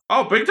off.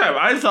 Oh, big time.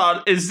 I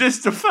thought, is this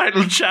the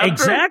final chapter?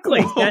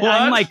 Exactly.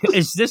 I'm like,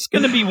 is this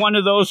going to be one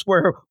of those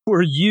where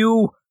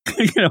you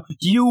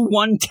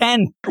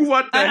 110?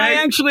 What the heck?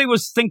 I actually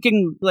was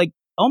thinking, like,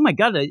 oh my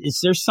God, is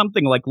there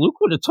something like Luke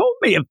would have told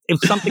me if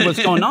something was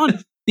going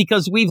on?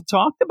 Because we've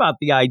talked about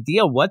the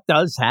idea, what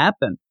does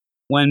happen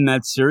when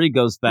Matsuri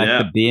goes back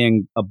to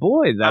being a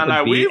boy?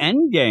 That would be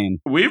Endgame.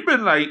 We've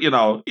been like,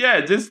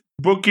 this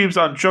book keeps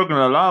on chugging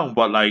along,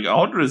 but like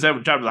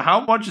 107 chapters,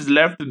 how much is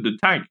left in the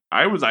tank?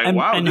 I was like,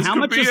 wow, and this how could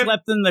much be is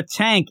left in the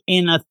tank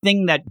in a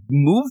thing that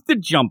moved the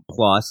Jump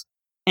Plus,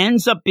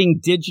 ends up being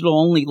digital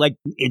only? Like,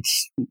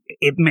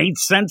 it made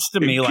sense to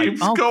me. Like,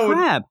 oh going.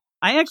 Crap.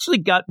 I actually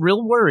got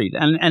real worried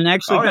and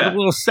actually got a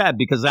little sad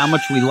because of how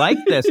much we like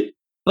this.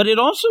 But it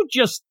also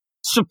just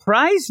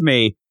surprised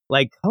me.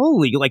 Like,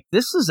 holy, like,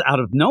 this is out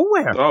of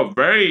nowhere. Oh,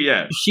 very,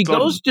 She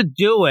goes to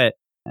do it,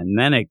 and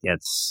then it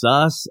gets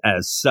sus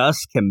as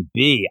sus can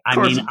be.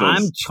 I mean,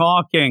 I'm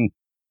talking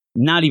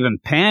not even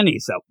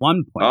panties at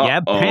one point. Yeah,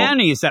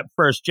 panties at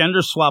first,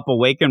 gender swap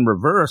awaken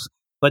reverse,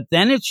 but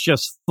then it's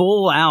just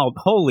full out,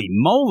 holy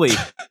moly,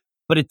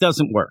 but it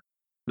doesn't work.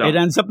 No. It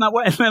ends up not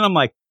working. And then I'm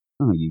like,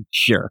 oh, you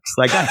jerks.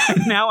 Like,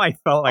 now I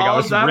felt like I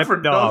was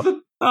ripped off.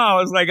 Oh,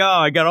 I was like,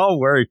 I got all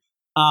worried.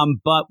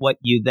 But what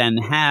you then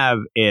have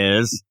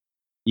is,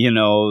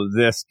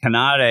 this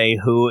Kanade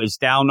who is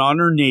down on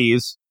her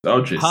knees,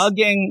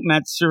 hugging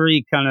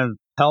Matsuri, kind of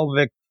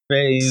pelvic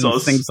phase,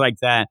 things like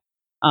that.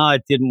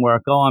 It didn't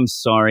work. Oh, I'm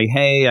sorry.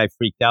 Hey, I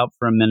freaked out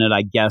for a minute.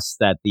 I guess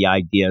that the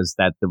idea is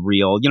that the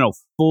real,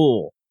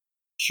 full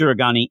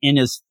Shirogane in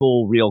his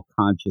full real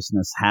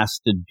consciousness has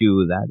to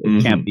do that.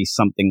 It can't be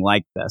something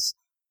like this.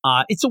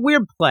 It's a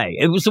weird play.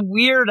 It was a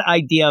weird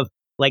idea of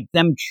like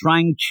them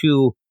trying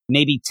to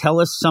maybe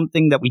tell us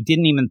something that we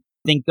didn't even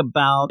think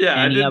about. Yeah,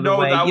 I didn't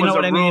know that was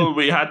a rule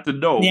we had to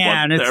know.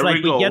 Yeah, and it's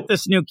like we get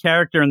this new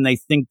character and they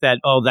think that,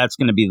 that's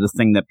going to be the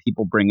thing that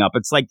people bring up.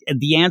 It's like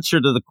the answer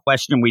to the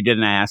question we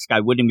didn't ask. I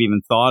wouldn't have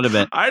even thought of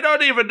it. I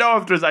don't even know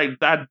if there's like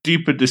that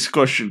deep a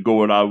discussion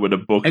going on with a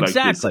book like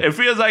this. It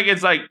feels like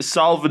it's like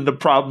solving the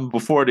problem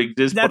before it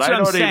exists, That's but I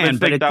don't even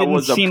think that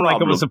was a problem. It didn't seem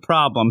like it was a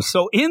problem.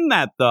 So in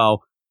that,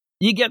 though,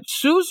 you get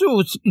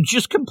Suzu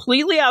just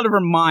completely out of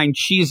her mind.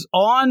 She's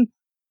on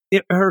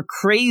her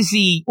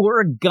crazy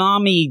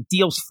origami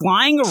deals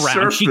flying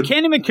around. She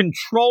can't even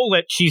control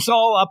it. She's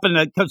all up in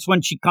it because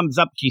when she comes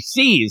up, she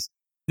sees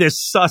this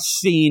sus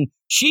scene.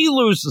 She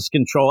loses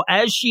control.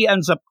 As she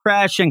ends up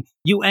crashing,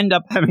 you end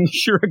up having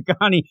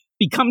Shirogane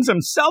becomes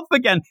himself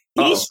again.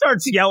 He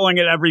starts yelling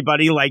at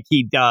everybody like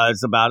he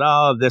does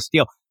about, this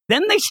deal.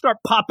 Then they start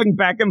popping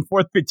back and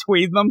forth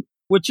between them,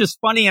 which is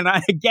funny. And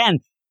again,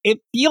 it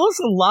feels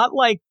a lot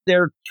like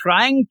they're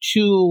trying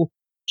to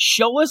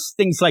show us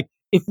things like,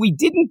 if we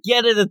didn't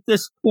get it at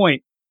this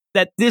point,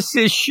 that this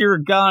is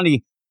Shirogane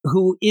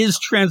who is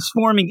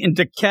transforming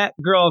into Cat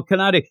Girl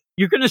Kanade,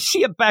 you're going to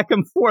see it back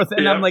and forth.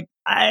 And I'm like,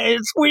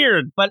 it's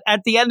weird. But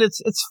at the end,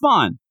 it's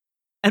fun.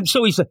 And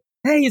so he's like,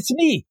 hey, it's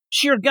me,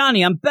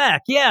 Shirogane, I'm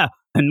back. Yeah.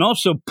 And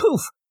also,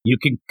 poof, you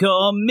can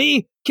call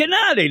me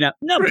Kanade now.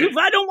 No, poof,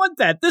 I don't want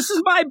that. This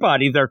is my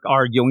body. They're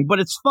arguing, but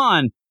it's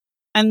fun.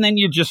 And then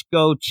you just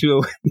go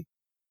to,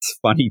 it's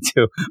funny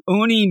too,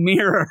 Uni,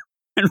 Mirror,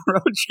 and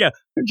Rochka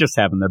are just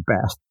having their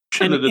best.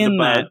 And in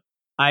that,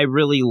 I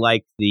really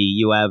like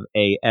you have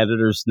a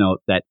editor's note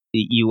that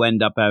you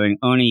end up having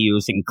Oni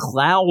using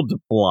Cloud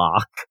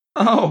Block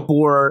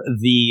for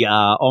the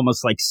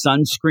almost like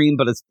sunscreen,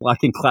 but it's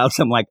blocking clouds.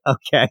 I'm like,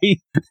 okay,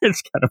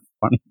 it's kind of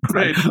funny.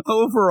 Right.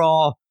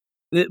 Overall,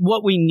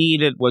 what we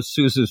needed was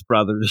Suzu's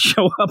brother to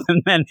show up,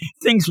 and then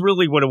things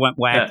really would have went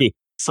wacky.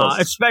 Yeah.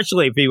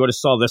 Especially if he would have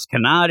saw this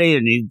Kanade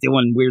and he's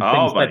doing weird things.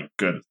 Oh my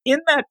goodness. In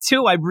that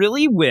too, I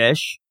really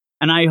wish,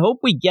 and I hope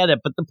we get it,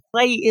 but the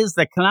play is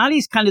that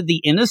Kanade's kind of the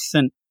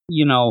innocent,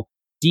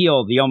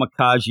 deal, the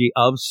omikaji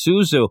of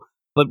Suzu.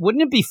 But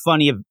wouldn't it be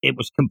funny if it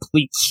was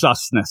complete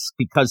susness?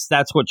 Because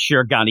that's what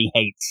Shirogane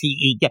hates.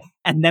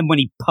 And then when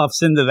he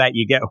puffs into that,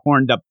 you get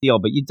horned up deal,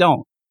 but you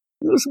don't.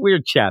 It was a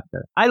weird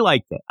chapter. I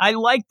liked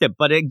it.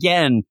 But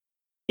again,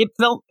 it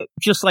felt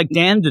just like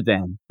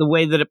Dandadan. The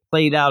way that it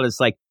played out is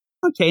like,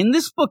 okay, in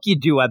this book, you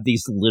do have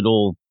these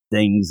little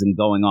things and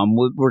going on.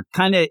 We're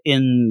kind of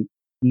in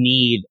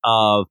need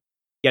of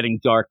getting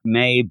Dark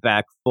May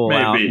back full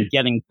out and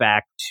getting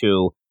back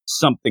to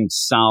something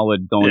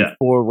solid going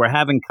forward. We're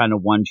having kind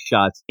of one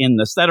shots in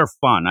this that are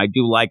fun. I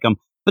do like them,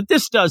 but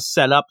this does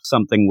set up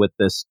something with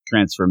this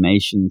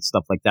transformation and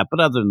stuff like that.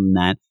 But other than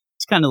that,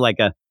 it's kind of like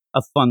a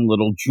fun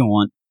little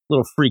jaunt,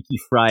 little Freaky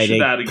Friday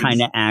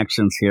kind of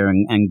actions here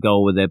and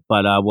go with it.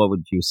 But what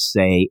would you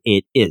say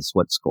it is?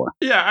 What score?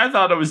 Yeah, I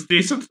thought it was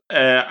decent.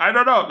 I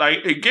don't know, like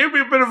it gave me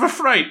a bit of a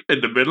fright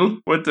in the middle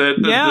with the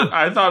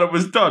I thought it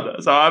was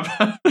done. So I'm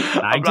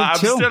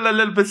still a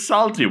little bit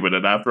salty with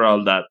it after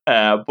all that.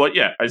 But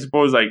yeah, I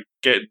suppose like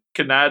get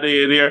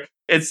Kanade in here.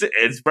 It's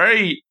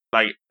very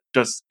like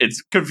just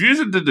it's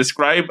confusing to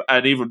describe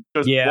and even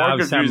just more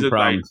confusing.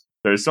 Like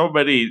there's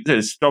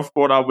there's stuff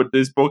going on with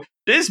this book.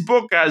 This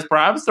book has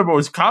perhaps the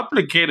most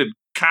complicated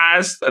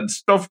cast and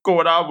stuff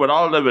going on with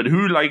all of them and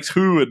who likes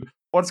who and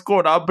what's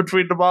going on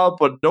between them all,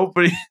 but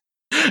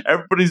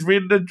everybody's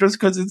reading it just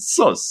because it's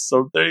sus.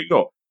 So there you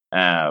go.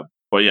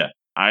 But yeah,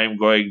 I'm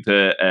going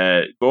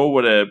to go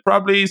with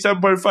probably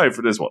 7.5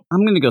 for this one.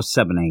 I'm going to go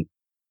 7.8.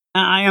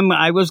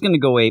 I was going to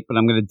go 8, but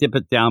I'm going to dip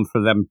it down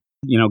for them,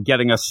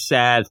 getting us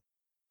sad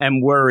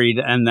and worried,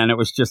 and then it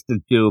was just a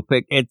dupe.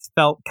 It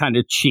felt kind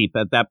of cheap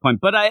at that point.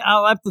 But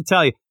I'll have to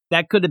tell you,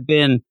 that could have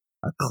been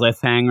a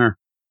cliffhanger.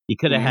 You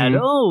could have had,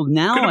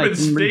 now I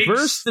can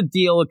reverse the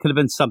deal. It could have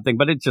been something,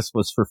 but it just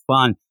was for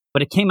fun.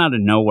 But it came out of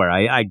nowhere.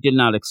 I did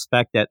not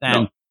expect it.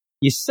 And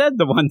you said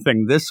the one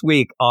thing this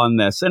week on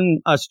this,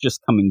 and us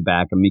just coming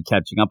back and me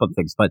catching up on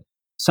things, but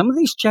some of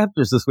these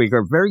chapters this week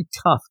are very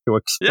tough to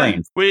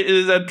explain. Yeah, it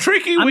is a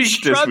tricky week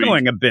this week. I'm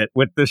struggling a bit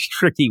with this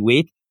tricky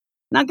week.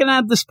 Not going to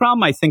have this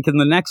problem, I think, in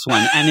the next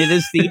one. And it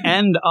is the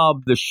end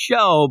of the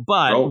show,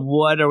 but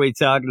what are we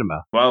talking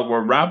about? Well,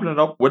 we're wrapping it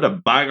up with a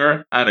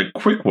banger and a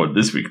quick one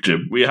this week,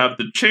 Jim. We have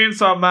the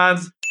Chainsaw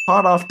Man's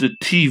hot off the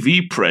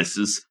TV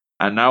presses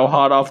and now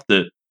hot off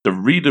the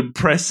reading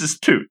presses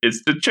too.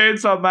 It's the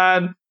Chainsaw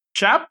Man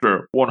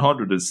chapter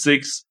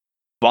 106,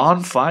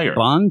 Bonfire.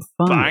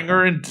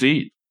 Banger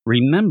indeed.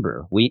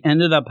 Remember, we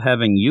ended up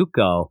having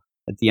Yuko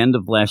at the end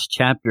of last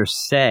chapter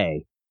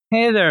say,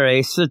 hey there,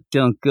 Asa,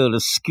 don't go to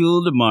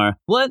school tomorrow.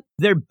 What?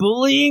 They're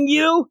bullying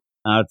you?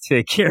 I'll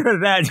take care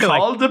of that.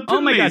 Call the police.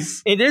 Oh my God.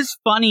 It is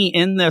funny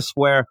in this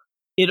where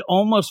it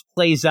almost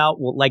plays out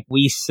like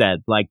we said,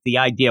 like the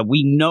idea,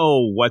 we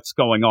know what's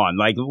going on.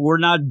 Like, we're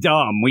not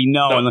dumb. We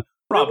know. No,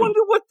 I wonder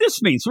what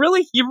this means.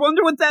 Really? You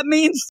wonder what that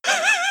means?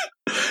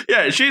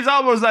 Yeah, she's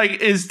almost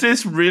like, is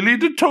this really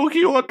the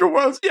Tokyo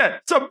Underworld? Yeah,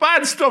 some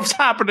bad stuff's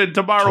happening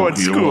tomorrow at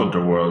school.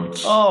 Underworld.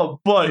 Oh,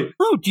 boy.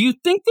 Oh, do you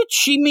think that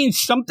she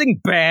means something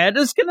bad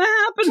is going to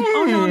happen?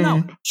 Oh,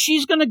 no.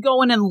 She's going to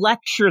go in and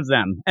lecture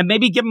them and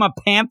maybe give them a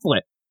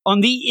pamphlet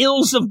on the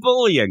ills of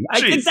bullying.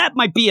 I think that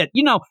might be it.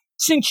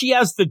 Since she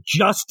has the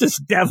justice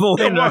devil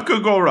in her. What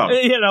could go wrong?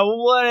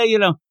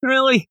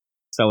 Really?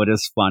 So it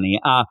is funny.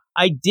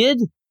 I did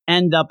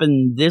end up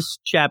in this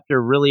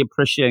chapter really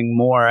appreciating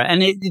more,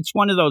 and it's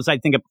one of those, I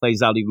think it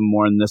plays out even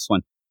more in this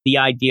one, the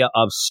idea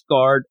of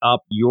scarred up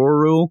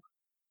Yoru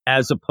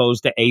as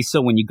opposed to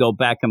Asa when you go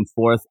back and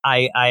forth.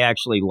 I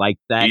actually like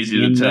that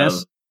in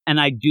this, and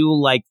I do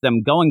like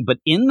them going, but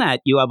in that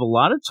you have a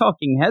lot of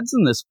talking heads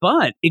in this,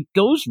 but it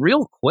goes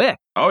real quick.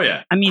 Oh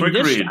yeah. I mean,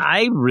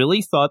 I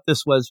really thought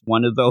this was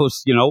one of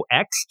those,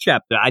 X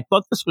chapter. I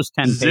thought this was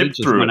 10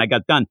 pages when I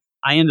got done.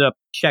 I ended up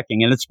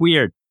checking, and it's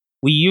weird.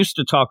 we used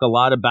to talk a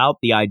lot about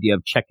the idea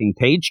of checking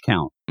page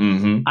count.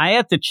 Mm-hmm. I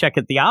had to check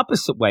it the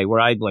opposite way,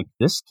 where I'd like,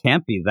 this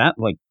can't be that.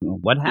 Like,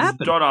 what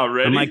happened? It's done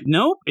already. I'm like,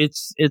 nope,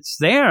 it's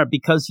there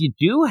because you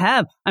do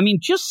have. I mean,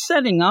 just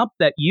setting up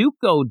that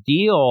Yuko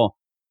deal,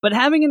 but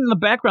having it in the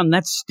background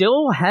that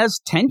still has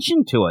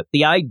tension to it.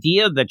 The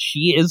idea that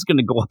she is going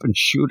to go up and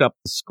shoot up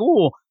the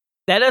school,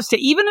 that has to,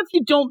 even if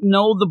you don't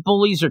know the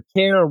bullies or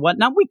care or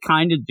whatnot, we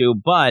kind of do,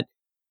 but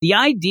the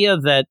idea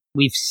that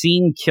we've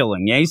seen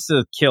killing,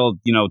 Asa killed,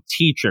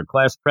 teacher,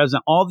 class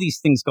president, all these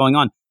things going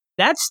on,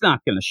 that's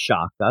not going to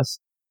shock us.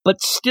 But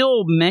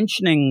still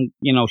mentioning,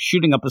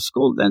 shooting up a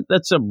school,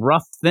 that's a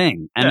rough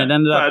thing. And it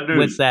ended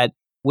up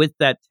with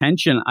that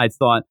tension, I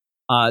thought,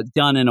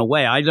 done in a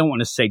way. I don't want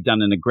to say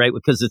done in a great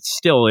way because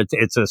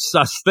it's a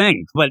sus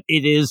thing, but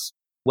it is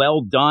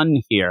well done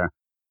here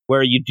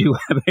where you do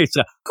have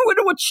Asa. I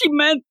wonder what she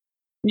meant.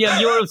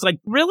 Yeah, Euro's like,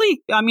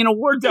 really? I mean, a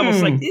war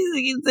devil's like,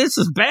 this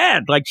is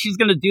bad. Like, she's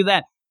going to do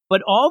that.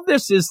 But all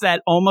this is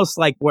that almost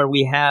like where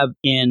we have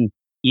in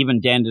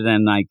even Dandadan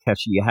and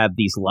Nightcatcher, you have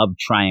these love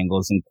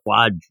triangles and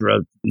quadra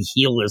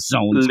healer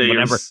zones, layers.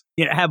 Whatever.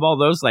 You have all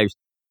those layers.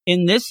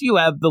 In this, you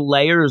have the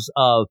layers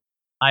of,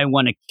 I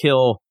want to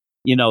kill,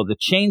 the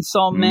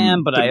chainsaw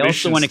man, but I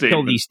also want to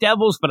kill these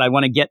devils, but I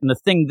want to get in the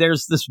thing.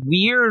 There's this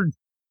weird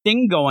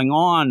thing going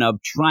on of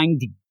trying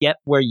to get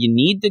where you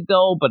need to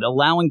go, but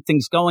allowing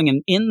things going.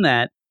 And in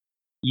that,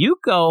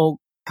 Yuko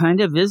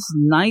kind of is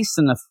nice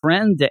and a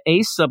friend to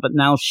Asa, but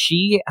now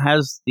she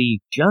has the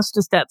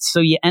justice that, so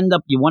you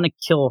want to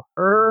kill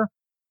her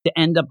to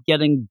end up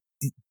getting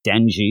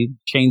Denji,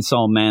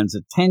 Chainsaw Man's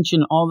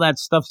attention, all that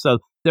stuff. So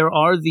there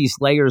are these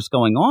layers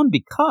going on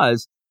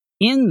because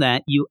in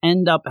that you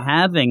end up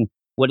having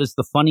what is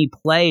the funny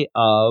play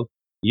of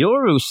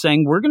Yoru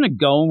saying, we're going to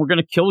go and we're going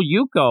to kill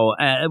Yuko.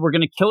 We're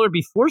going to kill her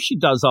before she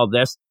does all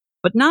this,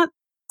 but not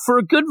for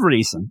a good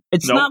reason.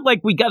 It's not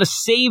like we got to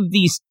save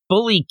these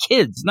bully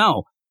kids.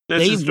 No.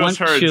 This is just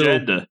her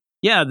agenda.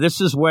 Yeah,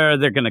 this is where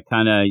they're going to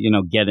kind of,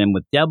 get in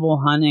with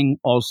devil hunting,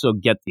 also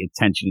get the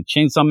attention of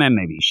Chainsaw Man.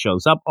 Maybe he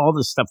shows up, all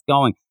this stuff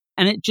going.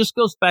 And it just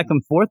goes back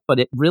and forth, but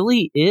it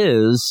really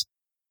is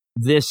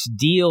this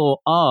deal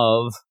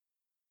of,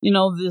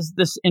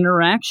 this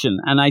interaction.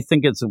 And I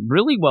think it's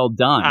really well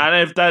done.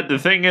 And if the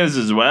thing is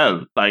as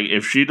well, like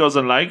if she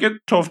doesn't like it,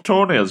 tough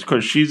toenails,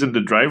 because she's in the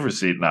driver's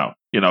seat now.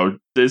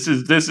 This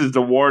is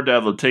the war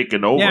devil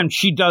taking over. Yeah, and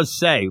she does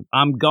say,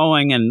 I'm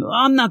going and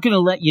I'm not going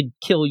to let you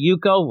kill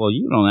Yuko. Well,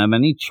 you don't have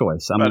any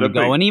choice. I'm going to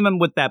go. And even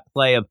with that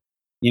play of,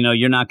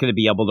 you're not going to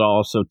be able to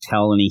also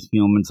tell any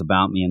humans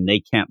about me and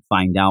they can't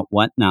find out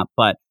whatnot.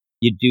 But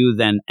you do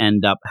then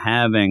end up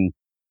having,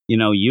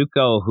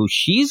 Yuko, who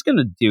she's going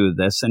to do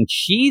this, and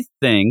she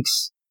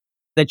thinks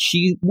that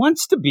she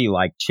wants to be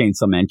like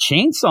Chainsaw Man.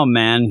 Chainsaw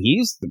Man,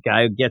 he's the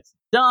guy who gets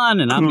it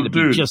done, and I'm going to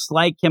be just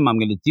like him. I'm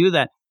going to do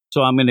that.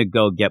 So I'm going to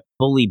go get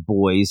bully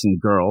boys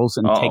and girls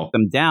and take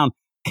them down.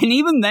 And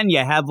even then, you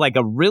have like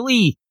a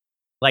really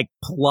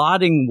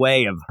plotting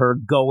way of her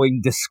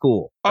going to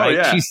school. Right? Oh,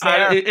 yeah. She's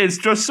there. It's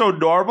just so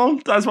normal.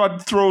 That's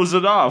what throws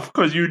it off,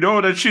 because you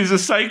know that she's a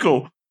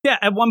psycho. Yeah,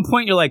 at one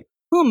point, you're like,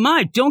 oh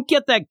my, don't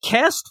get that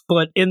cast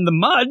foot in the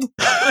mud.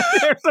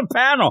 There's a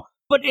panel.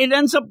 But it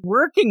ends up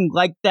working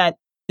like that.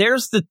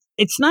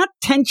 It's not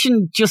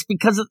tension just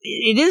because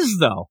it is,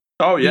 though.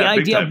 Oh, yeah. The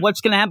idea of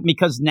what's going to happen,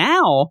 because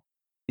now,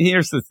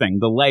 here's the thing,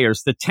 the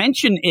layers. The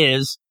tension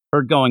is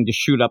her going to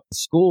shoot up the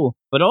school,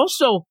 but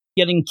also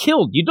getting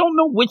killed. You don't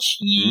know which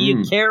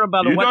you care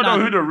about or whatnot. You don't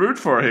know who to root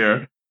for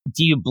here.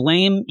 Do you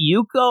blame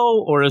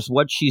Yuko, or is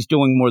what she's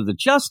doing more the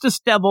Justice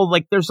Devil?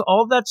 Like, there's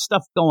all that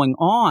stuff going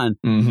on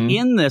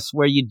in this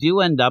where you do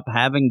end up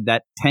having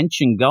that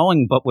tension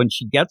going. But when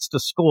she gets to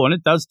school, and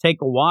it does take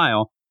a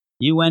while,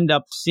 you end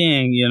up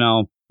seeing,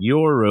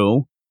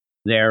 Yoru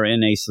there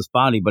in Ace's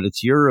body, but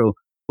it's Yoru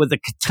with a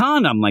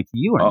katana. I'm like,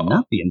 you are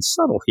not being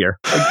subtle here.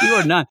 Like, you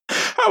are not.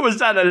 How was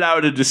that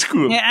allowed in the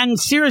school? Yeah, and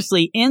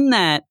seriously, in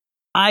that,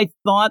 I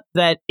thought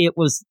that it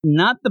was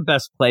not the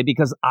best play,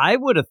 because I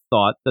would have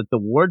thought that the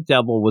War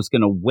Devil was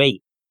going to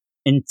wait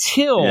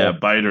until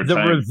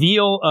the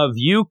reveal of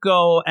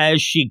Yuko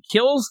as she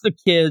kills the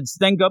kids,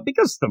 then go,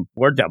 because the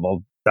War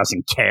Devil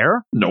doesn't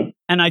care. Nope.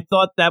 And I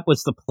thought that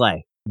was the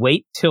play.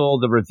 Wait till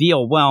the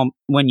reveal. Well,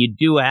 when you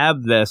do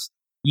have this,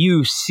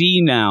 you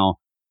see now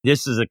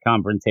this is a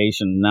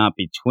confrontation not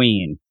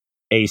between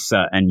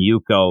Asa and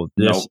Yuko.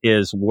 This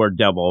is War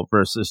Devil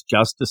versus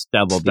Justice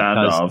Devil,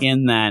 because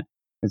in that,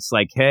 it's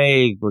like,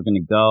 hey, we're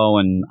going to go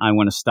and I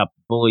want to stop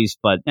the bullies.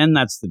 And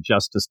that's the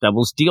Justice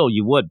Devil's deal.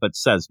 You would, but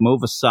says,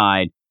 move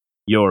aside,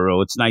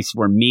 Yoru. It's nice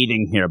we're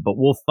meeting here, but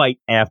we'll fight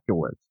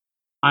afterwards.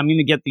 I'm going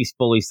to get these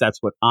bullies. That's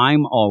what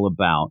I'm all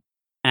about.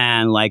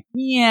 And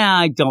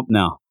I don't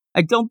know.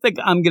 I don't think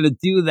I'm going to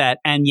do that.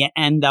 And you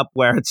end up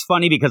where it's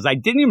funny, because I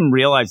didn't even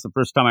realize the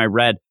first time I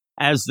read,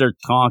 as they're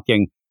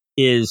talking,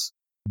 is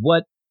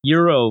what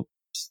Yoru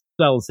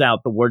spells out,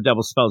 the War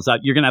Devil spells out,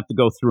 you're going to have to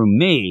go through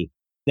me.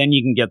 Then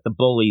you can get the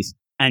bullies.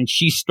 And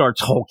she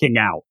starts hulking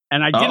out.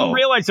 And I didn't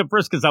realize at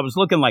first, because I was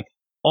looking like,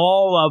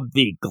 all of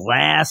the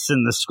glass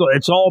in the school,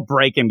 it's all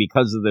breaking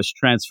because of this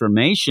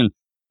transformation.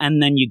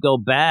 And then you go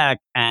back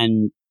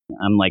and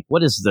I'm like,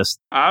 what is this?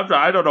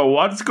 I don't know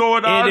what's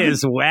going on. It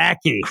is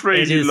wacky.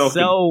 Crazy it is looking.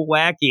 So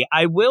wacky.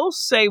 I will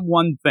say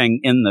one thing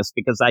in this,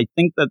 because I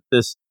think that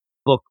this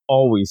book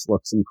always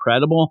looks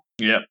incredible.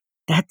 Yeah.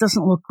 That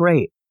doesn't look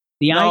great.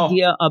 The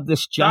idea of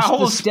this that whole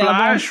Justice Devil,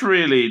 splash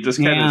really just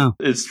kind of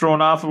it's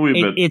thrown off a wee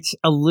bit. it's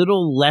a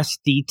little less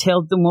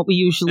detailed than what we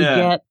usually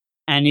get,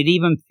 and it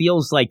even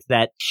feels like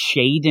that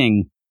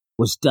shading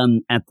was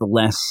done at the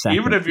last second.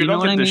 Even if you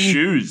look at the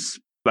shoes,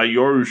 like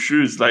your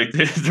shoes, like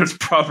there's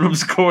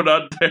problems going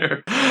on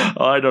there.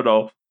 I don't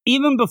know.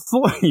 Even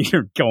before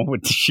you're going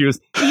with the shoes,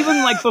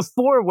 even like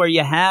before where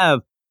you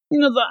have,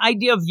 the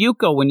idea of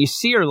Yuko, when you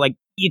see her, like,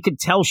 you could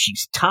tell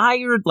she's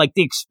tired. Like,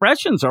 the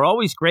expressions are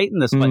always great in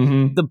this. But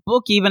the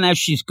book, even as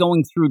she's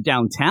going through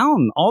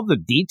downtown, all the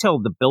detail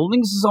of the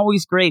buildings is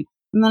always great.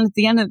 And then at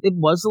the end, it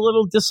was a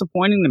little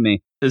disappointing to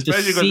me.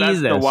 Especially because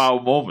that's the wow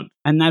moment.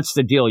 And that's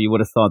the deal. You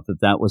would have thought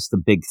that was the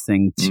big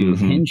thing to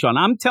hinge on.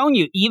 I'm telling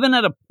you, even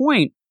at a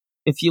point,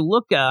 if you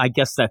look at, I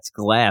guess that's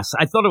glass.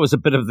 I thought it was a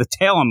bit of the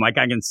tail. I'm like,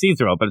 I can see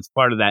through it, but it's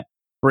part of that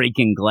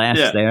breaking glass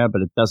there.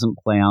 But it doesn't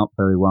play out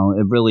very well.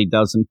 It really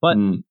doesn't. But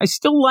I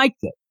still liked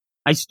it.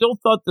 I still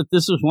thought that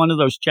this was one of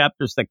those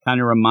chapters that kind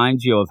of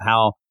reminds you of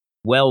how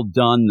well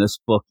done this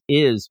book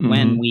is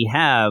when we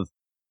have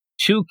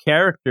two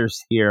characters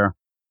here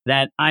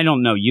that, I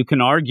don't know, you can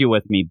argue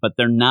with me, but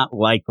they're not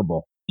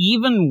likable.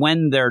 Even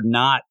when they're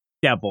not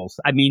devils.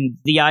 I mean,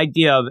 the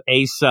idea of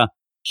Asa,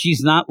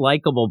 she's not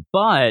likable,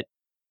 but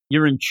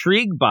you're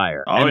intrigued by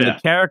her. The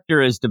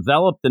character is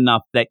developed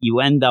enough that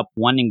you end up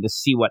wanting to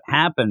see what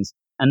happens.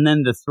 And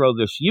then to throw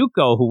this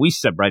Yuko, who we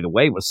said right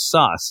away was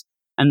sus,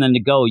 and then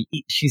to go,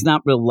 she's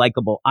not real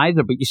likable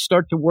either, but you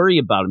start to worry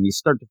about him. You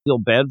start to feel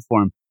bad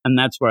for him. And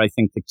that's where I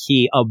think the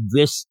key of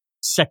this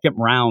second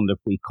round, if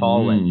we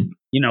call it,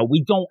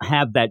 we don't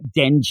have that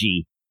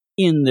Denji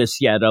in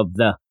this yet of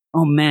the,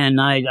 oh man,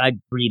 I'd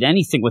read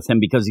anything with him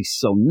because he's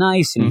so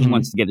nice and he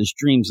wants to get his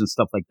dreams and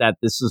stuff like that.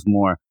 This is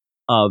more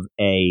of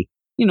a,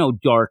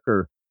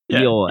 darker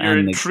feel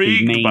and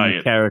the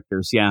main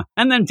characters. Yeah.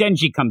 And then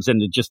Denji comes in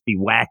to just be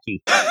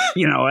wacky.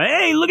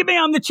 Hey, look at me,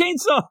 I'm the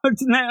chainsaw.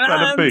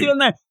 I'm doing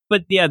that.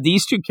 But yeah,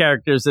 these two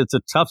characters, it's a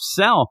tough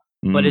sell,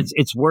 but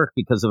it's worked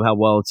because of how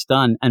well it's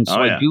done. And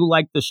so I do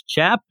like this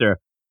chapter.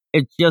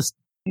 It just,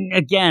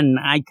 again,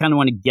 I kind of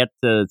want to get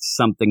to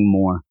something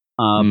more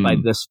by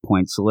this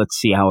point. So let's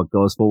see how it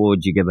goes. But what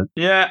would you give it?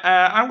 Yeah,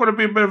 I'm going to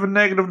be a bit of a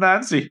negative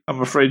Nancy,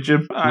 I'm afraid,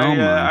 Jim.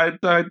 I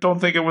don't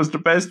think it was the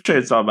best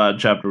Chainsaw Man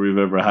chapter we've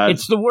ever had.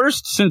 It's the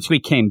worst since we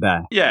came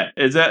back. Yeah,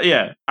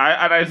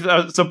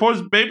 I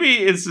suppose maybe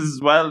it's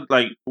as well,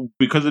 like,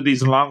 because of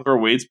these longer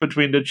waits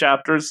between the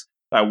chapters,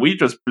 that we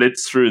just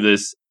blitzed through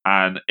this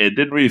and it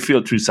didn't really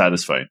feel too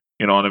satisfying.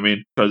 You know what I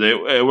mean? Because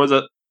it was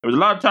a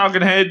lot of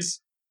talking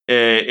heads.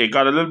 It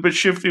got a little bit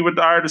shifty with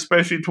the art,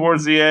 especially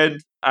towards the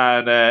end.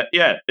 And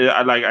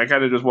I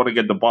kind of just want to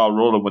get the ball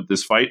rolling with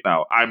this fight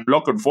now. I'm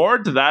looking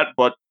forward to that,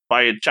 but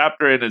by a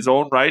chapter in its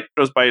own right,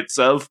 just by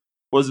itself,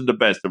 wasn't the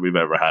best that we've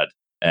ever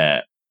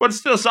had. But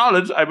still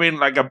solid. I mean,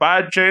 like, a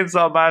bad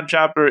Chainsaw Man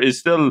chapter is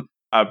still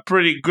a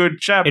pretty good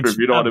chapter, if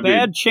you know what I mean. A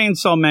bad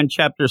Chainsaw Man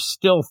chapter is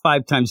still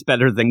 5 times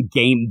better than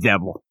Game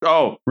Devil.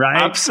 Oh,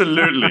 right?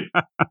 Absolutely.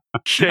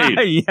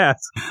 Shade.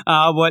 Yes.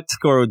 What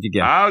score would you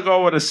give? I'll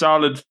go with a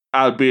solid,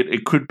 albeit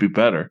it could be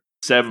better,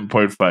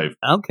 7.5.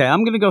 Okay,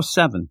 I'm going to go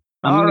 7.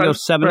 I'm going to go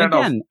 7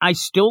 again. Enough. I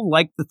still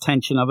like the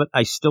tension of it.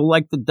 I still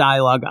like the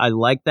dialogue. I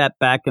like that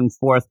back and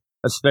forth,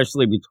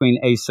 especially between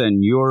Asa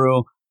and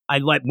Yuru. I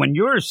like when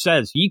Yuru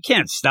says, "You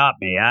can't stop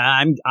me.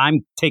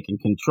 I'm taking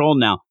control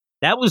now."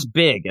 That was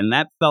big, and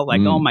that felt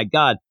like, oh my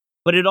God.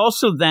 But it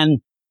also then,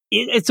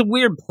 it's a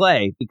weird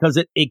play because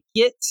it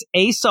gets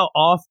Asa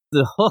off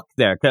the hook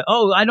there.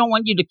 Oh, I don't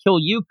want you to kill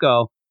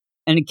Yuko.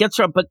 And it gets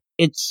her up, but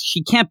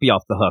she can't be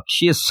off the hook.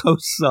 She is so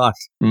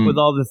sus with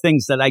all the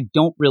things that I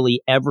don't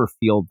really ever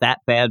feel that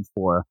bad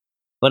for.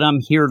 But I'm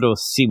here to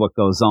see what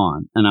goes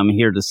on, and I'm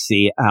here to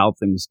see how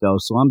things go.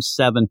 So I'm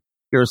 7,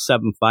 you're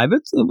 7.5.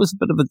 It was a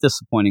bit of a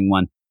disappointing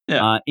one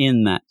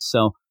in that.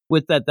 So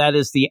with that, that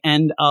is the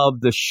end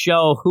of the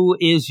show. Who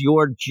is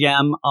your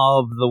gem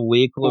of the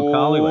week, Luke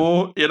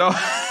Hollywood?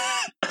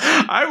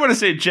 I want to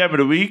say gem of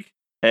the week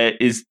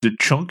is the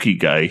chunky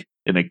guy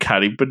in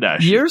Akane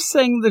Banashi. You're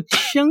saying the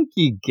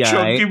chunky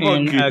guy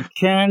in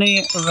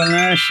Akane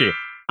Banashi.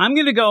 I'm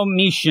going to go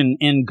Mishin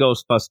in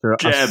Ghostbuster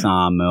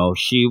Osamu.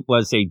 She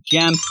was a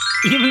gem,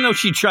 even though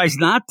she tries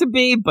not to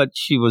be, but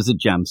she was a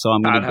gem. So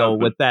I'm going to go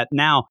with that.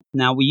 Now,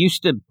 we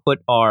used to put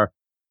our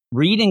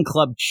Reading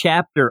Club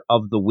chapter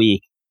of the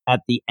week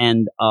at the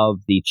end of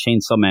the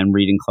Chainsaw Man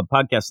Reading Club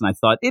podcast, and I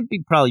thought it'd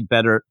be probably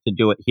better to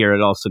do it here.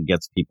 It also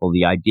gets people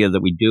the idea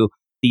that we do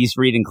these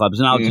reading clubs,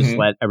 and I'll just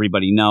let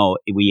everybody know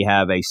we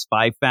have a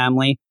Spy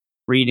Family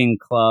reading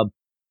club,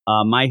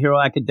 My Hero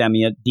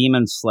Academia,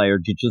 Demon Slayer,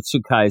 Jujutsu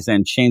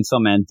Kaisen,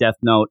 Chainsaw Man, Death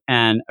Note,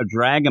 and a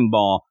Dragon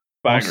Ball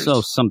Bangers.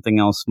 Also, something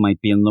else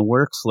might be in the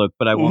works, Luke,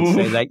 but I won't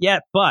say that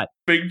yet. But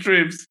big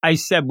dreams. I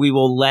said we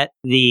will let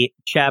the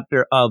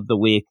chapter of the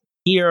week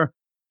here.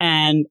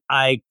 And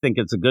I think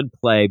it's a good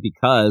play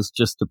because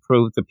just to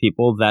prove to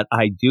people that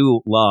I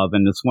do love,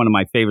 and it's one of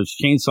my favorites,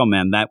 Chainsaw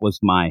Man, that was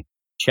my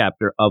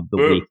chapter of the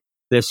week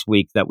this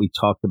week that we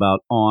talked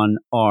about on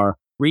our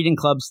reading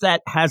clubs.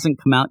 That hasn't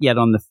come out yet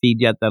on the feed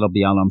yet. That'll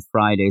be out on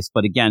Fridays.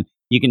 But again,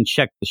 you can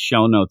check the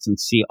show notes and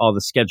see all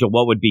the schedule.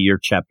 What would be your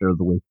chapter of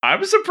the week?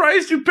 I'm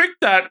surprised you picked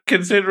that,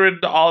 considering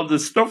all the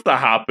stuff that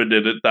happened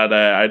in it. That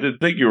I didn't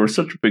think you were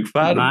such a big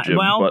fan of, Jim.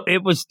 Well,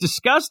 it was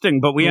disgusting,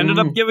 but we ended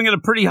up giving it a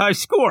pretty high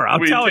score. I'll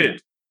tell you.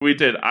 We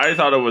did. I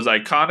thought it was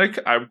iconic.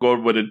 I'm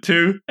going with it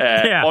too.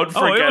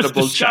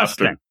 Unforgettable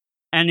chapter.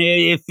 And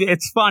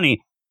it's funny.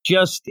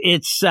 Just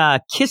it's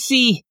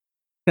kissy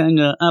kind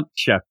of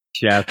upchuck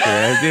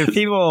chapter.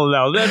 People will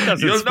know. That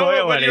doesn't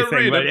spoil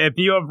anything, but if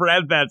you have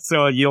read that,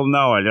 so you'll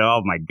know it.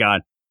 Oh my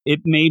God.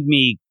 It made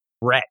me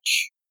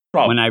retch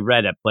when I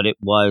read it, but it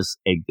was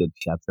a good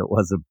chapter. It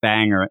was a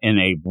banger in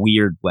a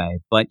weird way.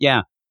 But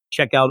yeah,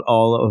 check out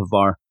all of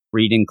our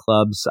reading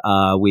clubs.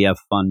 We have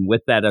fun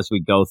with that as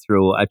we go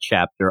through a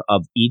chapter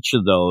of each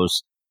of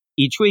those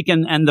each week.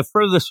 And the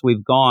furthest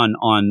we've gone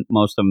on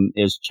most of them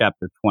is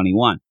chapter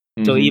 21.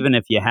 Mm-hmm. So even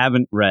if you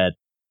haven't read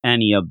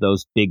any of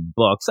those big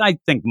books, I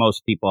think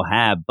most people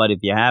have, but if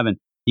you haven't,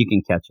 you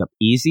can catch up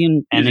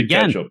easy. And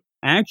again,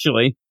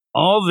 actually,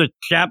 all the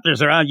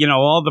chapters are out,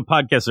 all the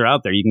podcasts are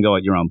out there. You can go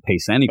at your own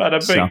pace anyway.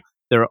 So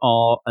they're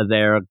all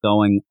there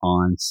going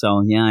on.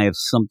 So yeah, I have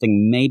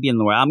something maybe in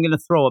the way. I'm going to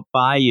throw it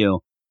by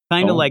you.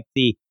 Kind of like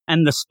the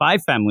Spy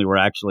Family were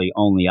actually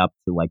only up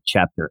to like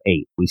chapter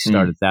 8. We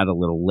started that a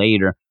little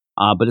later,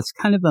 but it's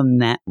kind of in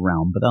that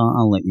realm, but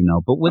I'll let you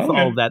know. But with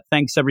all that,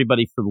 thanks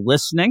everybody for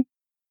listening.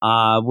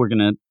 We're going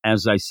to,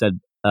 as I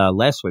said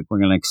last week, we're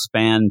going to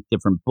expand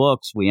different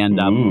books. We end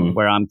up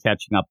where I'm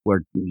catching up,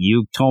 where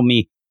you told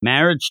me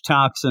Marriage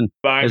Toxin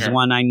is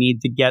one I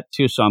need to get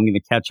to. So I'm going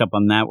to catch up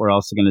on that. We're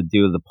also going to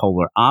do the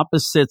Polar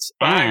Opposites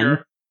and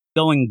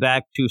going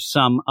back to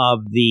some of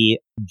the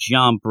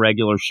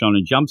regular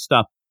Shonen Jump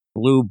stuff,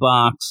 Blue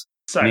Box,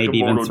 maybe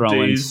even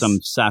throw in some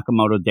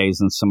Sakamoto Days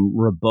and some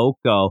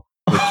Roboko,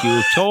 which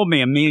you told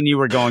me, and me and you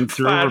were going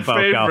through Roboko.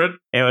 Favorite.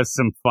 It was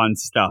some fun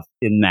stuff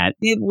in that.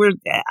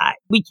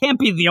 We can't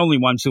be the only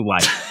ones who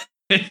like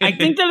it. I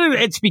think that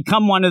it's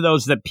become one of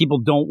those that people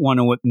don't want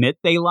to admit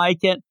they like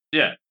it.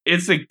 Yeah,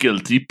 it's a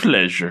guilty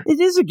pleasure. It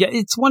is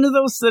it's one of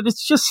those that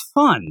it's just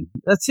fun.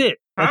 That's it.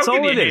 That's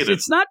all it is.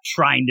 It's not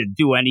trying to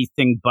do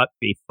anything but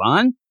be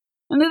fun.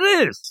 And it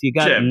is. You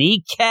got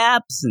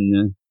kneecaps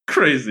and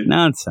crazy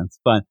nonsense.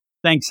 But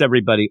thanks,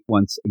 everybody,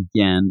 once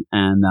again.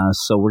 And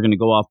so we're going to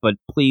go off. But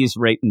please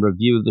rate and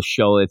review the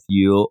show if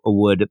you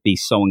would be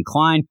so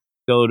inclined.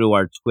 Go to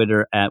our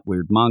Twitter at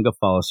Weird Manga.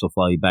 Follow us. We'll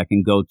follow you back.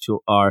 And go to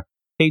our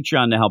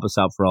Patreon to help us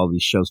out for all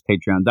these shows.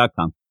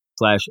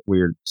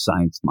 Patreon.com/Weird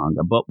Science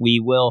Manga. But we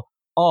will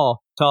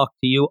all talk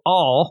to you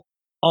all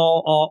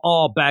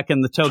back in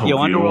the Tokyo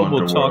Underworld.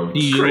 We'll talk to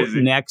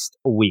you next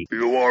week.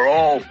 You are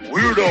all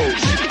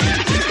weirdos.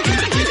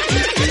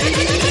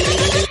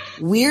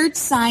 Weird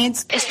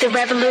Science is the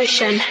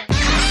revolution.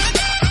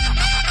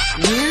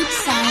 Weird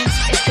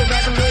Science is the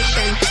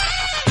revolution.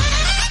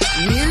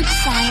 Weird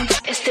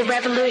Science is the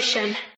revolution.